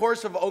 Over the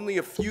course of only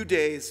a few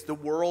days, the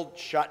world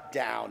shut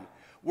down.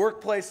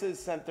 Workplaces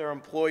sent their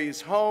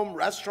employees home,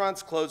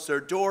 restaurants closed their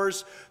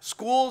doors,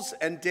 schools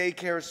and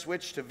daycare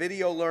switched to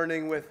video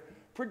learning with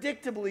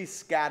predictably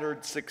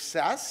scattered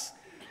success.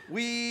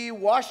 We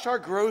washed our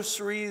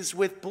groceries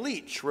with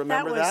bleach,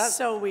 remember that? That was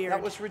so weird.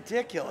 That was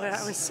ridiculous.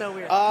 That was so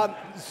weird.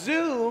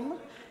 Zoom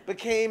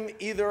became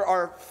either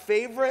our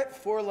favorite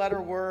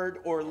four-letter word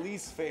or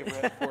least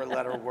favorite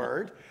four-letter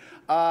word.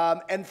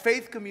 And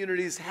faith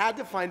communities had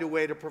to find a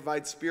way to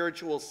provide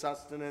spiritual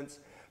sustenance,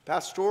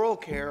 pastoral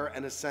care,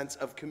 and a sense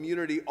of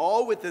community,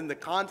 all within the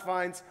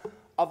confines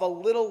of a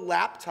little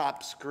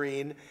laptop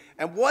screen.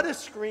 And what a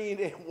screen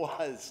it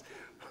was.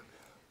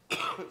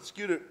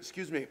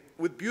 Excuse me.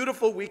 With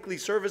beautiful weekly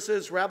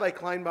services, Rabbi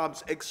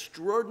Kleinbaum's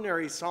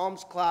extraordinary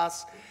Psalms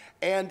class,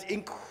 and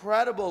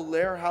incredible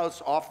Lair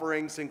House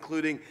offerings,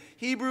 including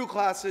Hebrew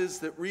classes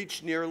that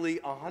reached nearly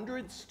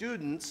 100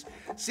 students,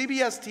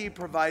 CBST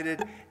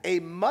provided a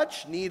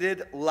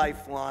much-needed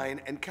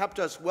lifeline and kept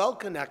us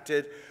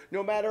well-connected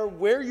no matter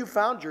where you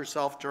found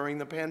yourself during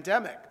the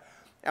pandemic.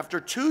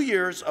 After 2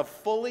 years of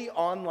fully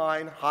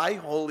online High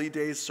Holy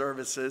Days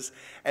services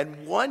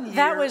and 1 year...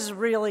 That was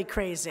really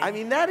crazy. I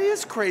mean, that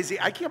is crazy.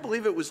 I can't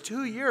believe it was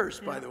 2 years,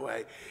 by the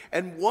way.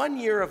 And 1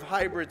 year of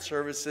hybrid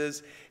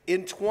services.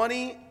 In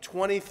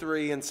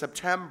 2023, in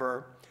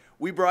September,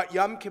 we brought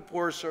Yom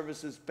Kippur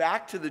services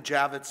back to the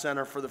Javits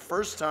Center for the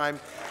first time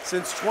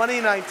since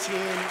 2019.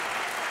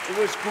 It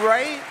was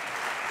great.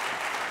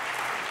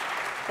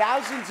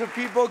 Thousands of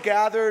people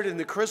gathered in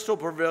the Crystal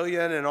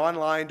Pavilion and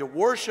online to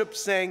worship,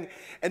 sing,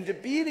 and to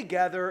be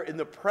together in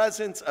the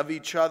presence of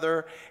each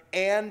other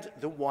and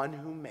the one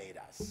who made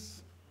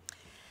us.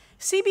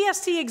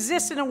 CBST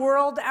exists in a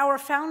world our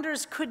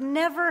founders could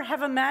never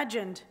have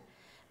imagined.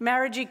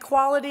 Marriage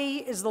equality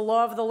is the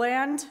law of the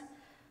land,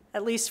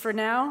 at least for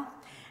now.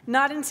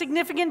 Not an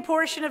insignificant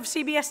portion of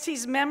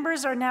CBST's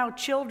members are now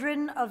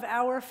children of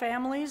our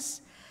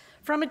families.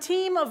 From a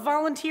team of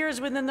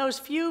volunteers within those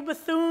few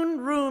Bethune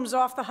rooms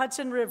off the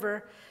Hudson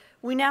River,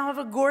 we now have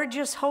a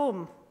gorgeous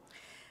home.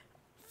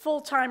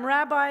 Full-time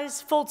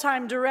rabbis,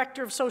 full-time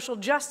director of social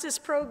justice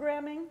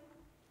programming,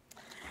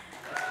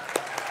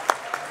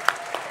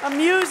 a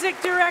music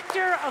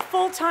director, a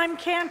full-time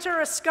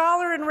cantor, a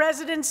scholar in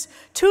residence,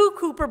 2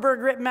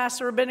 Cooperberg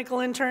Master Rabbinical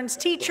interns,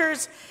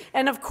 teachers,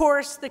 and of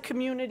course, the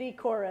community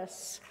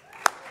chorus.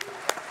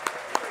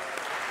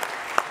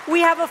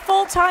 We have a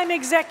full-time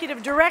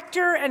executive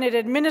director and an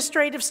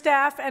administrative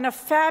staff and a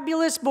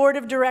fabulous board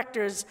of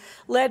directors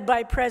led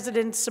by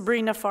President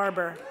Sabrina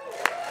Farber.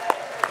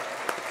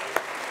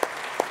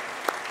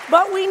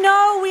 But we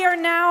know we are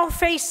now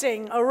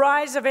facing a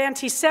rise of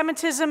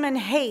anti-Semitism and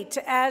hate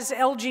as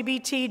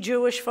LGBT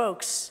Jewish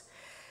folks.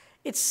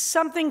 It's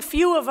something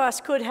few of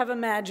us could have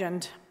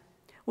imagined.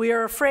 We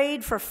are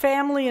afraid for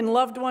family and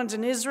loved ones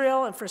in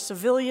Israel and for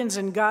civilians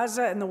in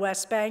Gaza and the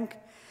West Bank.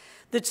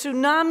 The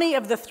tsunami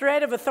of the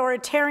threat of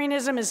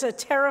authoritarianism is a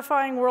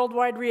terrifying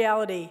worldwide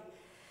reality.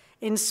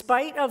 In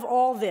spite of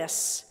all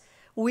this,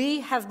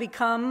 we have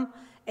become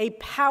a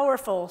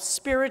powerful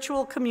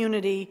spiritual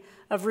community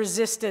of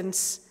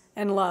resistance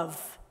and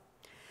love.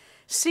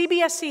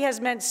 CBST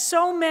has meant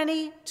so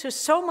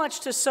much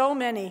to so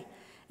many.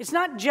 It's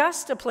not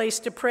just a place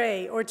to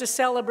pray or to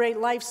celebrate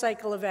life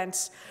cycle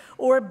events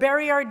or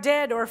bury our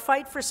dead or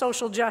fight for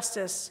social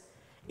justice.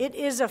 It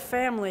is a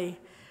family.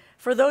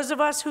 For those of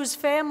us whose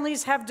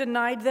families have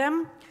denied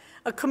them,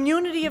 a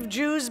community of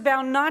Jews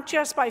bound not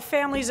just by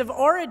families of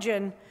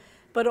origin,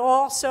 but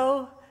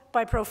also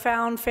by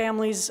profound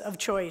families of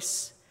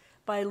choice,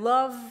 by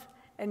love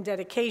and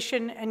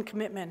dedication and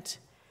commitment.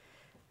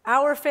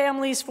 Our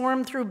families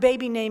formed through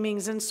baby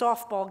namings and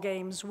softball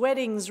games,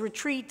 weddings,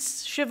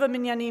 retreats, Shiva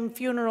Minyanim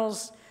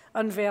funerals,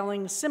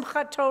 unveilings,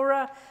 Simchat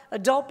Torah,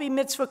 adult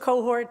mitzvah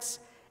cohorts,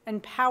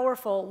 and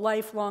powerful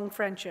lifelong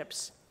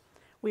friendships.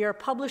 We are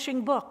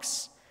publishing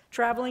books,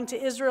 traveling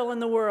to Israel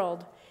and the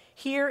world.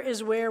 Here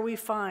is where we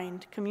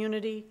find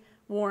community,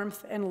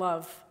 warmth, and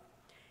love.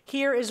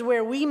 Here is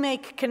where we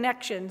make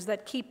connections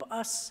that keep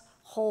us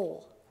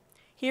whole.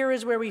 Here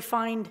is where we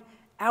find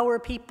our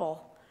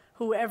people,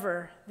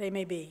 whoever they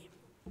may be.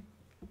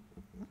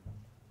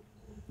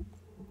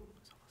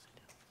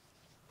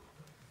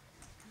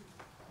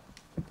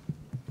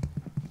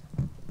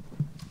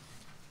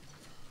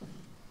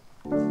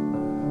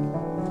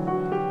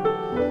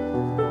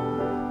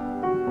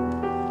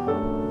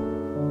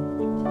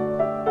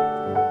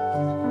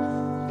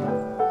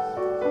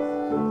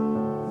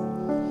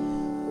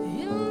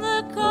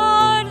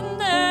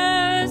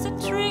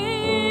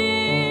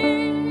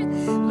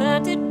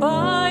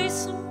 By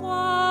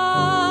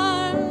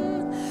someone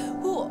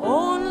who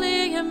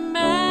only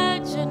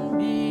imagined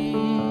me.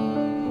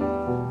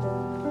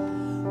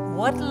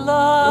 What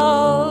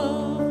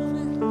love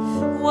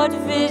what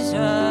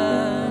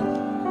vision.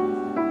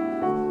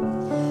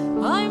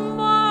 I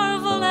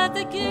marvel at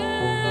the gift.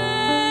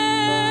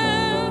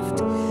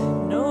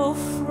 No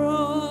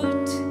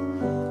fruit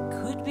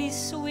could be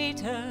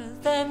sweeter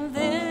than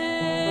this.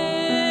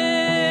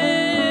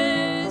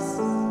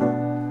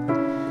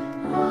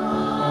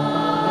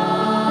 I'm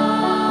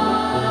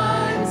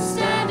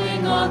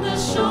standing on the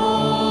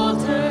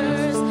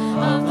shoulders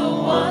of the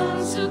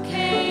ones who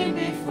came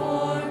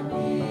before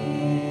me.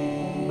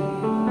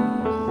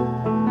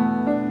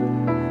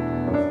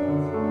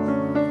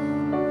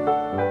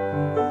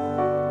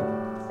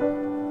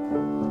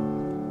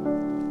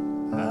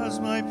 As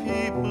my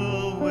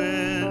people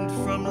went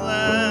from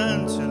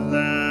land to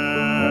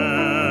land,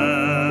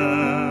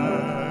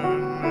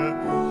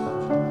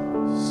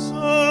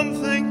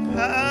 something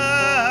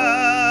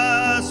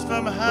passed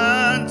from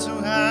hand to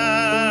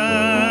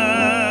hand,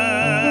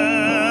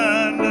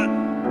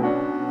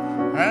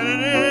 and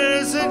it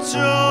isn't just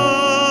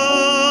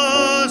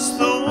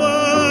the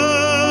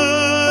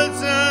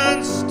words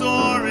and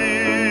stories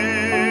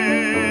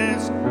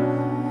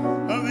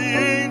of the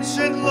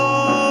ancient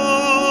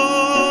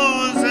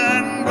laws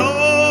and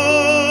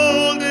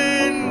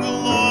golden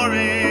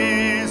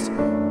glories.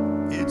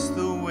 It's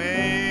the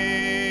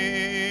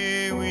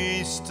way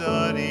we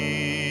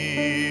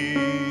study,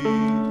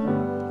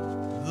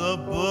 the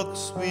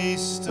books we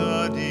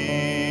study.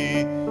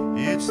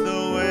 It's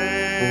the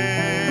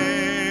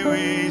way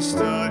we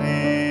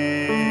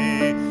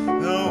study,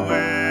 the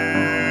way.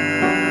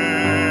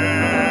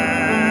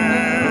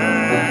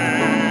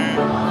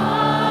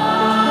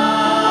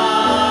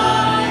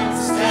 I'm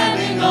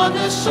standing on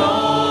the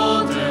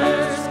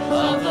shoulders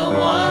of the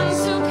ones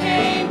who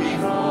came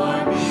before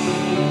me.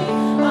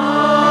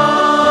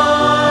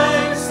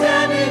 I'm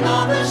standing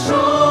on the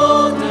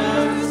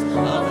shoulders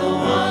of the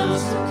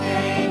ones who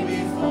came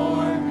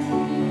before me.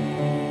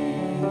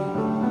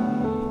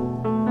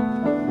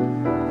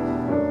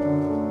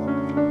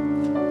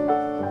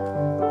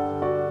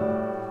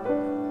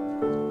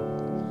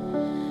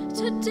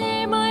 Today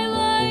my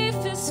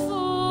life is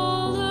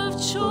full of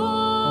choice,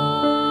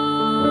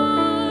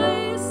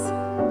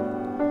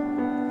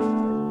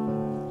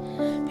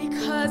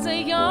 because a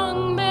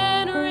young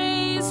man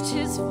raised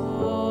his voice,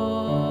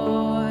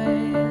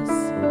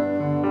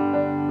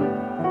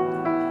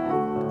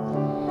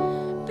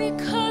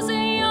 because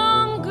a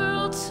young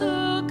girl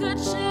took a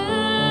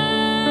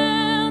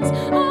chance.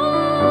 I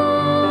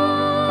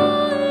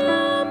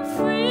am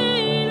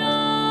freedom's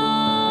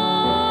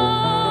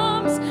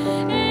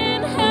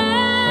inheritance.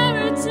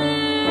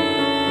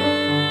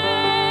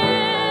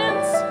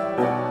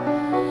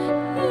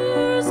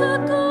 Years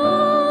ago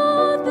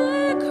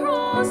they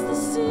crossed the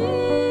sea,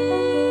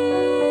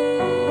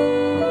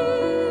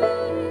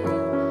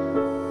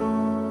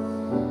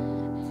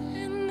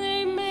 and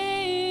they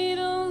made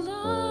a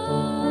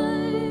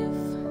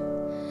life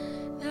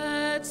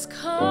that's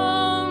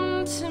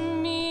come to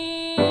me.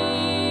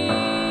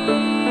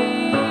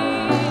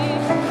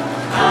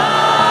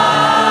 I'm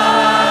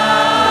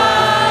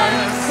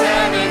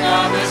standing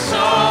on the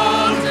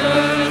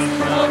shoulders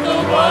of the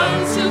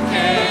ones who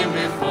came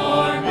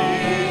before me.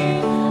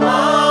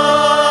 I'm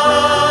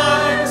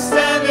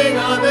standing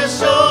on the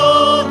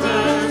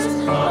shoulders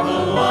of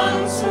the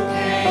ones who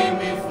came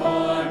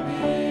before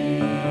me.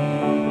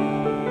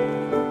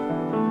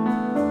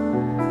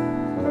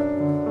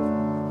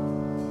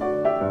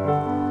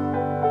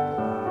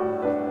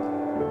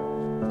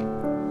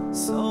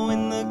 So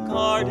in the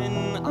garden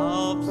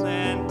I'll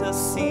plant a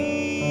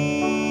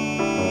seed,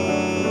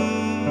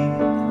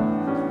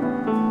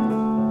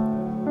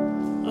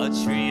 a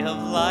tree of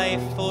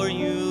life for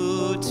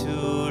you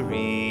to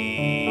read.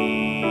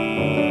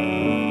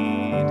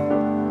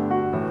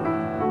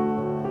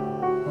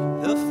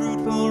 The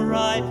fruit will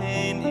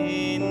ripen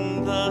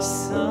in the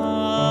sun.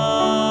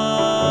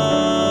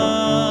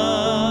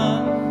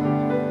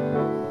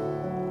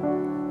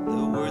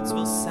 The words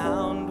will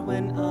sound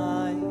when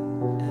I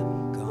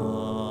am gone.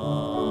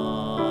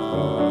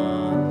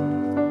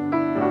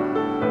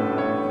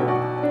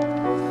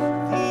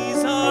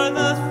 These are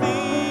the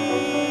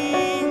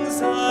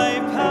things I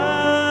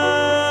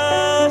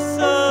pass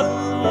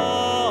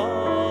along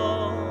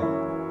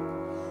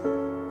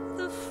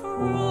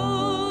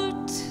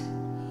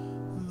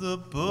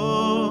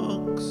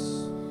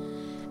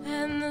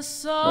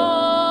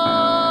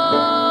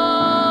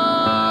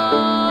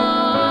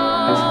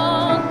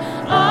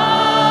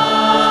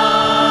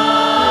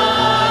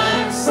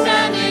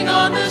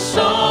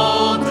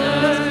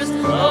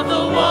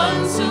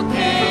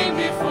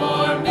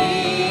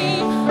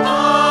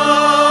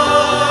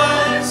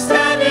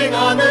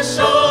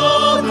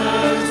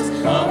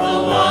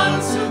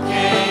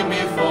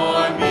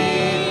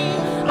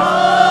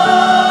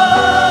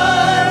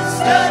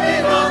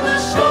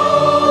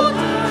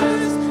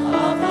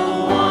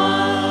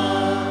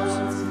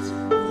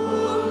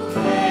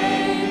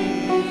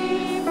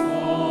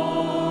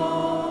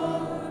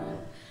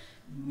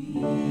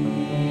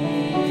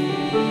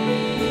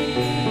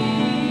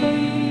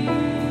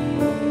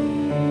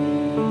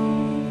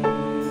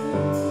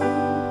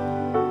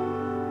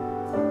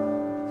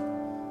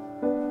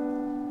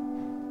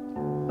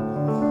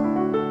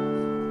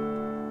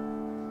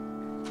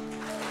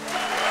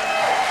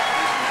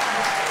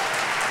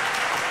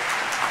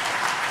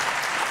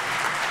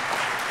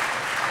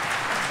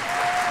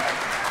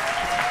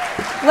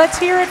Let's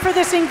hear it for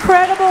this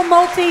incredible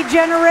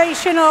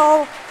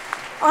multi-generational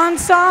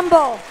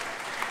ensemble.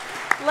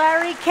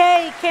 Larry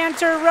Kay,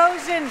 Cantor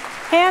Rosen,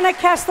 Hannah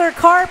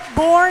Kessler-Karp,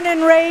 born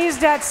and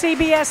raised at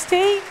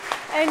CBST,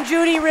 and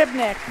Judy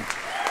Ribnick.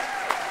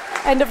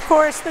 And of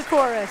course, the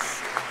chorus.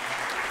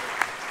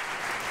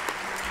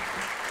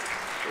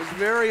 It was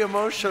very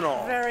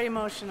emotional. Very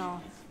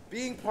emotional.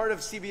 Being part of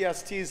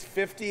CBST's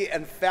 50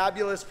 and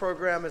fabulous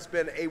program has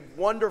been a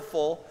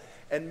wonderful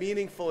and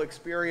meaningful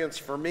experience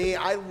for me.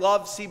 I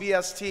love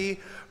CBST.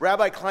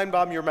 Rabbi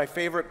Kleinbaum, you're my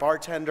favorite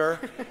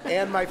bartender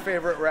and my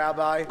favorite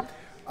rabbi.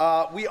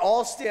 We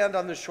all stand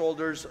on the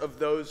shoulders of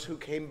those who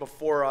came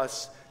before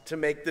us to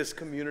make this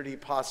community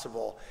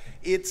possible.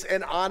 It's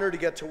an honor to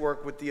get to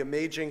work with the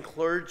amazing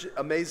clergy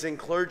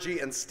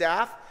and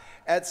staff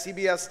at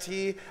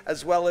CBST,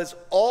 as well as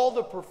all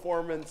the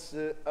performers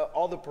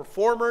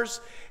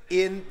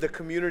in the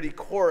community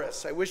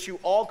chorus. I wish you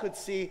all could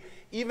see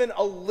even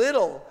a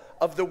little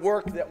of the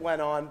work that went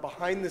on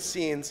behind the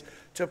scenes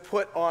to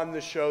put on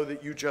the show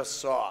that you just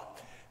saw.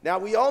 Now,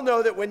 we all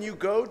know that when you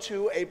go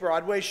to a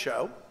Broadway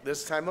show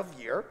this time of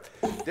year,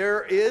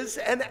 there is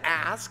an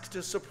ask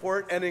to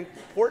support an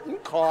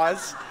important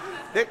cause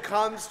that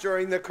comes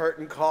during the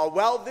curtain call.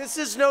 Well, this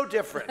is no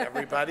different,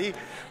 everybody.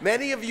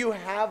 Many of you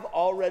have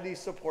already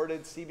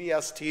supported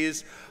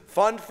CBST's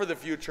Fund for the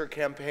Future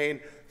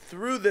campaign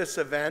through this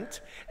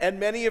event, and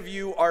many of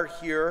you are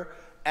here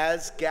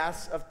as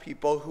guests of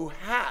people who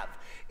have.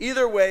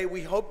 Either way,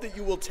 we hope that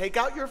you will take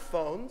out your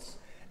phones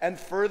and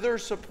further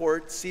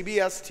support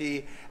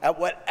CBST at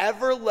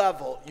whatever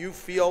level you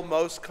feel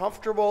most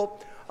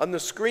comfortable. On the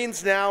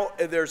screens now,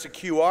 there's a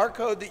QR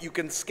code that you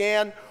can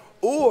scan,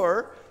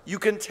 or you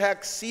can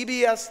text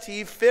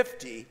CBST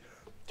 50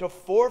 to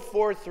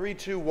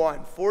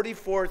 44321,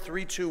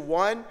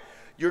 44321.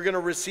 You're gonna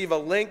receive a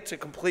link to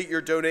complete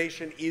your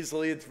donation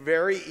easily. It's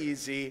very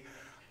easy.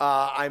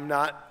 I'm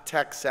not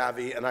tech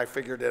savvy, and I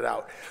figured it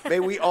out. May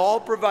we all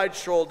provide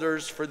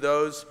shoulders for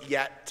those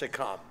yet to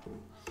come.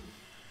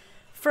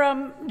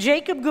 From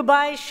Jacob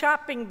Gubai's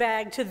shopping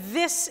bag to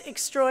this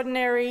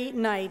extraordinary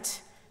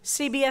night,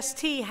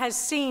 CBST has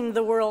seen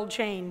the world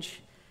change.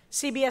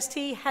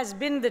 CBST has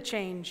been the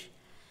change.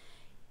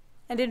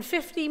 And in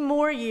 50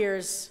 more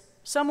years,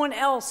 someone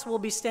else will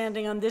be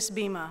standing on this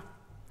bima,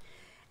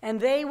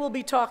 and they will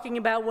be talking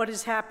about what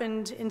has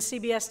happened in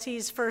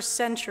CBST's first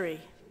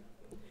century.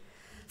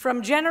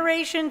 From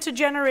generation to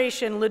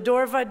generation,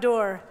 Ledor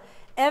Vador,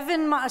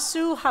 Evan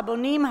Ma'asu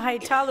Habonim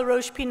Haita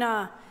L'Rosh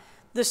Pinah,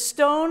 the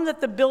stone that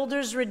the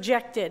builders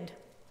rejected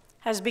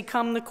has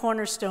become the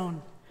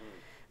cornerstone.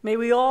 May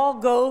we all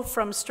go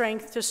from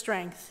strength to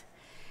strength.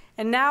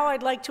 And now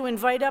I'd like to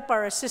invite up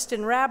our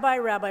assistant rabbi,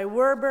 Rabbi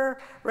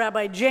Werber,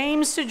 Rabbi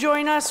James to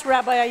join us,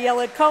 Rabbi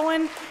Ayelet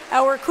Cohen,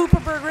 our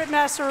Cooperberg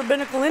Ritmaster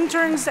Rabbinical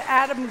interns,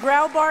 Adam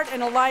Graubart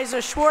and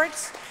Eliza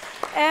Schwartz,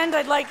 and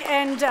I'd like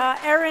Erin,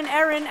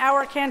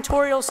 our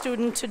cantorial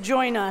student, to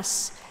join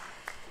us.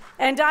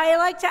 And I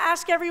like to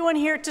ask everyone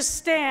here to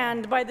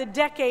stand by the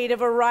decade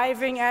of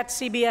arriving at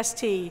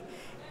CBST.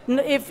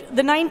 If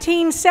the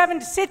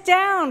 1970s, sit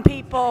down,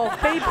 people.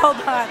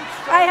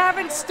 I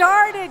haven't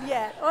started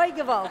yet. Oi,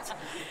 Gewalt.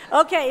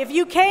 Okay, if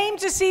you came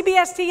to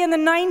CBST in the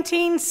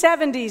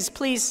 1970s,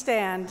 please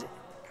stand.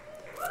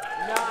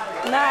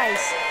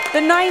 Nice. The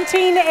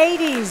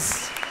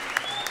 1980s,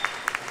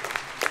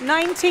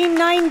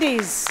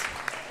 1990s,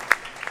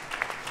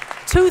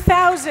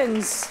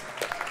 2000s,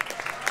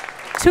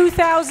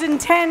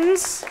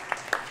 2010s,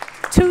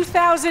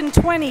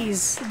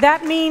 2020s.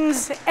 That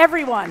means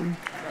everyone.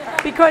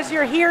 Because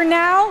you're here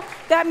now,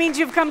 that means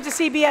you've come to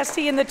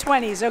CBST in the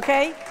 20s,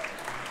 okay?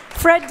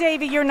 Fred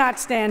Davey, you're not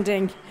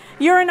standing.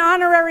 You're an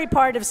honorary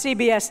part of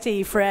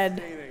CBST,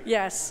 Fred.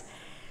 Yes.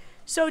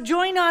 So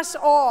join us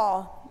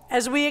all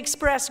as we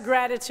express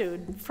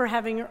gratitude for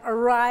having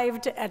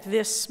arrived at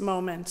this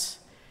moment.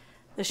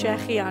 The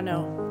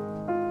Shechiano. Baruch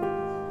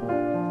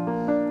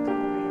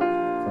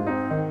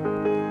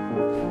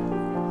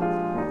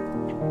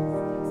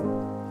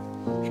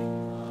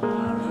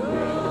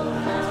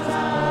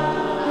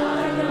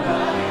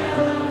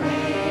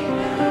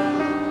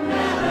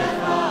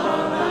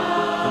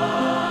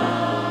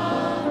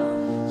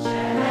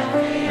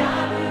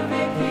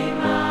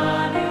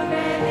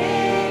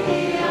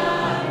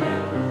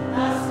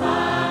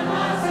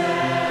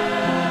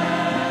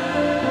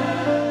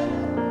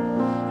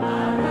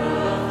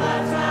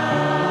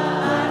atah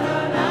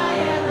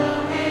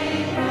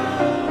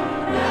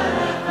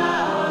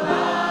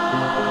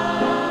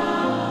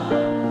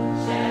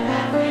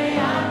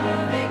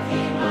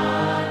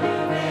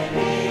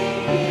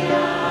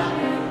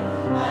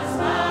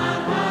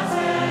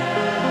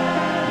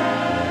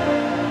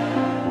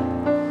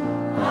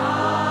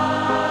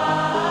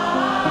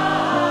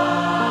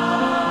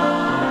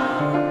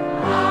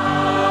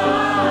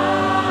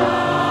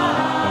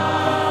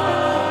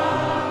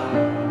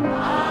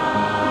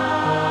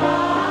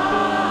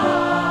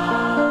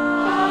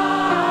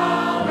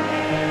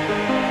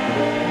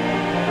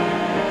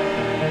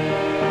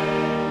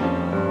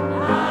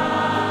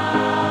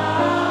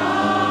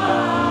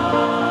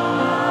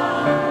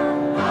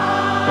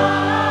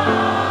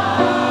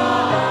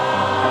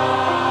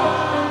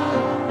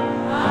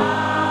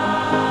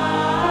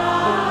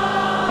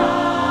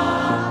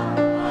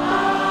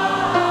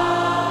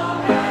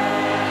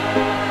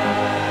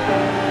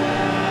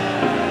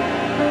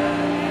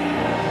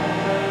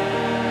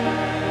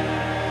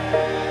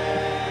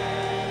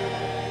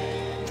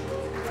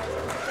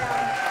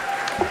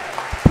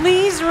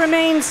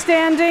remain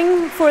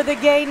standing for the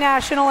gay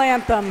national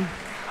anthem.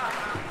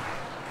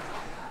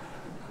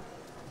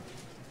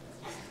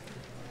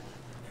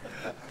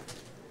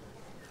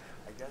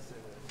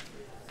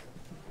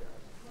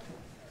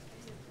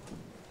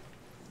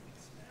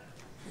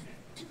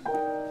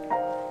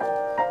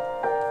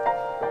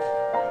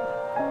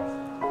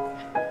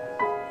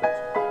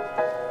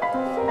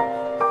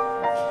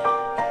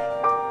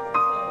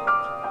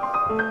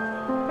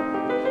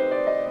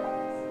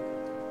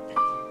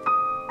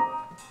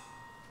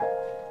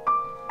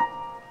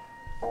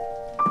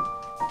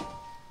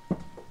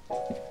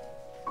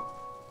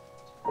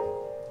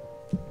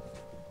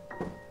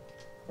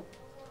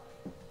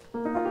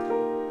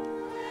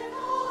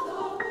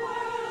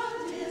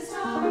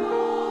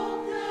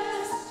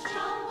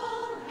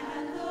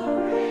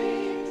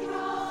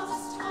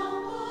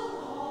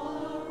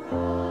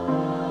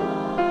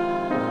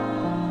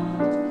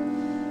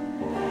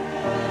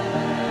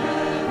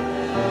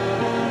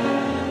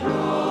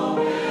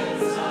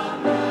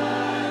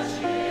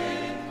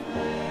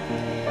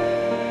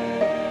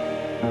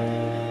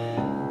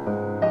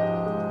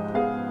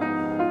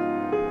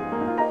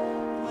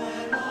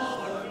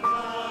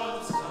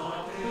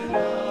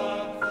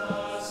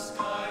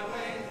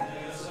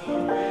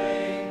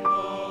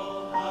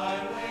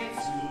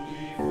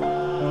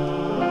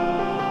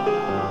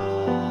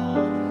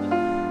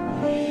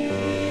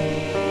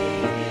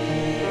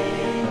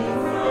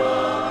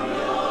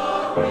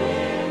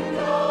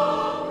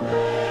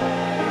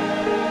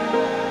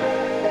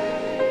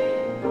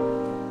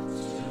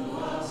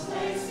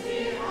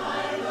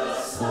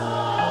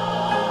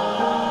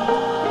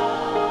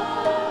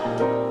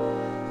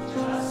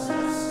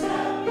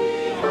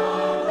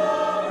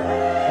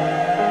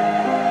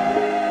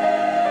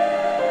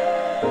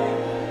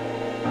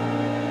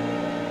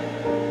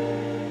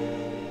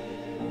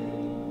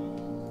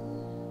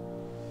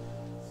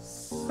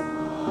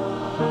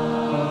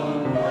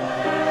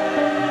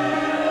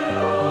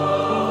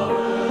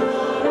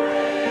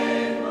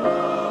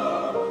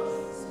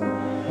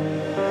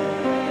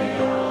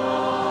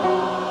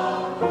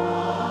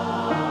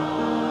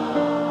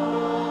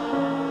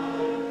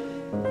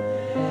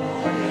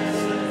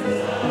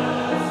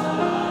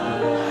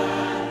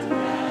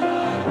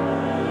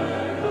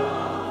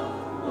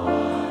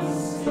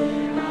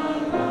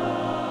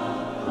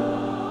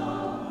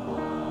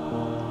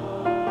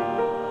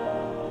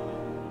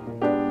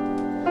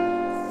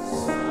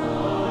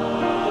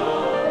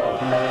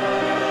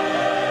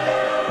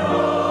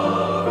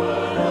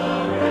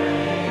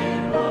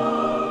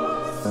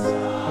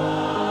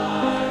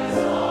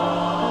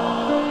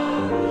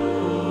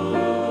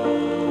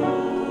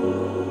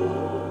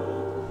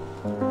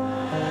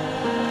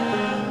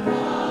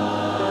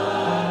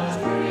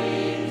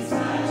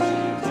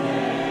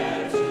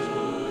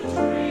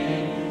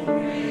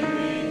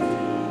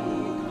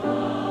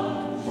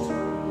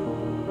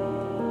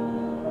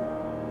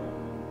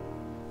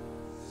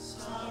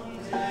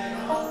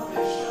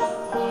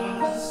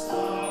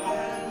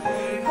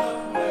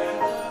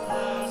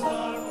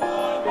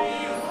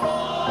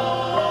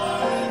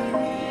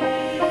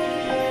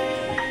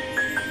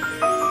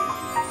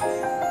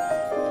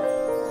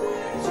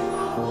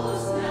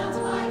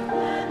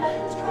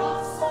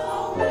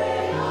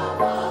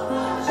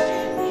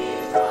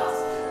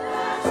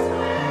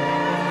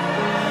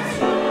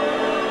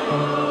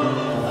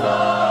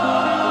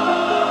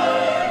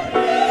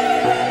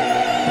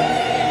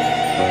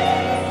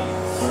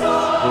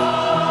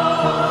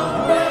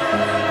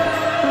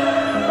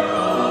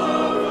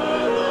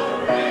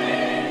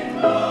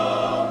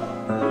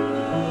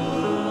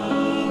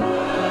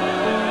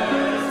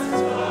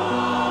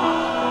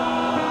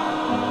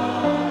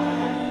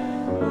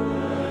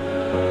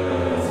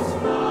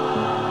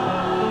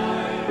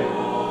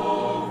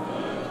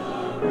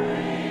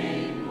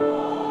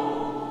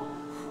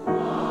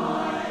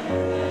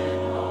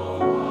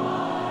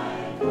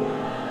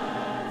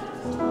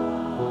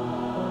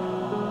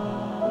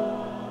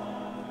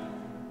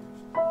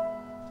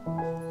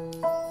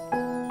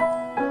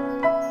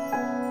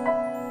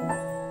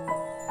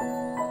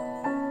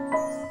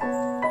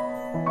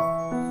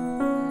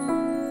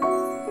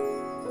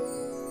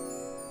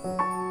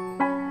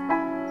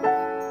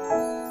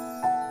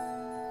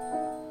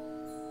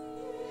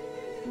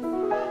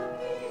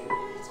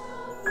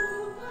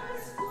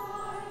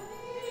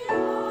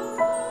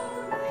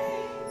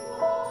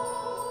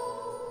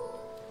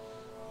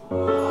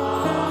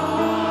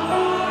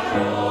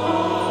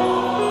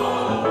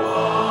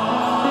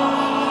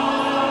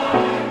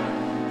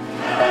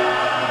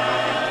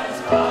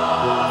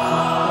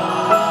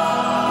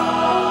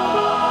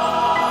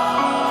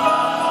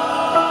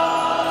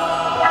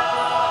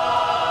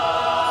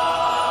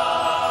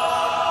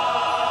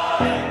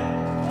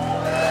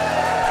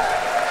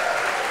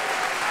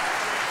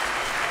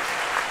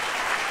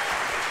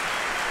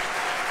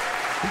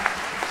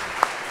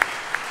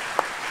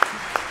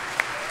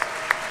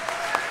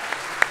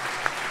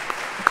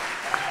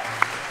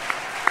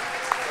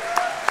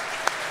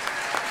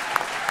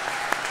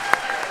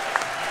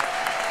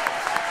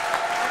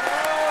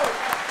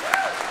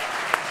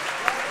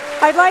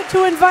 I'd like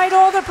to invite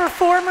all the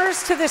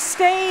performers to the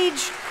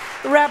stage.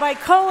 Rabbi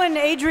Cohen,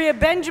 Adria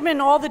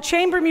Benjamin, all the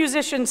chamber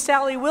musicians,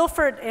 Sally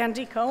Wilford,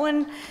 Andy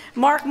Cohen,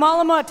 Mark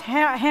Malamut,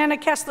 Hannah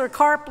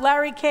Kessler-Karp,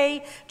 Larry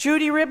Kay,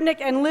 Judy Ribnick,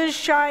 and Liz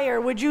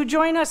Shire. Would you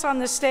join us on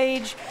the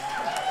stage?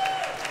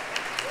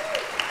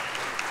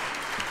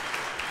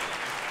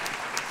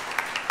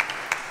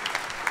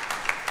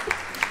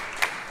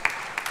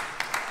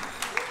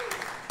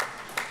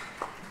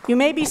 You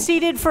may be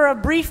seated for a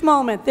brief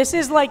moment. This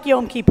is like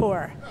Yom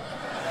Kippur.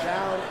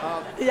 Down,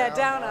 up. Yeah,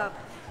 down, up.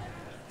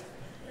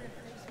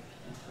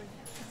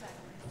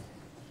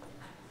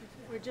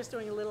 We're just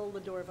doing a little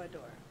door by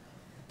door.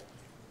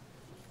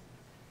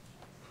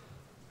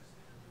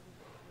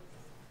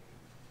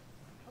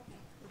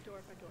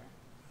 Door by door.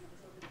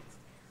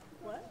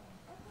 What?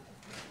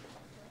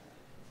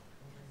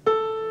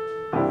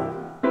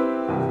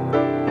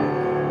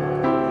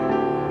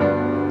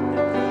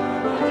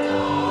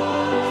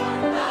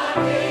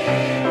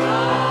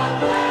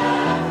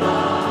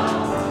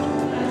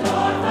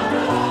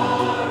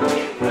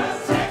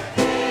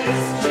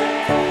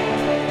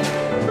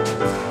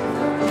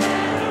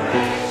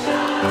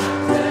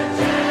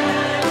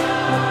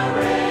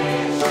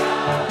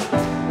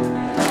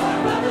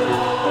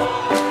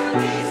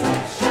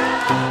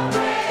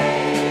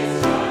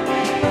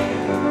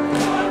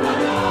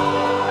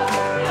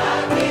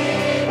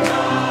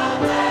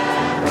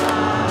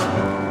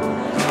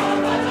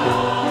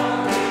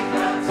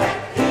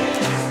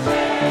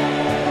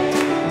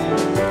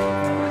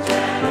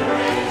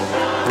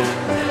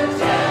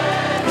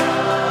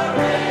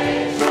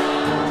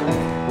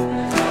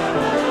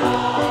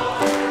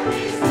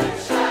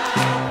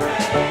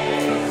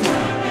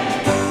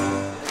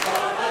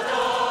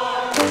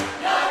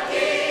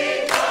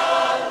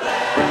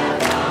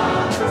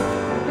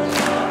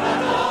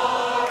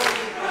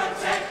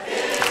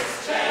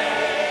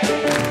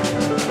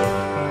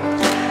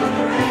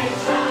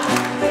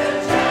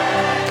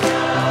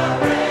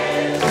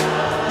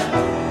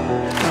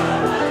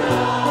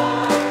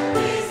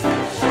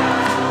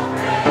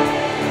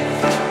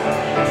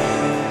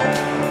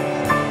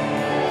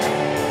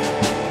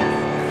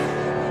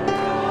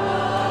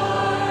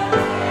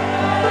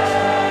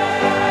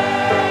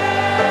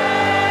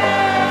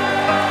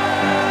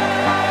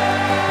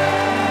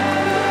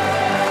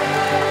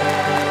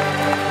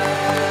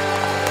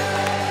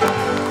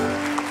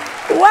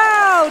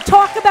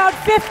 Talk about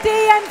 50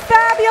 and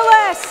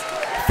fabulous.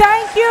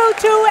 Thank you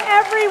to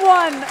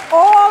everyone,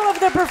 all of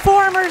the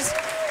performers,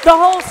 the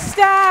whole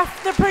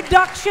staff, the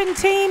production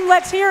team.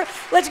 Let's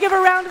give a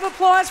round of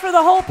applause for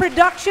the whole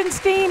production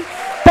team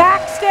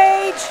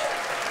backstage.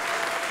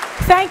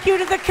 Thank you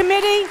to the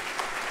committee,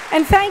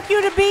 and thank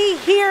you to be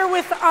here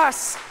with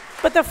us.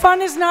 But the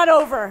fun is not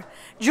over.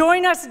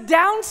 Join us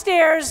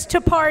downstairs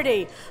to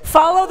party.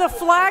 Follow the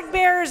flag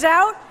bearers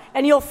out,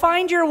 and you'll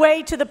find your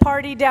way to the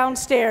party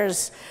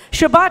downstairs.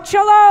 Shabbat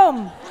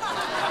Shalom.